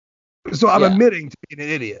 So I'm admitting to being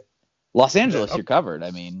an idiot. Los Angeles, you're covered.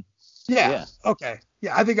 I mean. Yeah. Okay.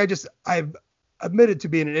 Yeah, I think I admitted to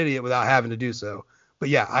being an idiot without having to do so. But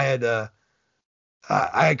yeah,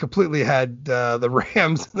 I completely had the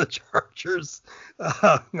Rams and the Chargers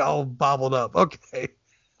all bobbled up. Okay.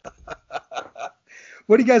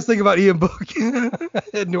 What do you guys think about Ian Book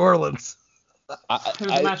in New Orleans? It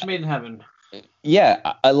was a match made in heaven.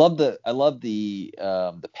 Yeah, I love the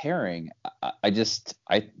pairing.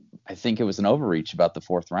 I think it was an overreach about the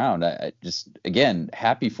 4th round. I just, again,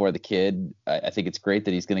 happy for the kid. I think it's great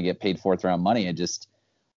that he's going to get paid 4th round money.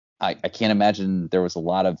 I can't imagine there was a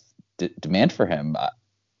lot of demand for him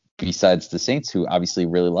besides the Saints, who obviously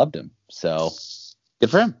really loved him. So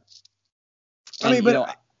good for him.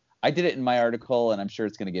 I did it in my article, and I'm sure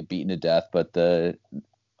it's going to get beaten to death. But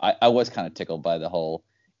I was kind of tickled by the whole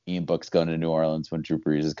Ian Book's going to New Orleans when Drew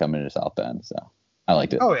Brees is coming to South Bend. So I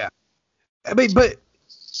liked it. Oh yeah. I mean, but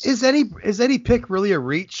is any pick really a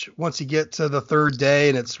reach once you get to the 3rd day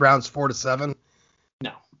and it's rounds 4 to 7?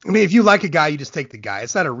 No. I mean, if you like a guy, you just take the guy.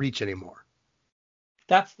 It's not a reach anymore.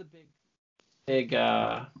 That's the big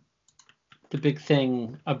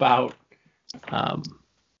thing about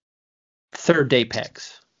 3rd day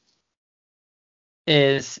picks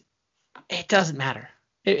is it doesn't matter.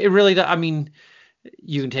 It really does. I mean,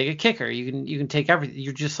 you can take a kicker. You can take everything.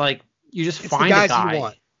 You just find a guy. You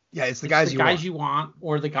want. Yeah, it's the guys you want,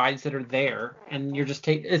 or the guys that are there, and you're just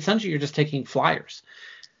essentially taking flyers.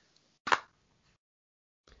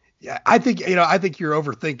 Yeah, I think you're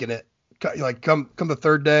overthinking it. Like come the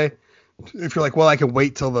 3rd day, if you're like, well, I can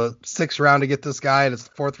wait till the 6th round to get this guy, and it's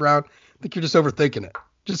the 4th round. I think you're just overthinking it.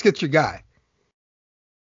 Just get your guy.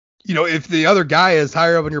 If the other guy is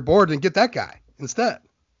higher up on your board, then get that guy instead.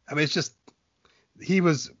 I mean, it's just he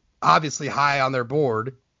was obviously high on their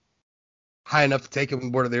board, high enough to take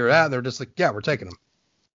him where they were at, and they're just like, yeah, we're taking him.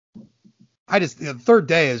 The 3rd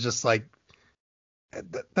day is just like,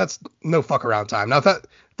 that's no fuck around time. Now, if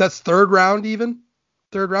that's 3rd round even,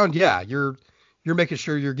 3rd round, yeah, you're making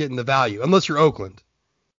sure you're getting the value, unless you're Oakland,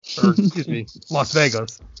 or excuse me, Las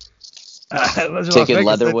Vegas. Taking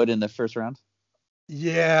Leatherwood in the 1st round?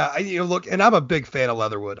 Yeah, look, and I'm a big fan of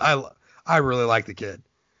Leatherwood. I really like the kid,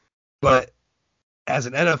 but as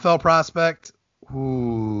an NFL prospect,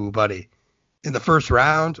 ooh, buddy, in the first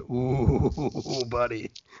round, ooh, buddy,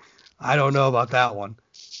 I don't know about that one.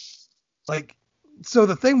 Like, so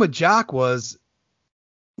the thing with Jock was,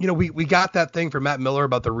 we got that thing from Matt Miller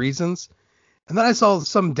about the reasons, and then I saw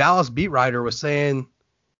some Dallas beat writer was saying,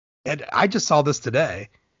 and I just saw this today,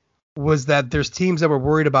 was that there's teams that were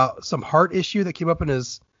worried about some heart issue that came up in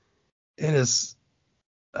his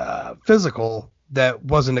physical that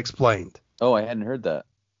wasn't explained. Oh, I hadn't heard that.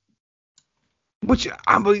 Which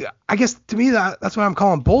I guess to me that's why I'm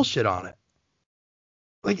calling bullshit on it.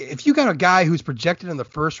 Like, if you got a guy who's projected in the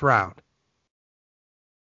first round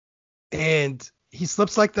and he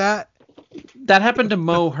slips like that. That happened to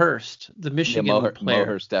Mo Hurst, the Michigan player. Mo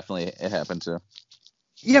Hurst definitely it happened to.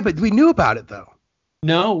 Yeah, but we knew about it though.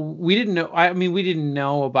 No, we didn't know. I mean, we didn't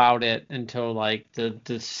know about it until like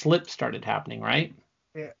the slip started happening, right?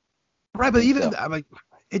 Yeah. Right, but even I'm like,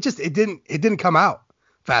 it didn't come out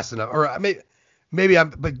fast enough. Or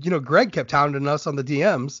but Greg kept hounding us on the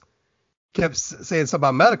DMs, kept saying something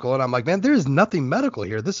about medical, and I'm like, man, there is nothing medical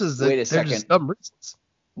here. This is wait a second. Just dumb reasons.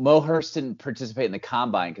 Mo Hurst didn't participate in the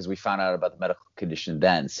combine because we found out about the medical condition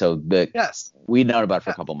then. So we'd known about it for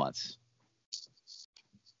a couple months.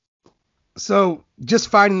 So just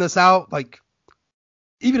finding this out, like,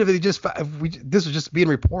 even if this was just being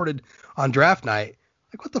reported on draft night,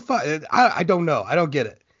 like, what the fuck? I don't know. I don't get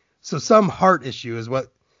it. So some heart issue is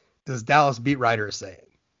what this Dallas beat writer is saying.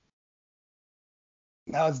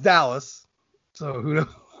 Now it's Dallas, so who knows?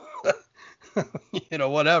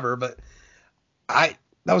 Whatever. But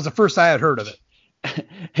that was the first I had heard of it.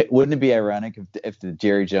 Wouldn't it be ironic if the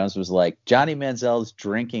Jerry Jones was like, Johnny Manziel's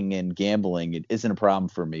drinking and gambling, it isn't a problem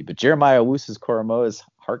for me, but Jeremiah Owusu-Koramoah's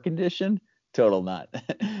heart condition, total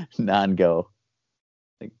non-go.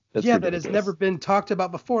 Like, that's yeah, ridiculous. That has never been talked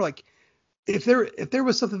about before. Like, if there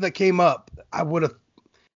was something that came up, I would have.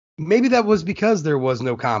 Maybe that was because there was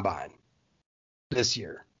no combine this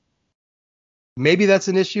year. Maybe that's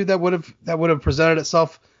an issue that would have presented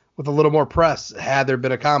itself with a little more press had there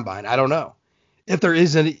been a combine. I don't know. If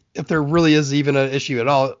there really is even an issue at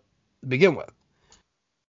all to begin with.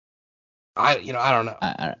 I don't know.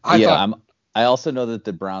 I also know that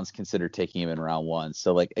the Browns consider taking him in round 1.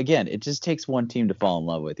 So, like, again, it just takes one team to fall in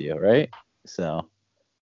love with you, right? So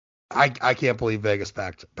I can't believe Vegas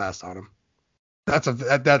passed on him. That's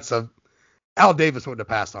a Al Davis wouldn't have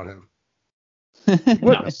passed on him.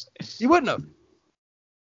 He wouldn't have.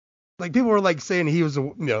 Like, people were like saying he was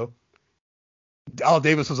Al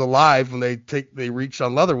Davis was alive when they reached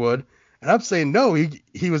on Leatherwood, and I'm saying no,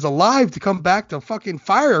 he was alive to come back to fucking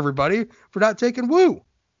fire everybody for not taking Woo.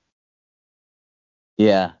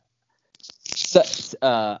 Yeah. So,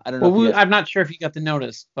 I don't know. Well, I'm not sure if you got the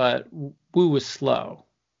notice, but Woo was slow.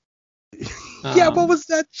 Yeah, what was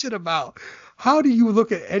that shit about? How do you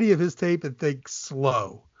look at any of his tape and think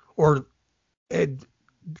slow and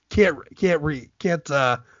can't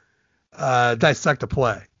dissect a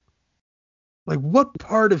play? Like, what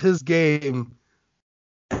part of his game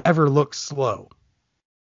ever looks slow?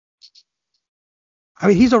 I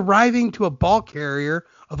mean, he's arriving to a ball carrier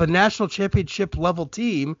of a national championship level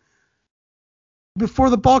team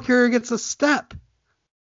before the ball carrier gets a step.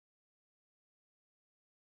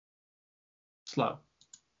 Slow.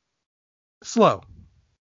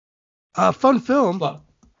 Fun film. Slow.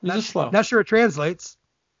 Slow. Not sure it translates.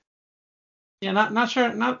 Yeah, not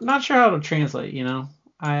sure how to translate.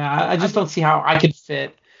 I just don't see how I could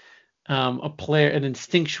fit an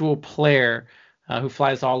instinctual player who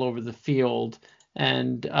flies all over the field,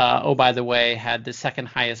 and by the way, had the second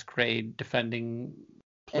highest grade defending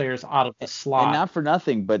players out of the slot. And not for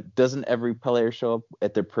nothing, but doesn't every player show up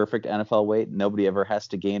at their perfect NFL weight? Nobody ever has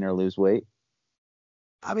to gain or lose weight.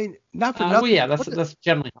 I mean, not for nothing. Well, yeah, that's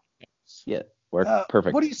generally how it goes. Yeah, we're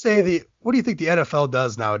perfect. What do you think the NFL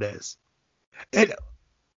does nowadays?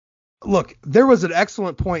 Look, there was an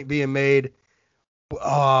excellent point being made.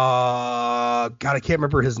 God, I can't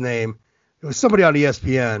remember his name. It was somebody on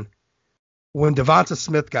ESPN when Devonta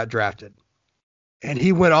Smith got drafted, and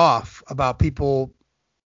he went off about people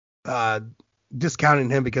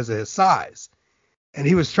discounting him because of his size. And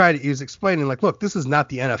he was explaining, like, look, this is not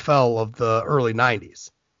the NFL of the early 90s.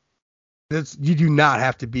 You do not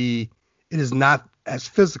have to be. It is not as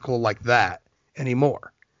physical like that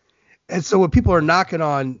anymore. And so when people are knocking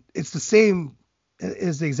on, it's the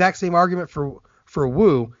exact same argument for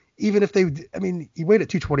Woo. Even if he weighed at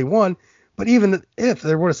 221, but even if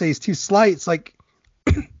they were to say he's too slight, it's like,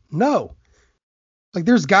 no. Like,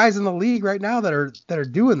 there's guys in the league right now that are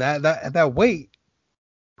doing that at that weight.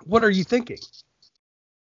 What are you thinking?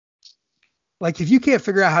 Like, if you can't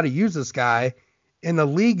figure out how to use this guy in a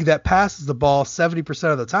league that passes the ball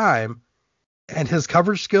 70% of the time, and his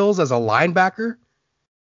coverage skills as a linebacker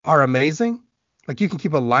are amazing. Like, you can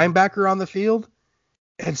keep a linebacker on the field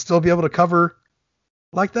and still be able to cover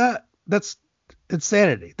like that. That's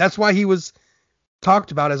insanity. That's why he was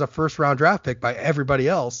talked about as a first round draft pick by everybody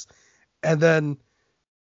else. And then,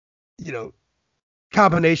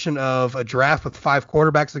 combination of a draft with 5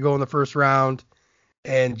 quarterbacks to go in the first round,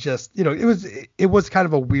 and just, it was kind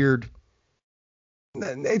of a weird,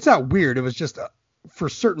 it's not weird. It was just for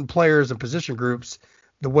certain players and position groups,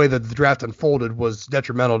 the way that the draft unfolded was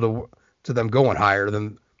detrimental to them going higher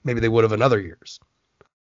than maybe they would have in other years.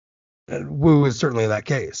 And Wu is certainly in that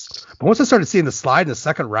case. But once I started seeing the slide in the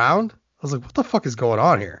second round, I was like, what the fuck is going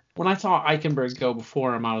on here? When I saw Eichenberg go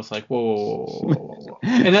before him, I was like, whoa.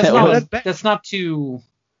 And that's not to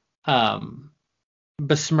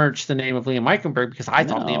besmirch the name of Liam Eichenberg, because I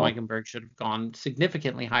thought Liam Eichenberg should have gone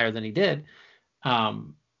significantly higher than he did.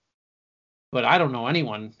 But I don't know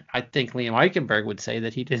anyone. I think Liam Eichenberg would say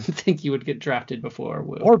that he didn't think he would get drafted before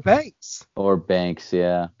Wu. Or Banks.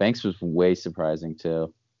 Yeah. Banks was way surprising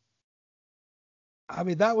too. I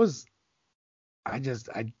mean, that was, I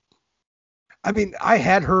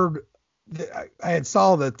had heard, I had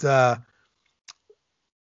saw that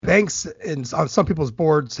Banks on some people's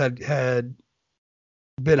boards had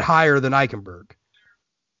been higher than Eichenberg.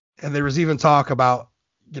 And there was even talk about,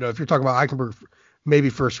 if you're talking about Eichenberg maybe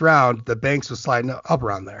first round, the Banks was sliding up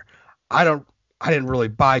around there. I didn't really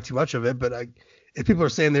buy too much of it, but if people are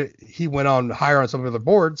saying that he went on higher on some of the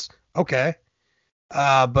boards, okay.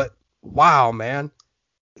 But wow, man,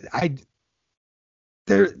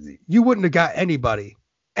 you wouldn't have got anybody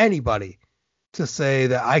to say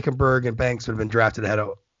that Eichenberg and Banks would have been drafted ahead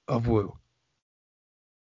of Wu.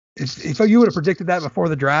 If you would have predicted that before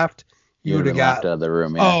the draft, you would have got out of the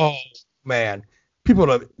room. Yeah. Oh man,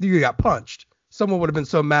 you got punched. Someone would have been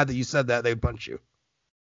so mad that you said that they'd punch you.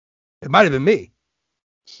 It might have been me.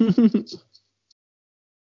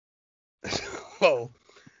 Well,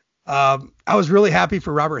 I was really happy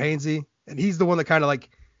for Robert Hainsey, and he's the one that kind of like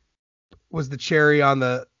was the cherry on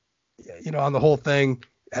the, on the whole thing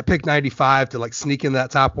at pick 95 to like sneak in that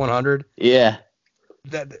top 100. Yeah.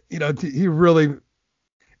 That, he really,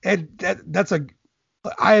 and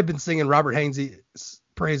I have been singing Robert Hainsey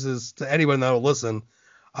praises to anyone that will listen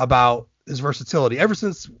about his versatility ever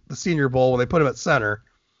since the Senior Bowl when they put him at center.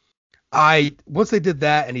 Once they did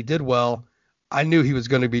that and he did well, I knew he was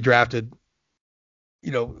going to be drafted,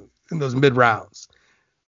 in those mid rounds.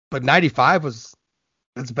 But 95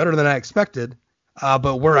 that's better than I expected.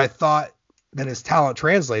 But where I thought that his talent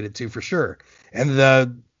translated to for sure. And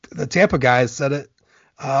the Tampa guys said it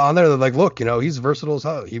on there. They're like, look, he's versatile as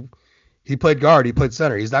hell. He played guard, he played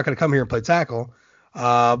center. He's not going to come here and play tackle.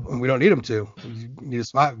 And we don't need him to. We need a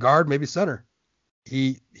spot guard, maybe center.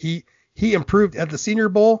 He improved at the Senior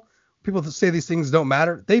Bowl. People that say these things don't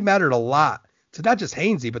matter, they mattered a lot to not just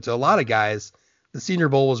Hainsey, but to a lot of guys. The Senior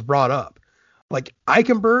Bowl was brought up. Like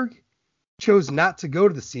Eichenberg chose not to go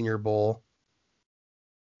to the Senior Bowl,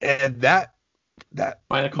 and that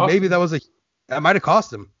might have cost maybe him. That might have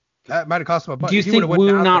cost him. That might have cost him a bunch. Do you think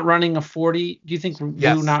Wu not running a 40? Do you think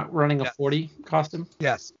Wu not running a 40 cost him?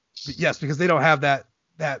 Yes, because they don't have that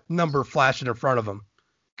number flashing in front of them.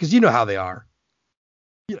 Because you know how they are.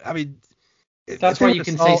 I mean, that's why you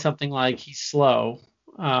can say something like he's slow.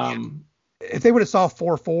 If they would have saw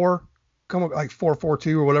 4.4, come like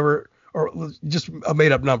 4.42 or whatever, or just a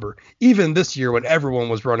made up number, even this year when everyone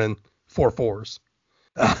was running 4.4s,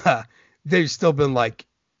 they've still been like,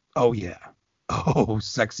 oh yeah, oh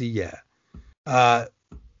sexy yeah. But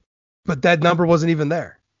that number wasn't even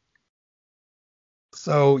there.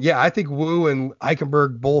 So yeah, I think Wu and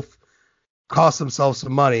Eichenberg both cost themselves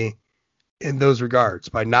some money in those regards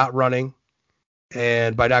by not running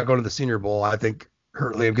and by not going to the Senior Bowl. I think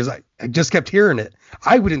hurt Liam because I just kept hearing it.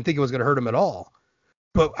 I didn't think it was going to hurt him at all,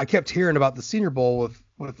 but I kept hearing about the Senior Bowl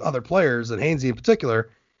with other players and Hainsey in particular.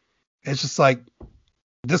 It's just like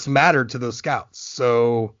this mattered to those scouts.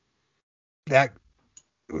 So that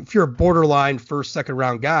if you're a borderline first, second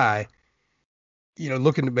round guy,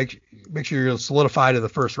 looking to make sure you're solidified in the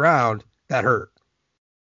first round, that hurt.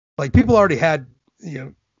 Like people already had,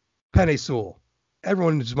 Penei Sewell.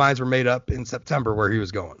 Everyone's minds were made up in September where he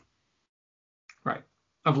was going. Right.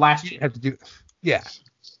 Of last year. Have to do, yeah.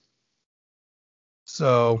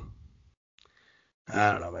 So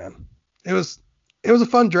I don't know, man. It was a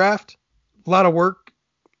fun draft, a lot of work.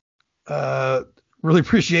 Really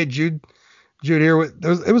appreciate Jude here.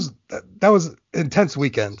 That was an intense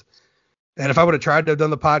weekend. And if I would have tried to have done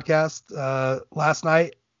the podcast last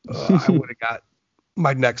night, I would have got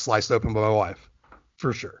my neck sliced open by my wife,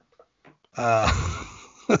 for sure. The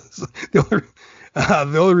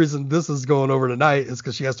only reason this is going over tonight is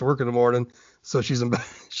because she has to work in the morning, so she's in bed.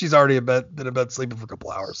 She's already been in bed sleeping for a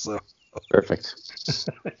couple hours. So Perfect.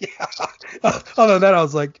 yeah. Other than that, I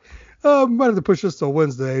was like, might have to push this till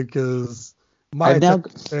Wednesday because my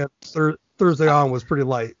Thursday on was pretty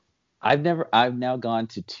light. I've now gone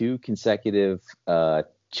to 2 consecutive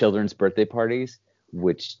children's birthday parties,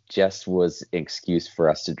 which just was an excuse for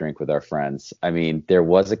us to drink with our friends. I mean, there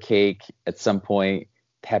was a cake at some point.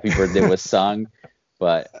 Happy birthday was sung,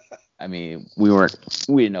 but I mean, we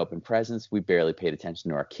didn't open presents. We barely paid attention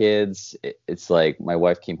to our kids. It's like my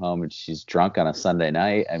wife came home and she's drunk on a Sunday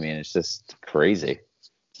night. I mean, it's just crazy.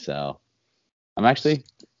 So I'm actually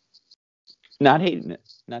not hating it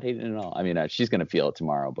at all. I mean, she's going to feel it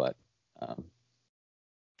tomorrow, but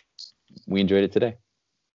we enjoyed it today.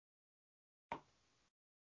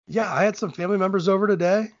 Yeah, I had some family members over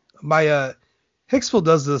today. My Hicksville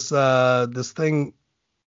does this thing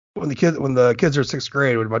when the kids are in 6th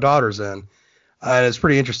grade, when my daughter's in, and it's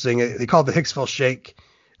pretty interesting. They call it the Hicksville Shake,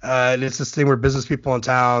 and it's this thing where business people in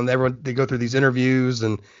town, they go through these interviews,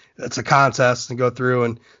 and it's a contest and go through,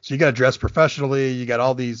 and so you got to dress professionally. You got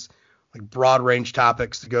all these like broad range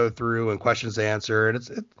topics to go through and questions to answer,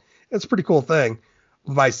 and it's a pretty cool thing.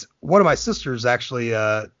 One of my sisters actually,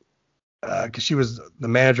 because she was the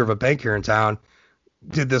manager of a bank here in town,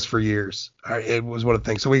 did this for years. It was one of the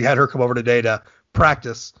things. So we had her come over today to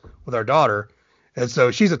practice with our daughter. And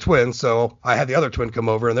so she's a twin. So I had the other twin come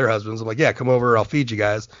over and their husbands. I'm like, yeah, come over. I'll feed you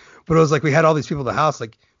guys. But it was like we had all these people in the house.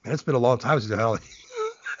 Like, man, it's been a long time since we had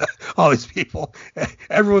all these people.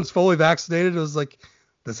 Everyone's fully vaccinated. It was like,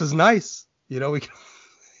 this is nice. You know, we can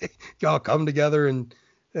all come together and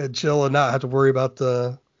chill and not have to worry about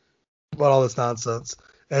all this nonsense.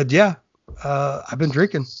 And yeah, I've been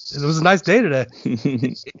drinking. It was a nice day today.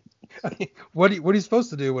 I mean, what are you supposed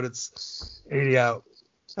to do when it's 80 out?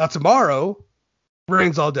 Now tomorrow,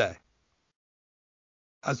 rains all day.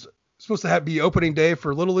 I was supposed to be opening day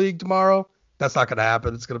for Little League tomorrow. That's not going to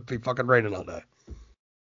happen. It's going to be fucking raining all day.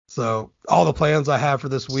 So all the plans I have for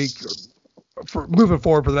this week, for moving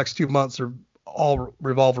forward for the next 2 months, are all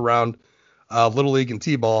revolve around Little League and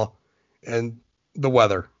T-ball and the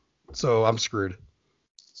weather. So I'm screwed.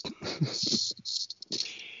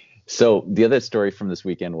 So the other story from this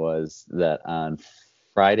weekend was that on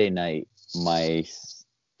Friday night, my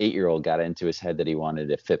 8-year-old got into his head that he wanted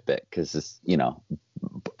a Fitbit because,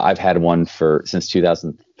 I've had one since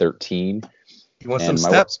 2013. You want some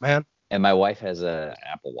steps, man. And my wife has a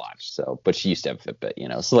Apple Watch, but she used to have a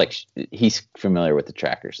Fitbit, so like he's familiar with the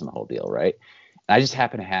trackers and the whole deal, right? And I just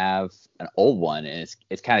happen to have an old one, and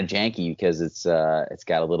it's kind of janky because it's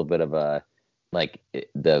got a little bit of a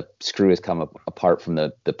the screw has come apart from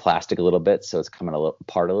the plastic a little bit, so it's coming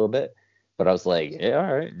apart a little bit. But I was like, yeah,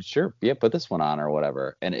 all right, sure, yeah, put this one on or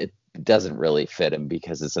whatever. And it doesn't really fit him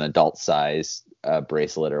because it's an adult size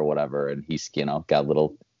bracelet or whatever, and he's got a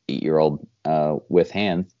little 8-year-old with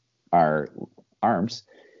arms.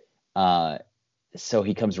 So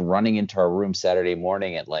he comes running into our room Saturday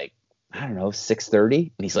morning at 6:30,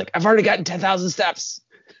 and he's like, I've already gotten 10,000 steps.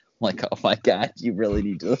 I'm like, oh my God, you really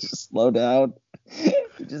need to just slow down.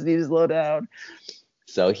 You just need to slow down.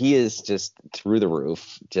 So he is just through the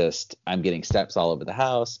roof. I'm getting steps all over the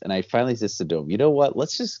house. And I finally just said to him, you know what?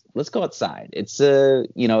 Let's go outside. It's a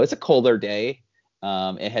colder day.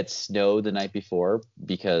 It had snowed the night before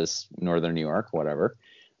because Northern New York, whatever.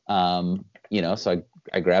 So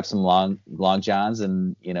I grabbed some long johns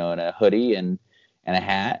and, and a hoodie and a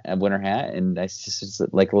hat, a winter hat. And I just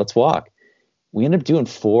like, let's walk. We ended up doing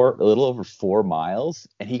a little over 4 miles,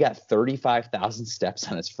 and he got 35,000 steps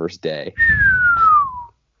on his first day.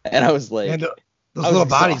 And I was like, and those little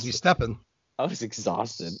bodies be stepping. I was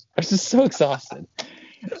exhausted. I was just so exhausted.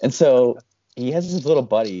 And so he has his little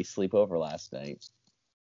buddy sleep over last night,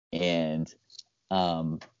 and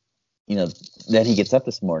then he gets up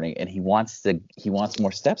this morning and he wants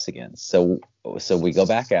more steps again. So we go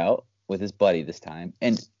back out with his buddy this time,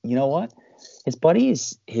 and you know what? His buddy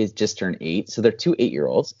is just turned 8, so they're 2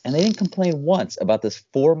 8-year-olds, and they didn't complain once about this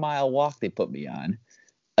 4-mile walk they put me on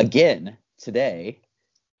again today,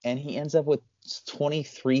 and he ends up with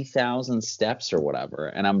 23,000 steps or whatever,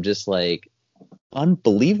 and I'm just like,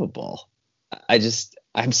 unbelievable.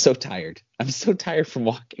 I'm so tired. I'm so tired from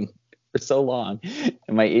walking for so long,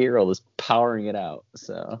 and my 8-year-old is powering it out,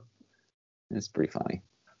 so it's pretty funny.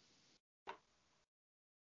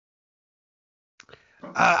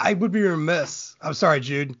 I would be remiss. I'm sorry,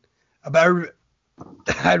 Jude.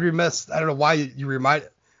 I'd remiss. I don't know why you remind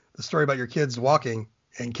the story about your kids walking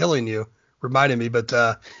and killing you reminded me. But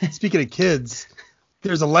speaking of kids,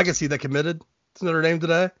 there's a legacy that committed to Notre Dame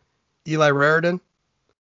today. Eli Raridan.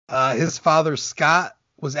 His father, Scott,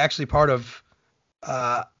 was actually part of,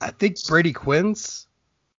 I think, Brady Quinn's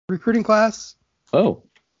recruiting class. Oh,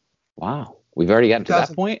 wow. We've already gotten to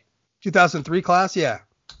that point? 2003 class, yeah.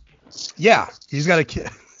 Yeah, he's got a kid.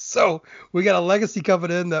 So we got a legacy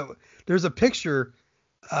coming in that there's a picture,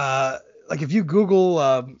 like if you Google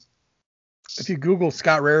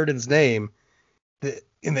Scott Raridan's name,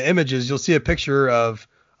 in the images, you'll see a picture of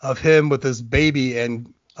him with his baby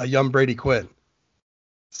and a young Brady Quinn.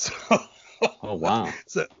 So, oh wow.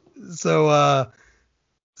 So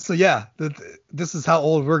yeah, this is how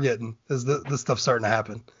old we're getting. Is this stuff starting to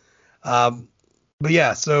happen? But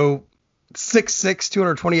yeah, so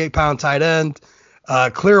 6'6", 228-pound tight end.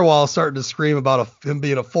 Clearwall starting to scream about him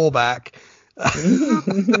being a fullback.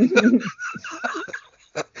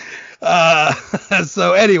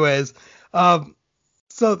 So anyways,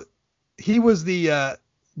 so he was the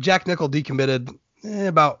Jack Nickel decommitted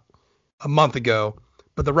about a month ago,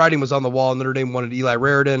 but the writing was on the wall. Notre Dame wanted Eli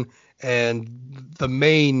Raridan, and the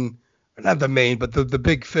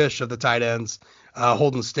big fish of the tight ends,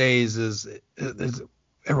 Holden Stays is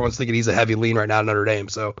everyone's thinking he's a heavy lean right now at Notre Dame.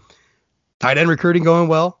 So tight end recruiting going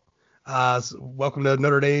well. So welcome to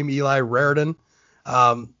Notre Dame, Eli Raridan.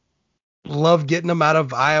 Love getting him out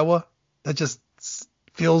of Iowa. That just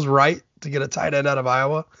feels right to get a tight end out of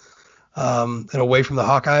Iowa, and away from the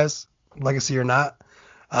Hawkeyes, legacy or not.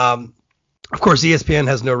 Of course, ESPN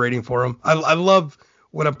has no rating for him. I love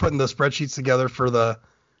when I'm putting the spreadsheets together for the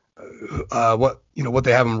what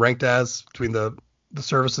they have him ranked as between the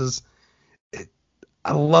services.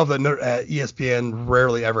 I love that ESPN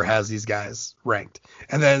rarely ever has these guys ranked.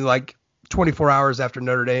 And then like 24 hours after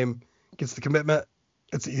Notre Dame gets the commitment,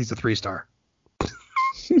 he's a 3-star.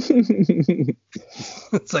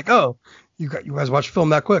 It's like, oh, you guys watch film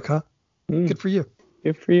that quick, huh? Good for you.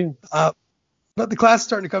 Good for you. But the class is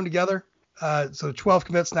starting to come together. So 12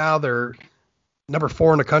 commits now. They're number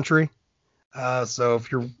 4 in the country. So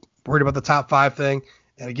if you're worried about the top 5 thing,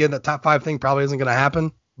 and again, that top 5 thing probably isn't going to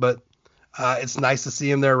happen, but it's nice to see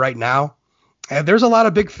him there right now. And there's a lot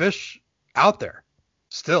of big fish out there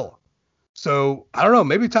still. So I don't know,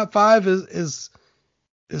 maybe top 5 is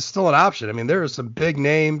still an option. I mean, there are some big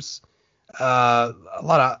names, a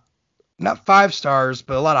lot of not 5 stars,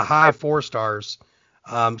 but a lot of high 4 stars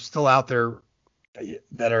still out there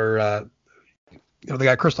that are, they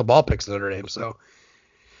got crystal ball picks in Notre Dame. So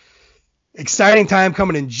exciting time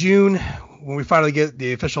coming in June when we finally get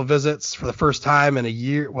the official visits for the first time in a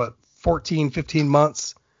year, 15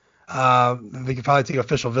 months. They can finally take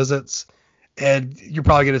official visits, and you're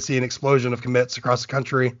probably going to see an explosion of commits across the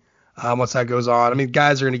country once that goes on. I mean,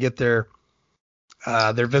 guys are going to get their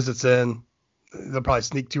visits in. They'll probably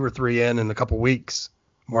sneak 2 or 3 in a couple weeks,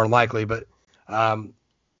 more than likely. But I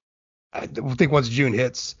think once June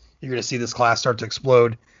hits, you're going to see this class start to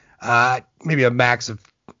explode. Maybe a max of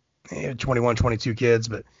 21, 22 kids.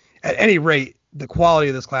 But at any rate, the quality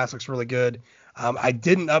of this class looks really good. I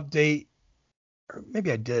didn't update, or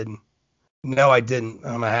maybe I did. No, I didn't.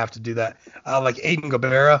 I'm going to have to do that. Like Aiden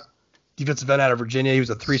Gobera, defensive end out of Virginia. He was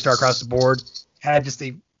a 3-star across the board. Had just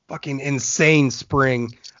a fucking insane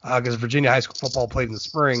spring because Virginia high school football played in the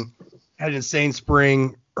spring. Had an insane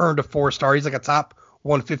spring, earned a 4-star. He's like a top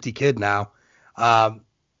 150 kid now.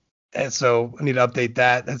 And so I need to update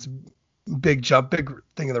that. That's a big jump, big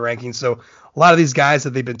thing in the rankings. So a lot of these guys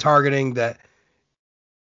that they've been targeting that,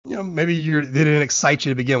 maybe they didn't excite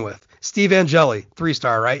you to begin with. Steve Angeli,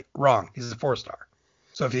 3-star, right? Wrong. He's a 4-star.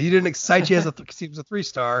 So if he didn't excite you he was a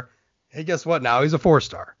 3-star, hey, guess what? Now he's a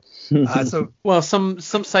 4-star. Well, some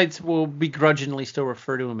sites will begrudgingly still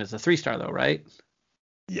refer to him as a 3-star, though, right?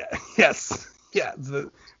 Yeah. Yes. Yeah.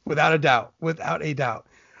 Without a doubt.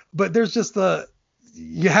 But there's just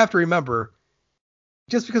you have to remember,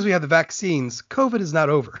 just because we have the vaccines, COVID is not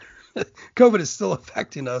over. COVID is still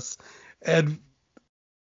affecting us, and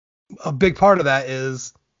a big part of that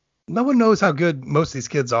is no one knows how good most of these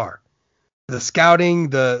kids are. The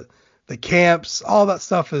scouting, the camps, all that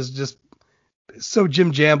stuff is just so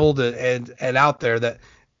jam-jambled and out there that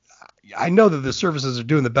I know that the services are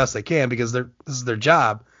doing the best they can because this is their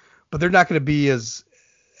job, but they're not going to be as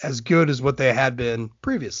good as what they had been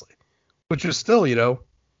previously, which was still,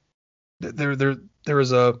 there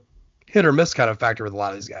was a hit or miss kind of factor with a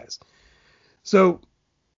lot of these guys. So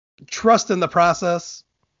trust in the process.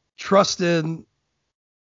 Trust in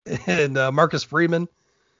Marcus Freeman.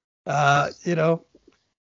 I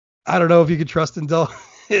don't know if you could trust in Dell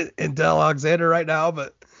Alexander right now,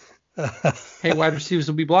 but hey, wide receivers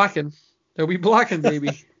will be blocking. They'll be blocking, baby.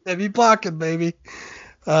 They'll be blocking, baby.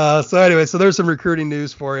 So anyway, so there's some recruiting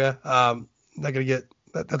news for you. not going to get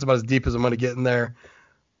that's about as deep as I'm going to get in there.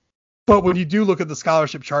 But when you do look at the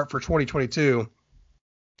scholarship chart for 2022,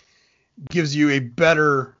 gives you a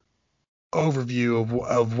better overview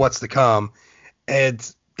of what's to come,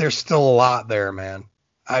 and there's still a lot there, man.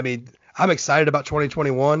 I mean, I'm excited about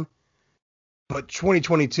 2021, but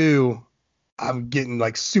 2022, I'm getting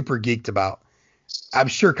like super geeked about. I'm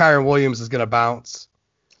sure Kyron Williams is going to bounce,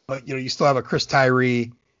 but you still have a Chris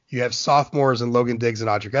Tyree. You have sophomores in Logan Diggs and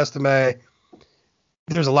Audric Estime.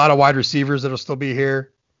 There's a lot of wide receivers that'll still be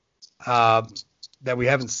here that we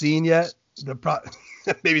haven't seen yet.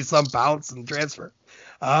 Maybe some bounce and transfer.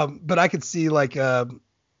 But I could see like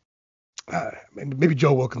maybe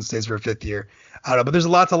Joe Wilkins stays for a 5th year. I don't know, but there's a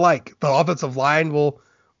lot to like. The offensive line will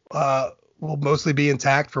mostly be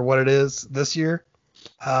intact for what it is this year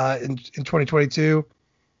in 2022.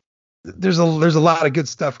 There's a lot of good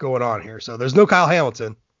stuff going on here. So there's no Kyle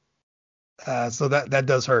Hamilton. So that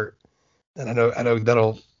does hurt. And I know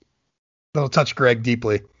that'll touch Greg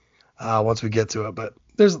deeply once we get to it. But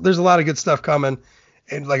there's a lot of good stuff coming.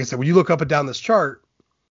 And like I said, when you look up and down this chart,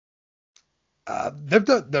 they've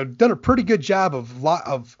done a pretty good job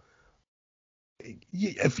of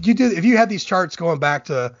if you had these charts going back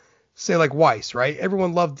to say like Weiss, right?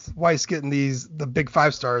 Everyone loved Weiss getting the big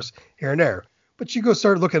 5 stars here and there. But you go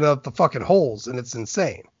start looking at the fucking holes, and it's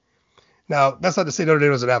insane. Now, that's not to say Notre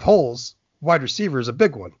Dame doesn't have holes. Wide receiver is a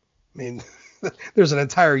big one. I mean, there's an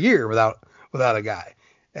entire year without a guy.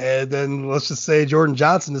 And then let's just say Jordan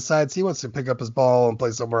Johnson decides he wants to pick up his ball and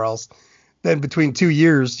play somewhere else. Then between 2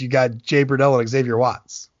 years, you got Jay Burdell and Xavier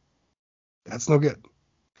Watts. That's no good.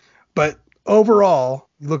 But overall,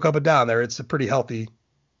 you look up and down there, it's a pretty healthy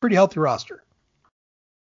roster.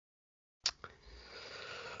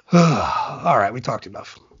 All right, we talked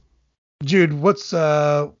enough. Jude, what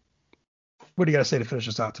do you got to say to finish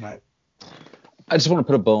us out tonight? I just want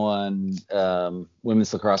to put a bow on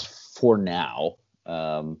women's lacrosse for now.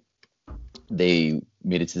 They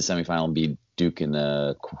made it to the semifinal and beat Duke in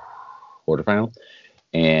the quarterfinal,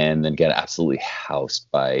 and then got absolutely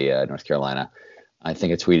housed by North Carolina. I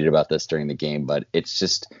think I tweeted about this during the game, but it's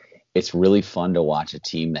really fun to watch a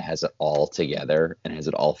team that has it all together and has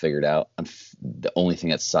it all figured out. The only thing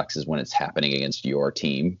that sucks is when it's happening against your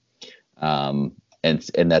team. And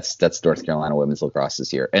that's North Carolina women's lacrosse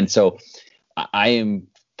this year. And so I am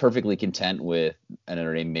perfectly content with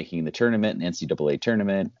Notre Dame making the tournament, an NCAA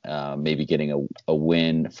tournament, maybe getting a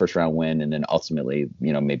win, first round win, and then ultimately,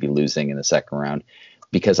 maybe losing in the second round,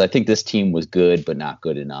 because I think this team was good, but not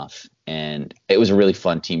good enough. And it was a really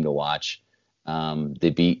fun team to watch.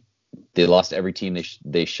 They lost every team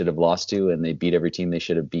they should have lost to, and they beat every team they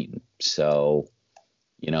should have beaten. So,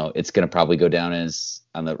 it's going to probably go down as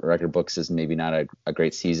on the record books as maybe not a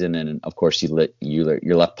great season. And of course,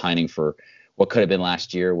 you're left pining for what could have been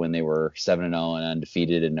last year when they were 7-0 and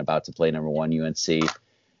undefeated and about to play number 1 UNC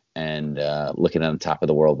and looking on the top of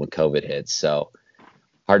the world when COVID hit. So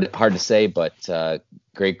hard to say, but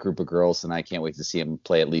great group of girls, and I can't wait to see them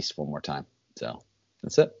play at least one more time. So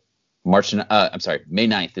that's it. May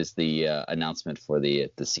 9th is the announcement for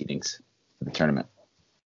the seedings for the tournament.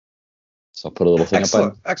 So I'll put a little thing up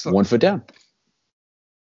on 1 foot down.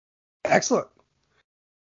 Excellent.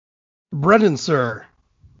 Brendan, sir,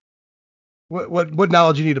 what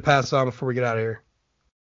knowledge you need to pass on before we get out of here?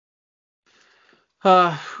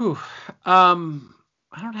 I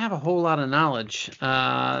don't have a whole lot of knowledge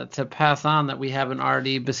to pass on that we haven't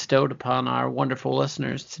already bestowed upon our wonderful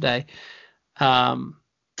listeners today. Yeah.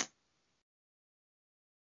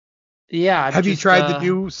 Have you tried the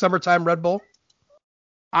new summertime Red Bull?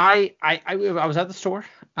 I was at the store.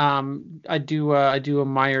 I do a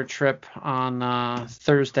Meijer trip on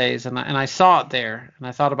Thursdays, and I saw it there, and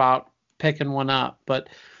I thought about picking one up, but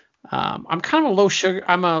I'm kind of a low sugar.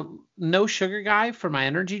 I'm a no sugar guy for my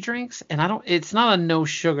energy drinks, and it's not a no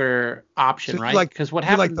sugar option, so right? Because what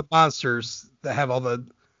happens? You like the monsters that have all the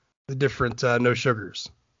different no sugars.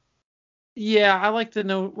 Yeah, I like the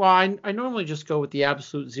no. Well, I normally just go with the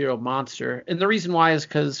Absolute Zero Monster, and the reason why is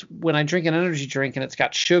because when I drink an energy drink and it's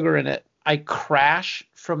got sugar in it, I crash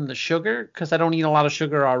from the sugar because I don't eat a lot of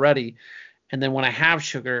sugar already. And then when I have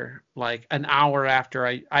sugar, like an hour after,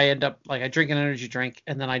 I end up like I drink an energy drink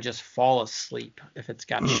and then I just fall asleep if it's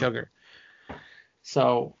got sugar.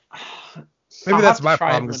 So maybe that's my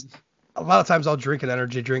problem. A lot of times I'll drink an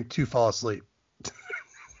energy drink to fall asleep.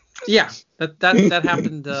 Yeah, that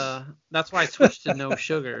happened. That's why I switched to no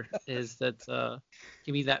sugar. Is that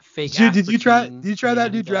give me that fake? Dude, did you try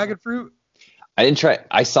that new dragon fruit? I didn't try.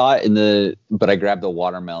 I saw it but I grabbed the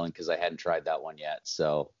watermelon because I hadn't tried that one yet.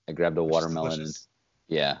 So I grabbed a watermelon and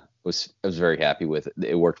I was very happy with it.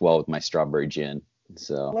 It worked well with my strawberry gin.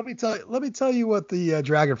 So Let me tell you what the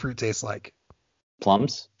dragon fruit tastes like.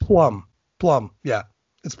 plums. Plum. Yeah,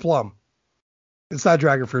 it's plum. It's not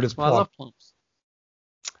dragon fruit. It's Well, plum. I love plums.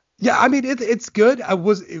 Yeah, I mean it's good.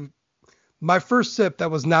 My first sip, that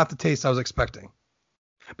was not the taste I was expecting.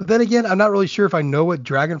 But then again, I'm not really sure if I know what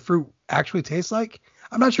dragon fruit actually tastes like.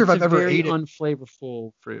 I'm not sure if I've ever ate it.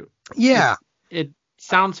 unflavorful fruit. Yeah, It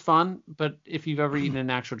sounds fun, but if you've ever eaten an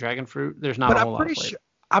actual dragon fruit, there's not but a whole lot of flavor.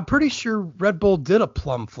 I'm pretty sure Red Bull did a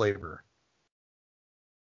plum flavor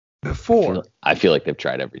before. I feel like they've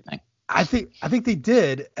tried everything. I think they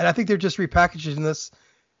did, and I think they're just repackaging this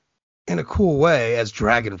in a cool way as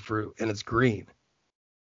dragon fruit, and it's green.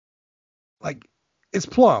 Like, it's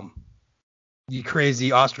plum. You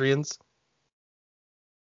crazy Austrians.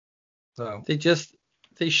 So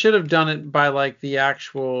They should have done it by like the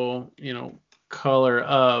actual, color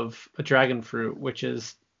of a dragon fruit, which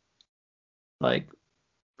is like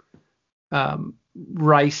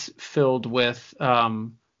rice filled with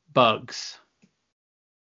bugs.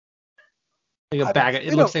 Like a bag.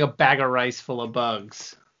 It looks like a bag of rice full of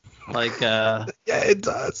bugs, like yeah, it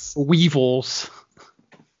does. weevils.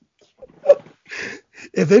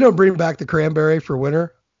 If they don't bring back the cranberry for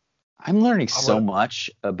winter, I'm learning so much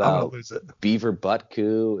I'm gonna about lose it. beaver butt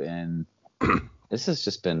coo, and this has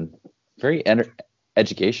just been very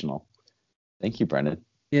educational. Thank you, Brendan.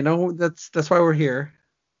 That's why we're here.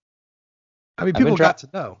 I mean, people got to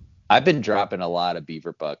know. I've been dropping a lot of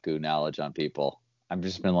beaver butt coo knowledge on people. I've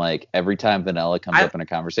just been like, every time vanilla comes up in a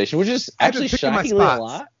conversation, which is actually shockingly a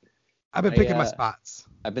lot. I've been picking my spots.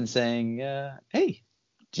 I've been saying, hey,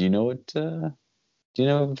 do you know what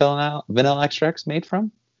vanilla extract's made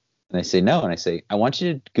from? And they say no, and I say, I want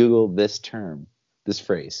you to Google this term, this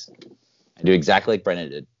phrase. I do exactly like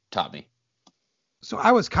Brennan taught me. So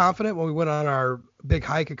I was confident when we went on our big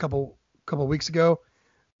hike a couple weeks ago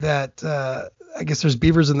that I guess there's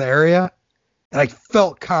beavers in the area, and I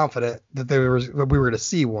felt confident that we were going to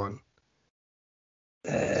see one.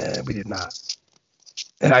 We did not,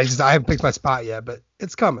 and I haven't picked my spot yet, but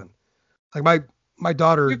it's coming. Like my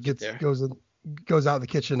daughter goes out in the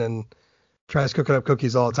kitchen and tries cooking up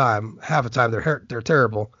cookies all the time. Half the time they're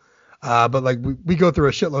terrible, but like we go through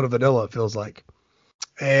a shitload of vanilla, it feels like,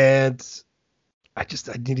 and I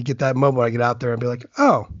need to get that moment when I get out there and be like,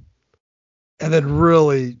 oh, and then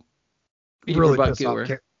really piss off.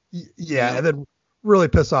 And then really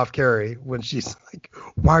piss off Carrie when she's like,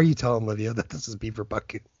 why are you telling Livia that this is beaver butt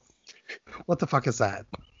coo? What the fuck is that?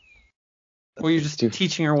 Well, you're just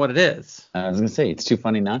teaching her what it is. I was gonna say it's too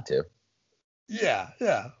funny not to. Yeah.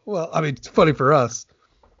 Well, I mean, it's funny for us.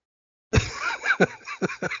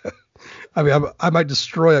 I mean, I might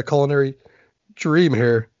destroy a culinary dream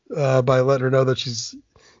here by letting her know that she's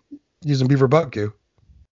using beaver butt goo.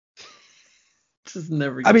 This is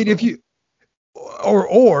never. I mean, if you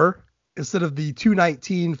or instead of the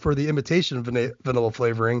 $2.19 for the imitation vanilla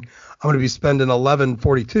flavoring, I'm going to be spending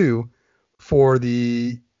 $11.42 for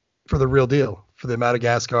the real deal, for the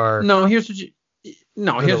Madagascar. Here's what you do.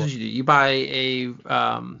 You buy a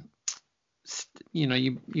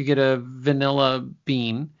you get a vanilla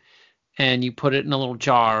bean and you put it in a little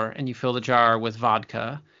jar and you fill the jar with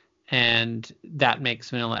vodka and that makes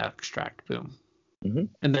vanilla extract. Boom. Mm-hmm.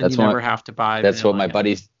 And then you never have to buy. That's what my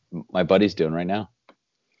buddy's doing right now.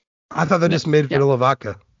 I thought they just made vanilla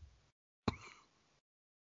vodka.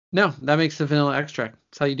 No, that makes the vanilla extract.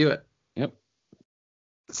 That's how you do it. Yep.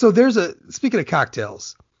 So speaking of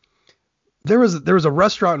cocktails, there was a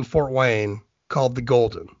restaurant in Fort Wayne called The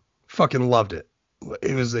Golden. Fucking loved it.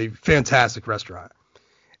 It was a fantastic restaurant.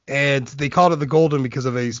 And they called it The Golden because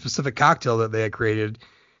of a specific cocktail that they had created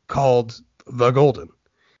called The Golden.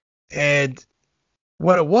 And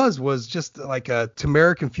what it was just like a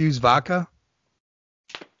turmeric infused vodka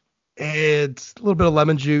and a little bit of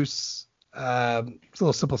lemon juice, a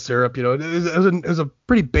little simple syrup. It was a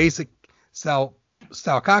pretty basic style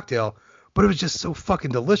cocktail, but it was just so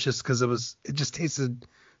fucking delicious because it just tasted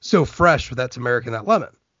so fresh with that turmeric and that lemon.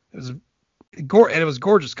 And it was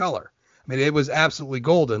gorgeous color. I mean, it was absolutely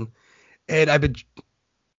golden. And I've been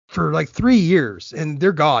for like 3 years, and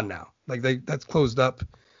they're gone now. Like that's closed up.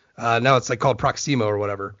 Now it's like called Proximo or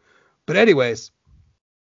whatever. But anyways,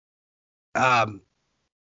 I've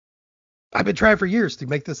been trying for years to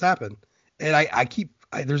make this happen, and I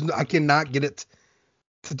cannot get it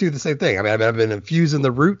to do the same thing. I mean, I've been infusing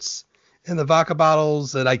the roots in the vodka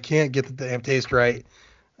bottles, and I can't get the damn taste right.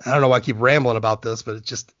 I don't know why I keep rambling about this, but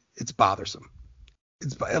it's bothersome.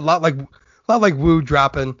 It's a lot like woo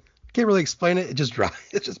dropping. Can't really explain it.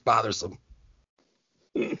 It's just bothersome.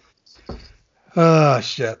 Oh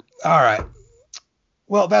shit. All right.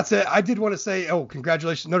 Well, that's it. I did want to say,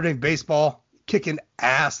 congratulations, Notre Dame baseball kicking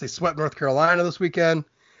ass. They swept North Carolina this weekend.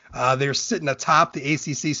 They're sitting atop the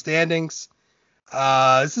ACC standings.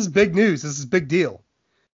 This is big news. This is a big deal.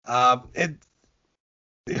 We're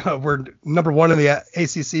number one in the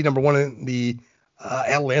ACC, number one in the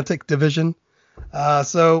Atlantic Division.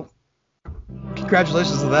 So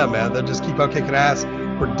congratulations to them, man. They'll just keep on kicking ass.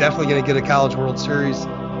 We're definitely going to get a College World Series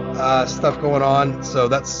stuff going on. So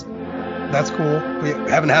that's cool. We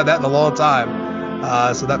haven't had that in a long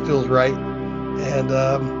time. So that feels right. And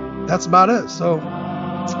that's about it. So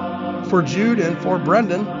for Jude and for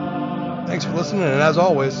Brendan, thanks for listening. And as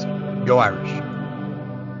always, go Irish.